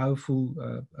powerful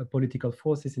political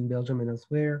forces in Belgium and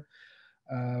elsewhere.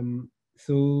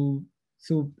 So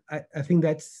I think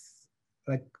that's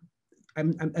like, I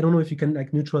don't know if you can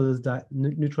like neutralize that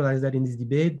in this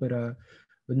debate, but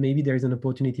maybe there is an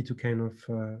opportunity to kind of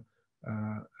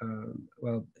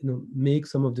make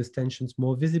some of these tensions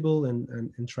more visible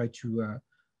and try to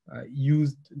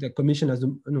use the commission as a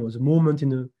moment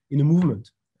in a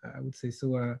movement, I would say.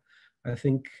 So I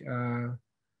think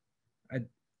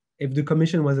if the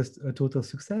commission was a total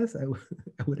success, I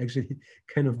would actually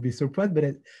kind of be surprised. But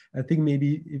I think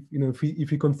maybe if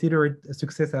we consider it a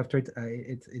success after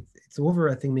it's over,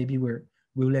 I think maybe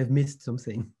we'll have missed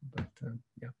something. But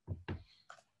yeah.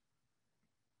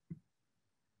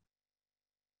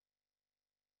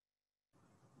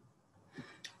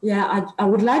 Yeah, I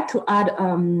would like to add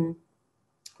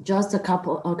just a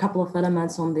couple of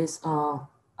elements on this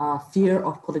fear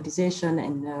of politicization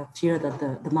and fear that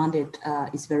the mandate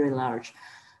is very large.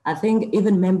 I think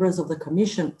even members of the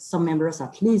commission, some members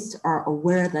at least, are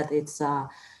aware that it's the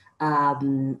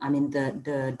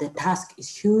task is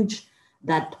huge.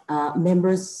 That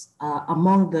members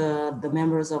among the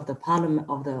members of the parliament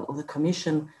of the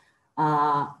commission,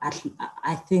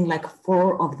 I think like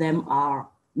 4 of them are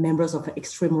members of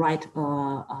extreme right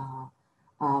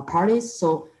parties.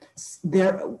 So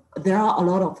there are a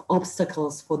lot of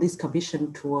obstacles for this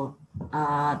commission to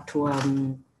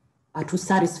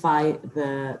satisfy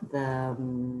the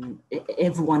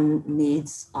everyone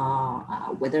needs,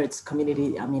 whether it's community,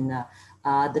 the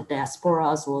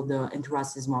diasporas or the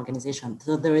anti-racism organization.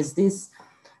 So there is this,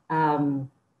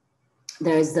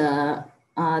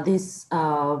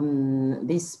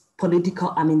 this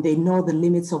political, they know the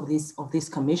limits of this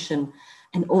commission,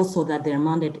 and also that their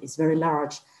mandate is very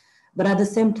large. But at the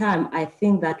same time, I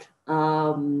think that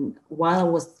while I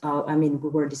was, we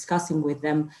were discussing with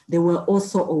them, they were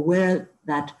also aware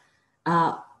that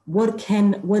what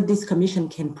this commission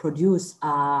can produce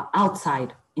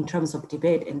outside in terms of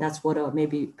debate, and that's what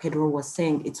maybe Pedro was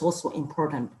saying. It's also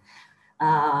important.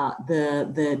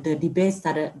 The debates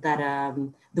that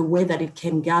the way that it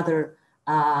can gather,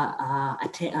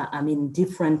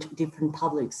 different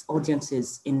publics,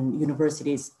 audiences in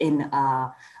universities, in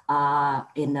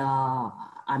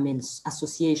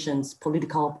associations,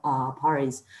 political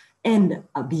parties, and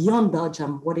beyond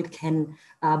Belgium, what it can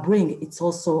bring. It's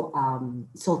also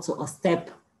a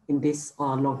step in this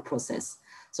long process.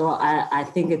 So I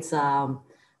think it's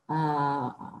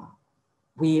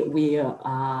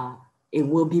it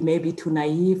will be maybe too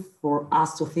naive for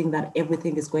us to think that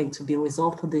everything is going to be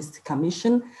resolved through this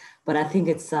commission, but I think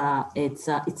it's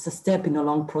a step in a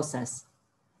long process.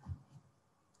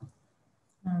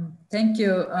 Thank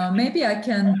you. Maybe I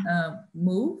can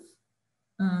move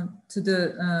to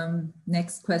the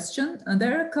next question.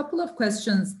 There are a couple of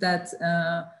questions that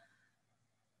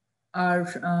are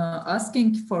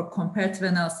asking for comparative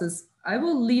analysis. I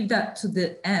will leave that to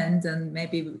the end and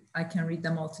maybe I can read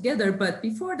them all together. But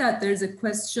before that, there's a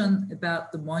question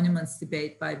about the monuments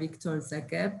debate by Victor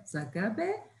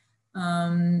Zagabe.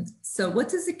 So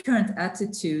what is the current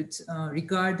attitude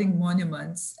regarding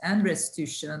monuments and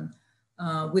restitution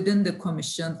within the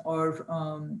commission or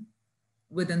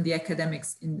within the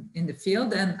academics in the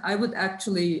field? And I would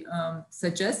actually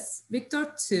suggest,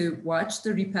 Victor, to watch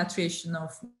the repatriation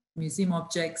of museum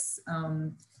objects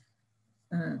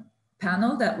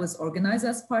panel that was organized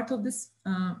as part of this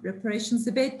reparations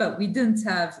debate, but we didn't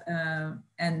have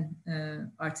an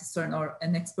art historian or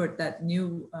an expert that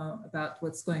knew about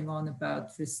what's going on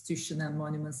about restitution and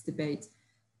monuments debate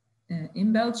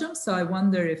in Belgium. So I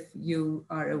wonder if you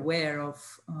are aware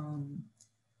of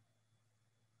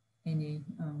any,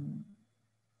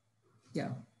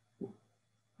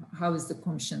 how is the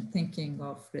commission thinking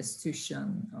of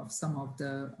restitution of some of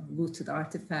the looted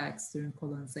artifacts during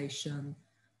colonization,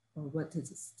 or what is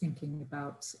it thinking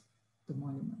about the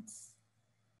monuments?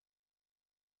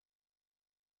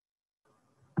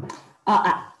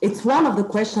 It's one of the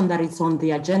questions that is on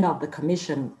the agenda of the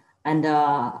commission. And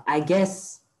I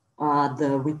guess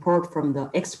the report from the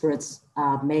experts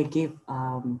may give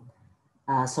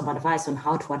some advice on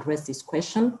how to address this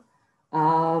question.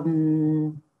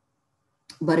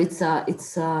 But it's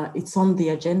on the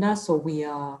agenda, so we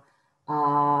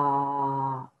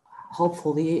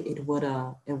hopefully it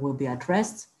will be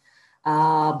addressed.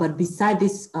 But beside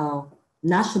this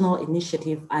national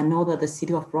initiative, I know that the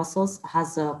city of Brussels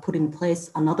has put in place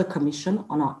another commission.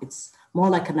 It's more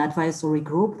like an advisory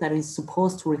group that is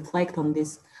supposed to reflect on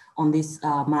this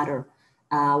matter.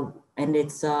 And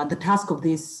it's the task of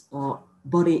this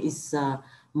body is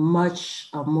much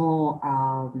more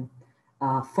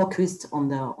focused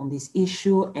on this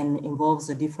issue and involves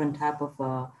a different type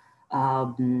of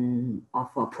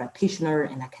practitioner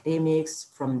and academics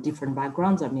from different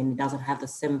backgrounds. I mean, it doesn't have the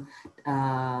same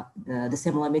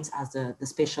limits as the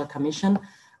special commission,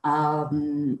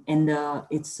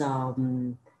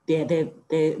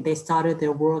 they started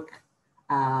their work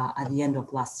at the end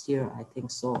of last year, I think.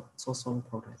 So it's also in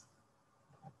progress.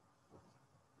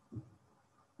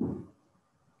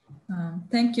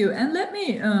 Thank you. And let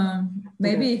me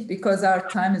maybe, because our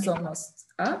time is almost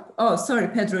up. Oh, sorry,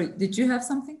 Pedro, did you have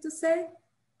something to say?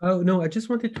 Oh, no, I just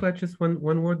wanted to add just one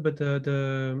word, but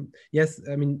yes,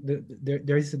 I mean,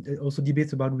 there is also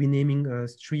debates about renaming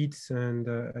streets and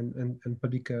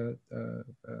public,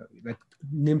 like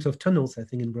names of tunnels, I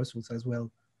think, in Brussels as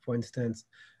well, for instance,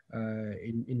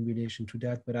 in relation to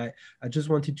that. But I just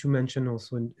wanted to mention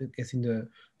also, in the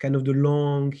kind of the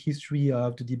long history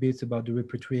of the debates about the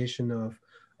repatriation of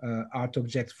art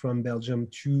objects from Belgium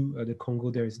to the Congo.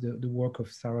 There is the work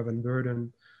of Sarah Van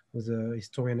Beurden, was a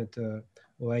historian at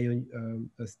Ohio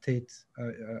State,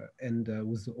 and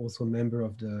was also a member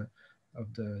of the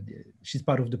she's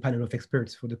part of the panel of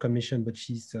experts for the commission, but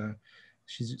she's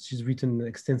written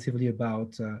extensively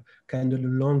about kind of the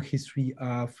long history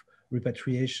of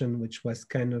repatriation, which was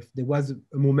kind of, there was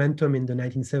a momentum in the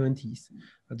 1970s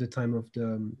at the time of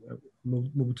the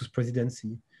Mobutu's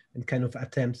presidency, and kind of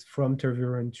attempts from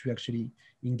Tervuren to actually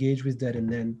engage with that, and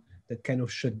then that kind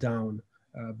of shut down.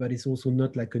 But it's also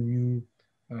not like a new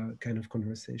kind of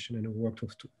conversation, and a work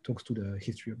talks to the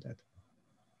history of that.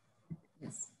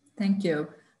 Yes, thank you.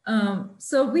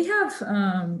 So we have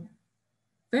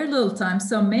very little time.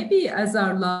 So maybe as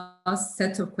our last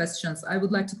set of questions, I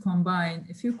would like to combine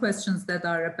a few questions that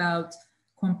are about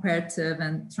comparative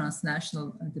and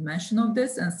transnational dimension of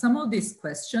this. And some of these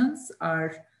questions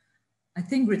are I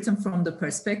think, written from the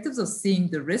perspectives of seeing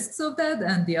the risks of that,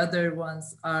 and the other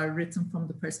ones are written from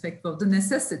the perspective of the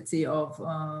necessity of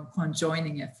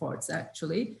conjoining efforts,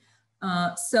 actually.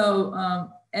 A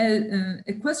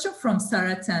question from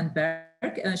Sarah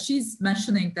Tenberg. She's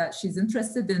mentioning that she's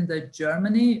interested in the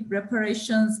Germany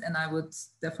reparations, and I would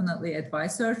definitely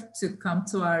advise her to come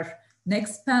to our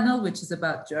next panel, which is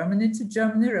about Germany to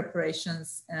Germany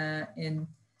reparations in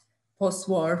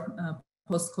post-war,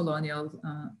 post-colonial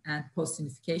and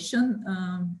post-unification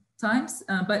times.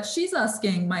 But she's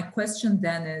asking, my question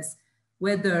then is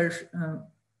whether,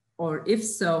 or if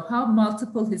so, how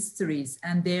multiple histories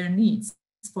and their needs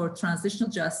for transitional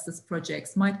justice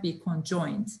projects might be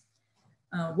conjoined.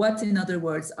 What, in other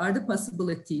words, are the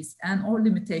possibilities and or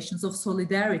limitations of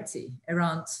solidarity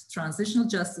around transitional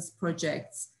justice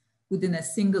projects within a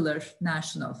singular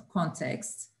national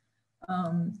context?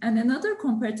 And another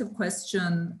comparative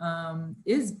question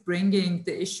is bringing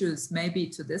the issues maybe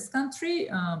to this country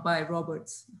by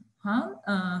Robert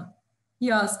Hahn.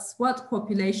 He asks, what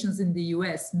populations in the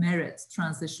US merit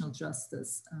transitional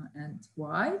justice and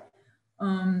why?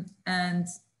 And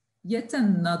yet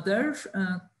another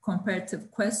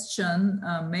comparative question,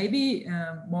 maybe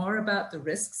more about the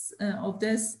risks of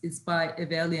this, is by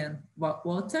Evelyn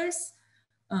Waters.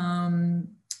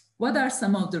 What are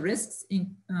some of the risks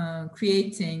in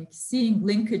seeing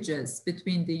linkages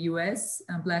between the US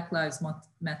and Black Lives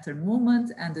Matter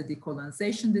movement and the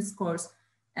decolonization discourse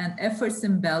and efforts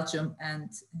in Belgium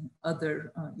and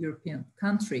other European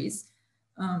countries?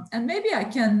 And maybe I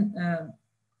can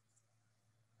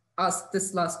ask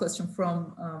this last question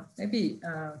from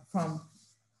from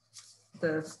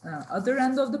the other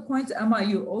end of the point. Emma,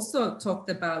 you also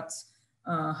talked about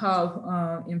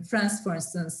how in France, for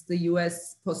instance, the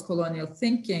US post-colonial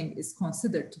thinking is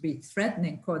considered to be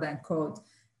threatening, quote unquote,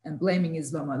 and blaming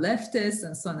Islam on leftists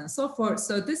and so on and so forth.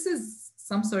 So this is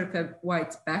some sort of a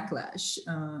white backlash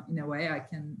in a way, I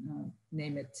can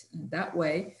name it in that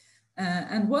way.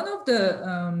 And one of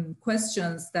the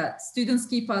questions that students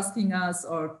keep asking us,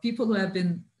 or people who have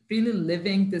been really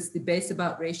living this debates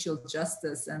about racial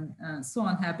justice and so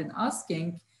on have been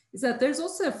asking, is that there's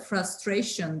also a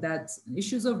frustration that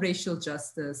issues of racial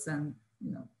justice and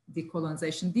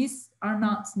decolonization, these are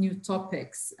not new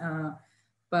topics,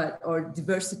 or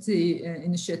diversity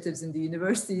initiatives in the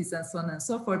universities and so on and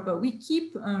so forth, but we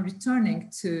keep returning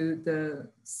to the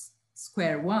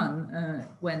square one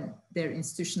when their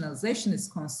institutionalization is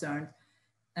concerned.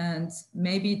 And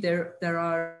maybe there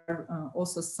are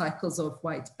also cycles of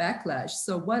white backlash.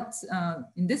 So what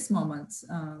in this moment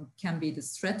can be the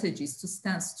strategies to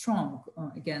stand strong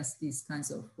against these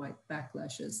kinds of white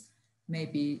backlashes?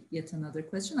 Maybe yet another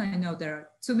question. I know there are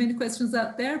too many questions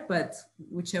out there, but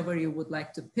whichever you would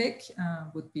like to pick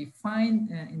would be fine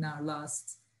in our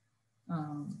last,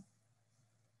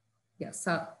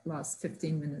 last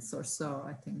 15 minutes or so,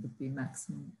 I think would be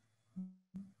maximum.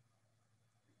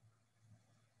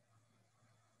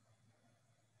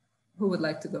 Who would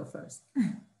like to go first?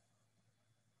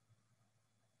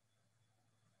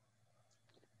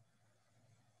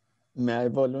 May I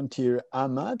volunteer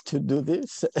Amma to do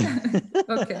this?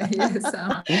 Okay, yes.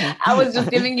 I was just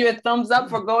giving you a thumbs up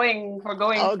for going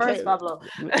okay. First, Pablo.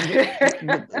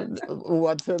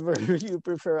 Whatever you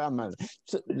prefer, Amma.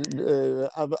 So,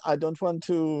 I don't want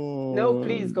to. No,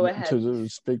 please go ahead. To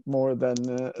speak more than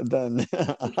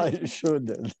I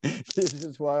should. This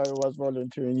is why I was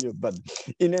volunteering you. But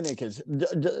in any case,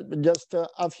 just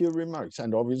a few remarks.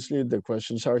 And obviously, the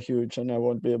questions are huge, and I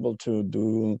won't be able to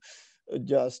do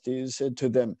justice to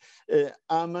them.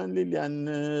 Amma and Lilian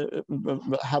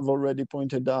have already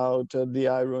pointed out the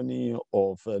irony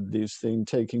of this thing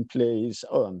taking place,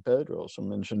 and Pedro also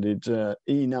mentioned it,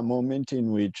 in a moment in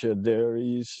which there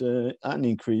is an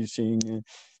increasing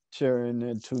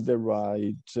turn to the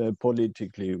right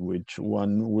politically, which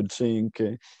one would think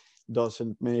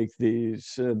doesn't make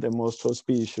this the most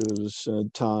auspicious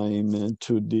time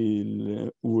to deal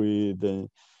with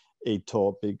a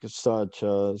topic such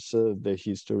as the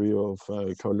history of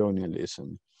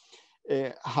colonialism.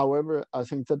 However, I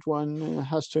think that one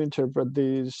has to interpret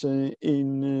this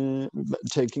in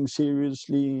taking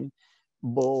seriously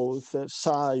both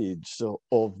sides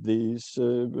of this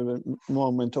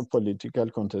moment of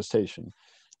political contestation,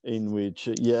 in which,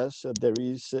 yes, there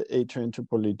is a turn to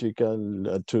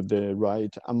to the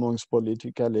right amongst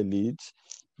political elites,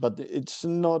 but it's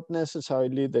not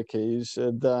necessarily the case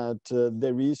that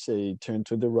there is a turn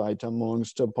to the right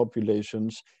amongst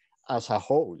populations as a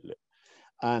whole.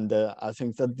 And I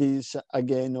think that this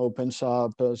again opens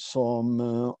up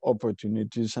some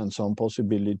opportunities and some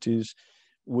possibilities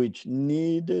which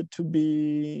need to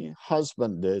be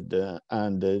husbanded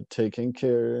and taken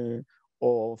care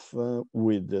of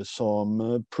with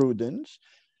some prudence.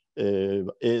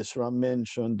 Ezra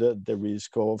mentioned the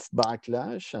risk of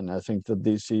backlash, and I think that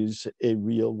this is a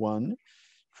real one.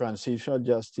 Transitional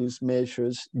justice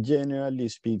measures, generally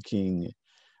speaking,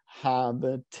 have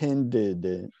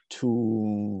tended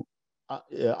to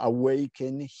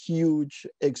awaken huge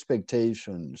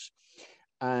expectations.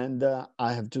 And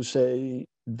I have to say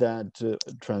that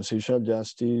transitional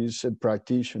justice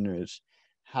practitioners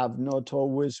have not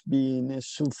always been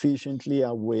sufficiently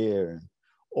aware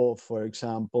of, for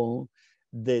example,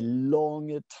 the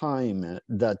long time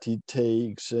that it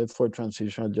takes for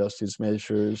transitional justice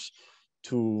measures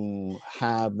to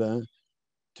have,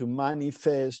 to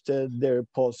manifest their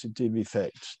positive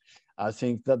effects. I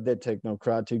think that the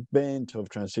technocratic bent of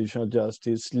transitional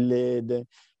justice led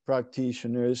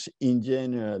practitioners in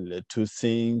general to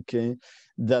think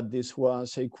that this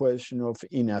was a question of,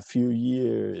 in a few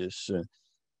years,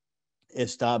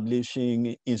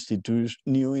 establishing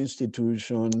new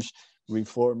institutions,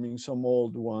 reforming some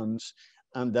old ones,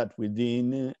 and that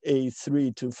within a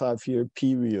 3 to 5 year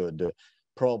period,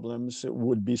 problems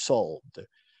would be solved.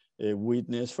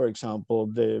 Witness, for example,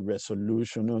 the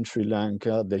resolution on Sri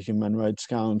Lanka, the Human Rights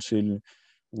Council,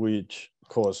 which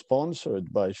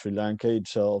co-sponsored by Sri Lanka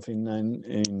itself in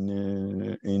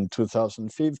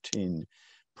 2015,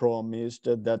 promised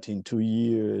that in 2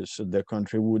 years, the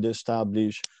country would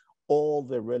establish all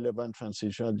the relevant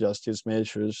transitional justice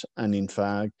measures. And in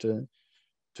fact,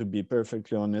 to be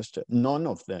perfectly honest, none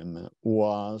of them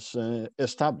was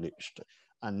established.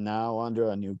 And now under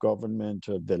a new government,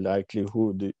 the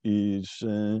likelihood is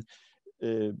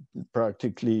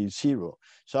practically zero.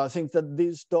 So I think that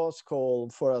this does call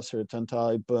for a certain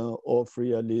type of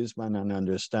realism and an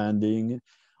understanding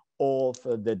of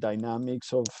the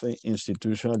dynamics of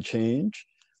institutional change,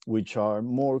 which are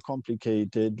more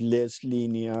complicated, less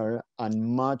linear, and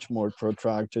much more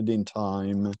protracted in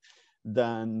time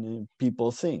than people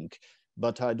think.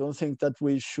 But I don't think that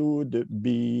we should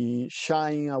be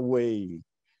shying away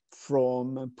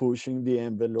from pushing the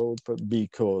envelope,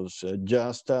 because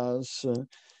just as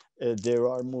there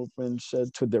are movements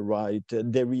to the right,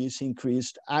 there is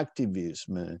increased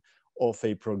activism of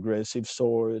a progressive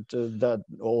sort that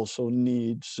also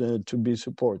needs to be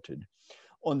supported.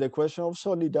 On the question of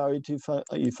solidarity,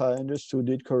 if I understood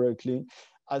it correctly,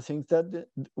 I think that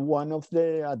one of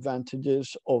the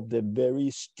advantages of the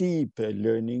very steep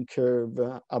learning curve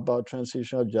about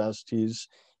transitional justice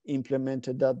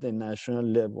implemented at the national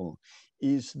level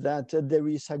is that there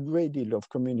is a great deal of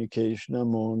communication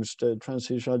amongst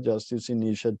transitional justice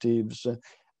initiatives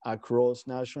across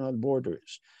national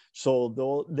borders. So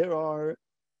though there are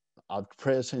at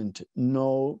present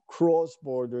no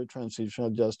cross-border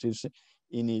transitional justice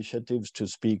initiatives to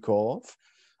speak of,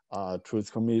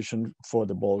 Truth Commission for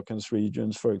the Balkans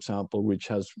regions, for example, which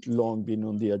has long been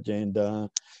on the agenda,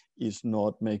 is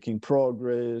not making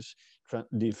progress.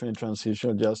 Different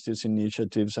transitional justice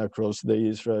initiatives across the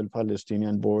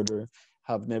Israel-Palestinian border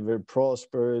have never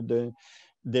prospered.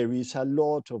 There is a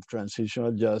lot of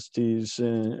transitional justice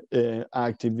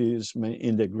activism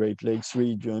in the Great Lakes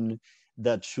region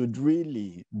that should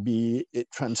really be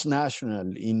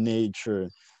transnational in nature,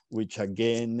 which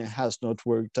again has not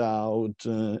worked out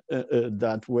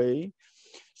that way.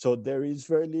 So there is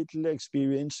very little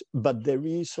experience, but there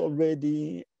is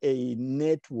already a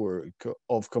network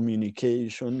of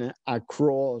communication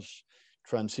across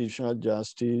transitional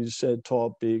justice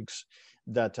topics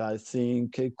that I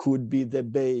think could be the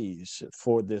base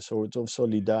for the sort of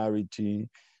solidarity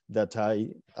that I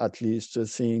at least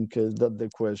think that the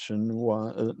question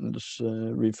was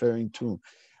referring to.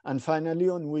 And finally,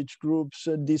 on which groups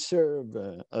deserve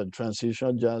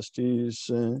transitional justice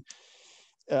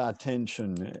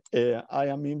attention. I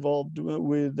am involved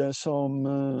with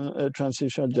some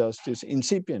transitional justice,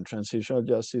 incipient transitional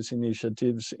justice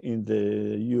initiatives in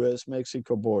the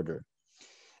US-Mexico border,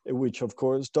 which of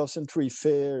course doesn't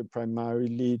refer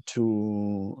primarily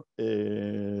to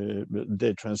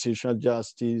the transitional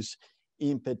justice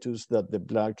impetus that the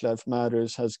Black Lives Matter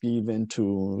has given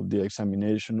to the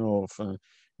examination of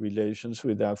relations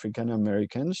with African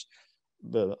Americans,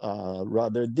 but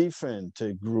rather different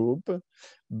group,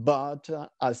 but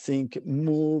I think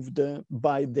moved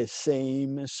by the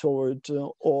same sort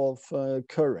of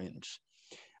currents.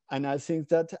 And I think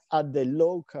that at the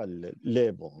local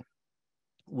level,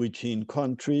 which in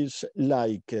countries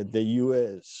like the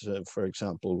US, for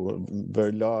example,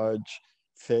 very large,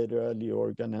 federally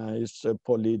organized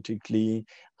politically,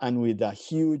 and with a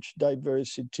huge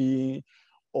diversity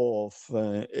of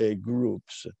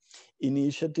groups.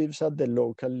 Initiatives at the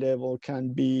local level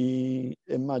can be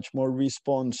much more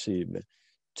responsive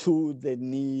to the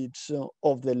needs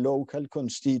of the local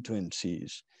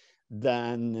constituencies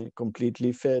than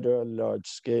completely federal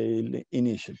large-scale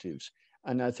initiatives.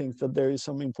 And I think that there is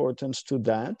some importance to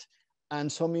that and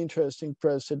some interesting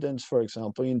precedents, for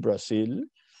example, in Brazil,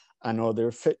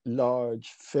 another large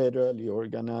federally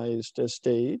organized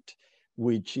state,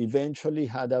 which eventually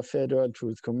had a federal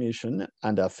truth commission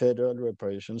and a federal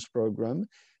reparations program,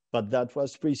 but that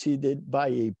was preceded by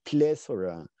a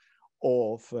plethora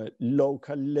of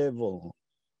local level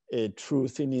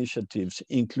truth initiatives,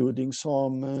 including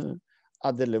some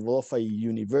at the level of a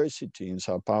university in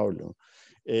Sao Paulo,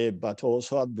 but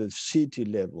also at the city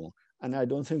level. And I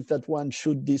don't think that one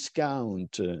should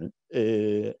discount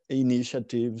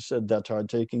initiatives that are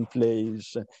taking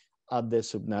place at the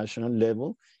subnational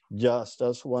level, just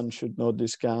as one should not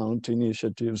discount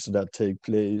initiatives that take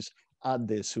place at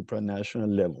the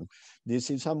supranational level. This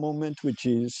is a moment which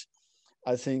is,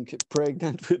 I think,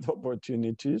 pregnant with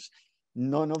opportunities,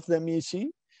 none of them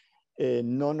easy,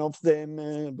 none of them,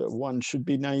 one should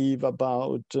be naive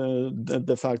about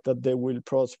the fact that they will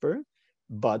prosper,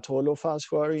 but all of us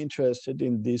who are interested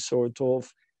in this sort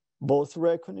of both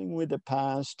reckoning with the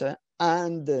past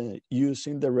and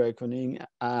using the reckoning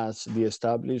as the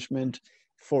establishment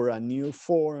for a new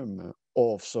form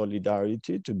of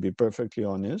solidarity, to be perfectly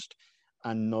honest,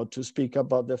 and not to speak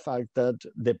about the fact that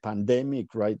the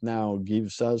pandemic right now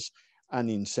gives us an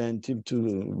incentive to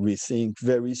rethink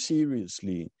very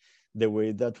seriously the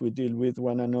way that we deal with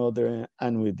one another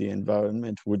and with the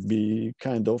environment would be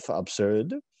kind of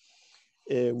absurd.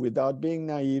 Without being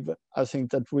naive, I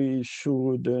think that we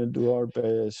should do our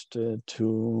best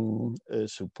to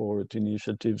support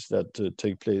initiatives that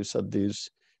take place at these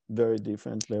very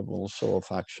different levels of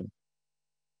action.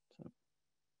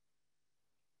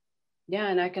 Yeah,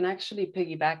 and I can actually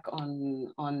piggyback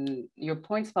on your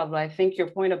points, Pablo. I think your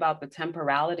point about the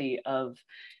temporality of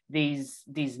these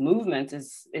movements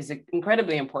is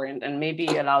incredibly important, and maybe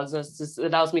allows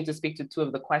me to speak to two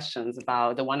of the questions,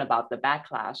 about the one about the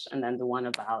backlash and then the one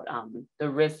about the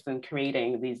risks in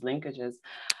creating these linkages.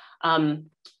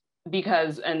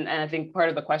 Because and I think part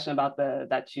of the question about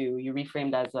that you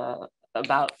reframed as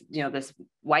about this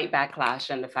white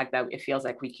backlash and the fact that it feels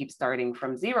like we keep starting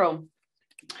from zero.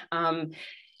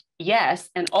 Yes,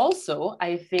 and also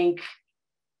I think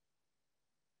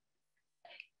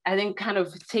kind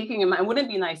of taking in mind, wouldn't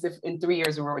it be nice if in 3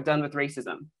 years we were done with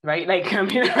racism, right? Like, I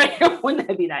mean, right? Wouldn't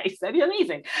that be nice? That'd be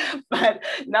amazing. But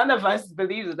none of us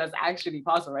believes that that's actually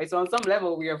possible, right? So on some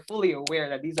level, we are fully aware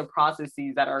that these are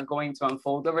processes that are going to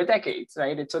unfold over decades,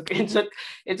 right? It took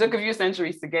a few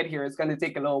centuries to get here. It's going to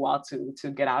take a little while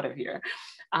to get out of here.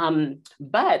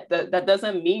 But that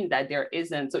doesn't mean that there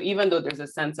isn't, so even though there's a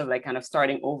sense of like kind of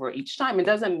starting over each time, it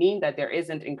doesn't mean that there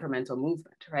isn't incremental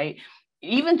movement, right?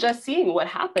 Even just seeing what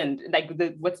happened, like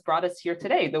what's brought us here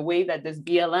today, the way that this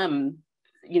BLM,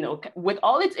 with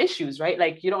all its issues, right?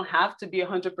 Like you don't have to be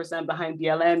 100% behind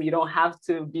BLM, you don't have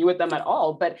to be with them at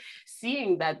all, but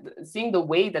seeing the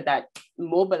way that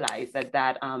mobilized,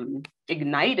 that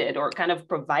ignited or kind of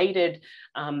provided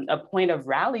a point of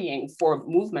rallying for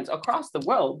movements across the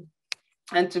world,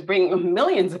 and to bring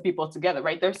millions of people together,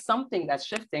 right? There's something that's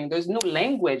shifting. There's no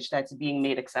language that's being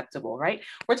made acceptable, right?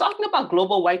 We're talking about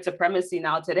global white supremacy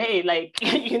now today, like,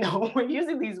 we're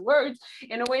using these words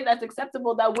in a way that's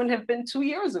acceptable that wouldn't have been 2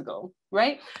 years ago,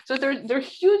 right? So there are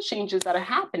huge changes that are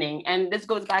happening. And this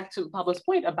goes back to Pablo's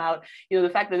point about, the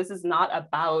fact that this is not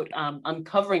about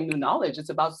uncovering new knowledge. It's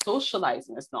about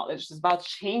socializing this knowledge. It's about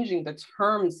changing the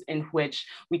terms in which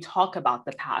we talk about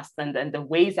the past and the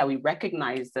ways that we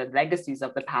recognize the legacies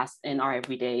of the past in our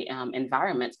everyday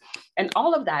environment. And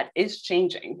all of that is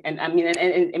changing. And I mean, and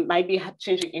it might be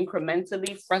changing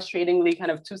incrementally, frustratingly, kind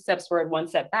of 2 steps forward, 1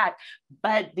 step back,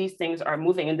 but these things are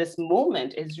moving. And this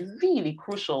moment is really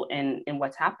crucial in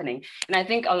what's happening. And I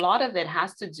think a lot of it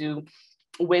has to do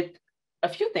with a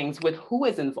few things, with who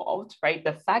is involved, right?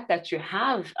 The fact that you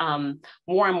have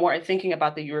more and more, thinking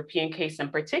about the European case in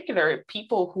particular,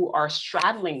 people who are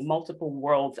straddling multiple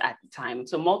worlds at the time.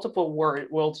 So multiple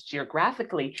worlds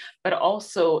geographically, but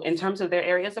also in terms of their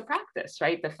areas of practice,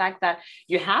 right? The fact that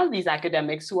you have these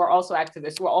academics who are also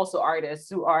activists, who are also artists,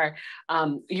 who are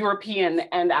European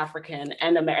and African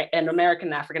and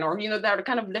American African, or, that are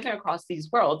kind of living across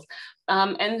these worlds.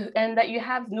 And that you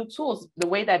have new tools. The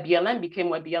way that BLM became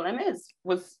what BLM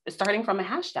was starting from a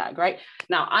hashtag, right?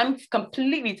 Now, I'm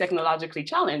completely technologically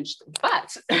challenged,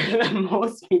 but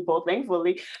most people,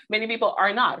 thankfully, many people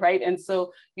are not, right? And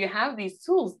so you have these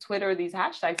tools, Twitter, these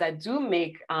hashtags that do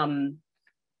make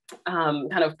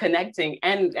kind of connecting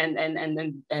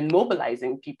and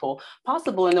mobilizing people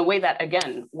possible in a way that,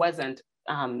 again, wasn't,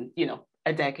 you know,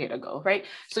 a decade ago, right?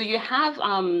 So you have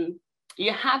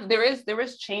there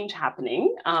is change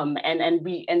happening, and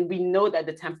we know that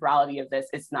the temporality of this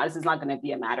is not going to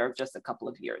be a matter of just a couple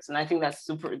of years, and I think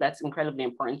that's incredibly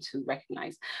important to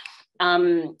recognize.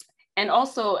 And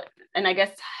also, and I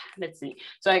guess, let's see.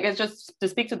 So I guess just to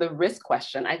speak to the risk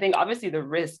question, I think obviously the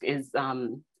risk is,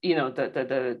 you know,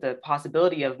 the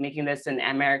possibility of making this an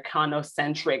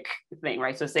Americano-centric thing,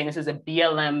 right? So saying this is a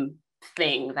BLM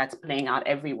thing that's playing out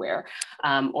everywhere,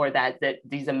 or that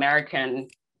these American,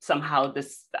 somehow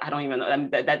this, I don't even know,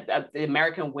 that the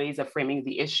American ways of framing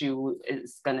the issue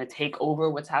is going to take over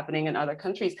what's happening in other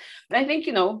countries. And I think,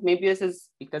 you know, maybe this is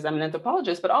because I'm an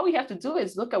anthropologist, but all we have to do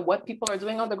is look at what people are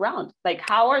doing on the ground. Like,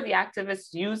 how are the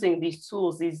activists using these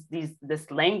tools,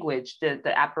 this language,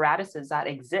 the apparatuses that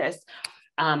exist?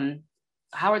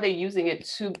 How are they using it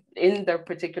in their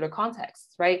particular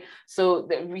context, right? So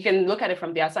that we can look at it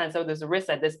from the outside. And so there's a risk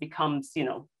that this becomes, you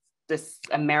know, this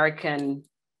American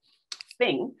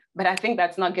thing, but I think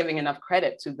that's not giving enough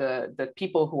credit to the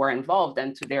people who are involved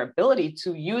and to their ability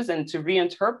to use and to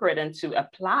reinterpret and to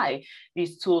apply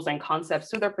these tools and concepts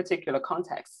to their particular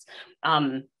contexts.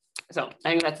 So I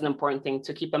think that's an important thing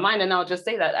to keep in mind. And I'll just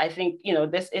say that I think, you know,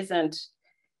 this isn't,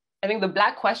 I think the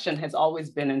Black question has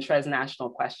always been a transnational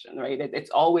question, right?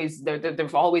 It's always, there've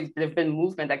been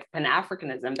movement like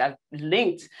Pan-Africanism that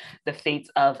linked the fates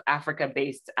of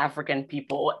Africa-based African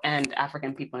people and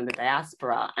African people in the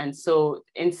diaspora. And so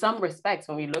in some respects,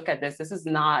 when we look at this, that's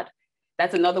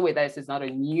another way that this is not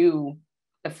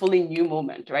a fully new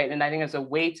moment, right? And I think there's a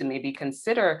way to maybe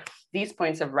consider these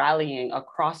points of rallying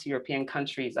across European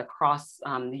countries, across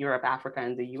Europe, Africa,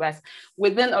 and the US,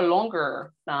 within a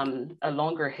longer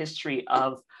history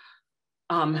of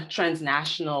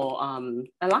transnational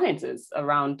alliances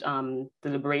around the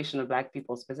liberation of Black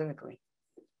people specifically.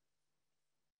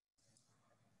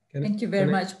 Thank you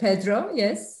very much, Pedro.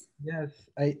 Yes. Yes,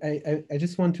 I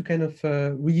just want to kind of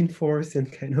reinforce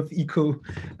and kind of echo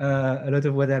a lot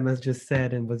of what Emma just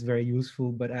said and was very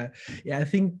useful. But yeah, I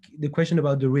think the question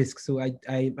about the risk. So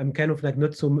I'm kind of like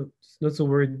not so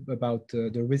worried about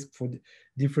the risk for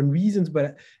different reasons.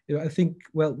 But you know, I think,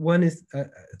 well, one is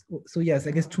so yes,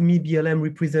 I guess to me BLM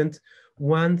represents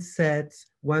one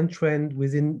trend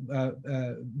within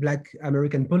Black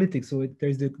American politics. So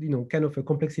there's the, you know, kind of a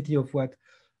complexity of what.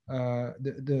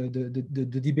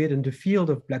 The debate and the field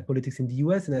of Black politics in the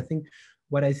US. And I think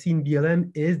what I see in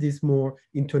BLM is this more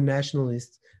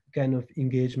internationalist kind of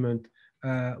engagement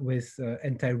with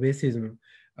anti-racism.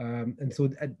 And so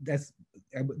that's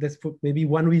maybe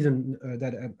one reason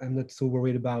that I'm not so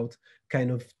worried about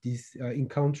kind of these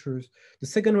encounters. The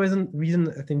second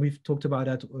reason, I think we've talked about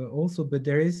that also, but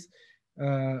there is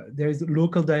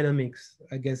local dynamics,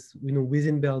 I guess, you know,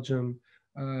 within Belgium.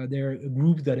 There are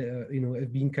groups that you know,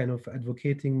 have been kind of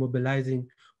advocating, mobilizing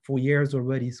for years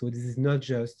already. So this is not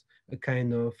just a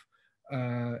kind of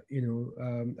you know,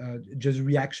 just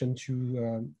reaction to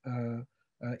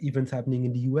events happening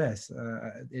in the US.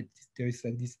 There is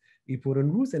like this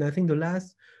important roots, and I think the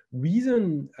last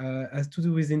reason has to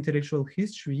do with intellectual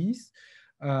histories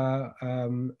of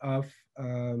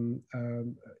you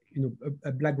know,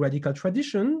 a Black radical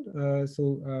tradition.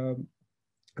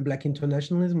 Black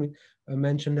internationalism, we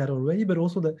mentioned that already, but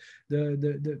also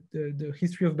the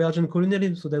history of Belgian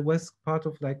colonialism. So that was part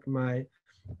of like my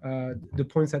the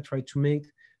points I tried to make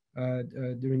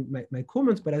during my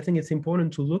comments. But I think it's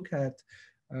important to look at,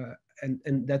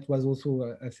 and that was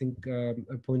also I think a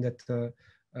point that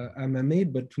Emma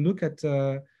made, but to look at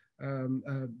you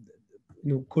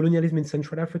know, colonialism in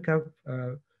Central Africa,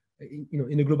 you know,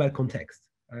 in a global context.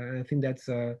 I think it's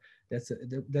a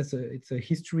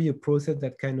history, a process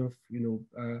that kind of, you know,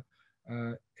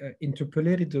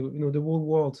 interpolated the, you know, the whole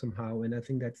world somehow. And I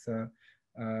think that's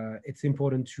it's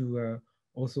important to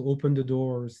also open the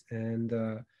doors and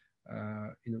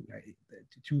you know,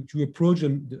 to approach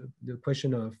the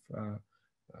question of you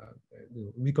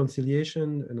know,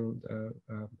 reconciliation, you know,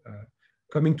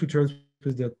 coming to terms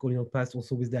with the colonial past,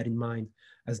 also with that in mind,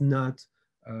 as not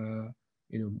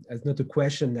you know, as not a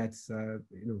question that's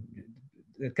you know,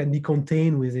 that can be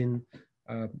contained within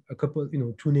a couple, you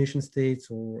know, two nation states,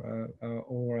 or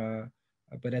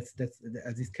but that's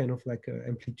this kind of like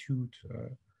amplitude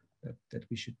that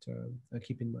we should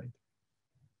keep in mind.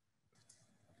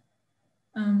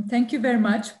 Thank you very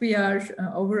much. We are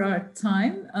over our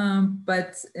time,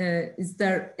 but is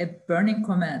there a burning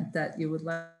comment that you would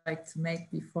like to make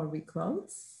before we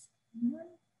close?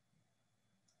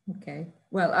 Okay.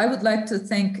 Well, I would like to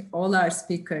thank all our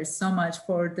speakers so much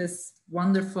for this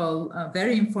wonderful,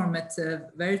 very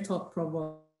informative, very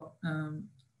thoughtful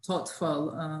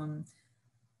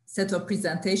set of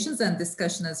presentations and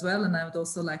discussion as well. And I would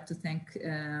also like to thank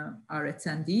our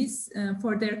attendees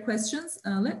for their questions.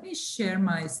 Let me share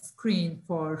my screen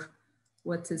for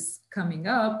what is coming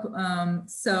up.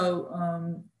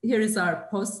 Here is our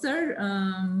poster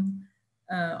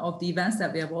of the events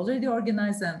that we have already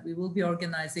organized, and we will be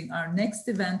organizing. Our next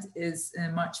event is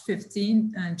March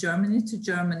 15, Germany to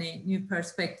Germany, New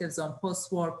Perspectives on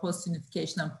Post-War,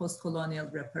 Post-Unification and Post-Colonial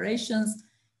Reparations.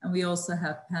 And we also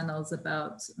have panels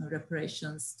about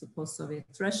reparations to post-Soviet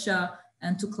Russia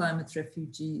and to climate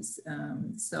refugees.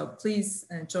 So please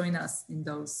join us in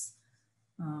those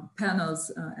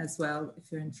panels as well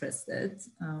if you're interested.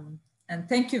 And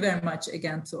thank you very much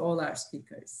again to all our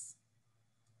speakers.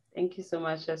 Thank you so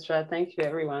much, Esra. Thank you,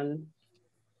 everyone.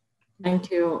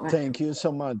 Thank you. Thank you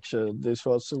so much. This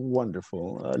was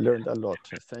wonderful. I learned a lot.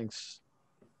 Thanks.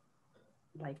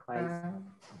 Likewise.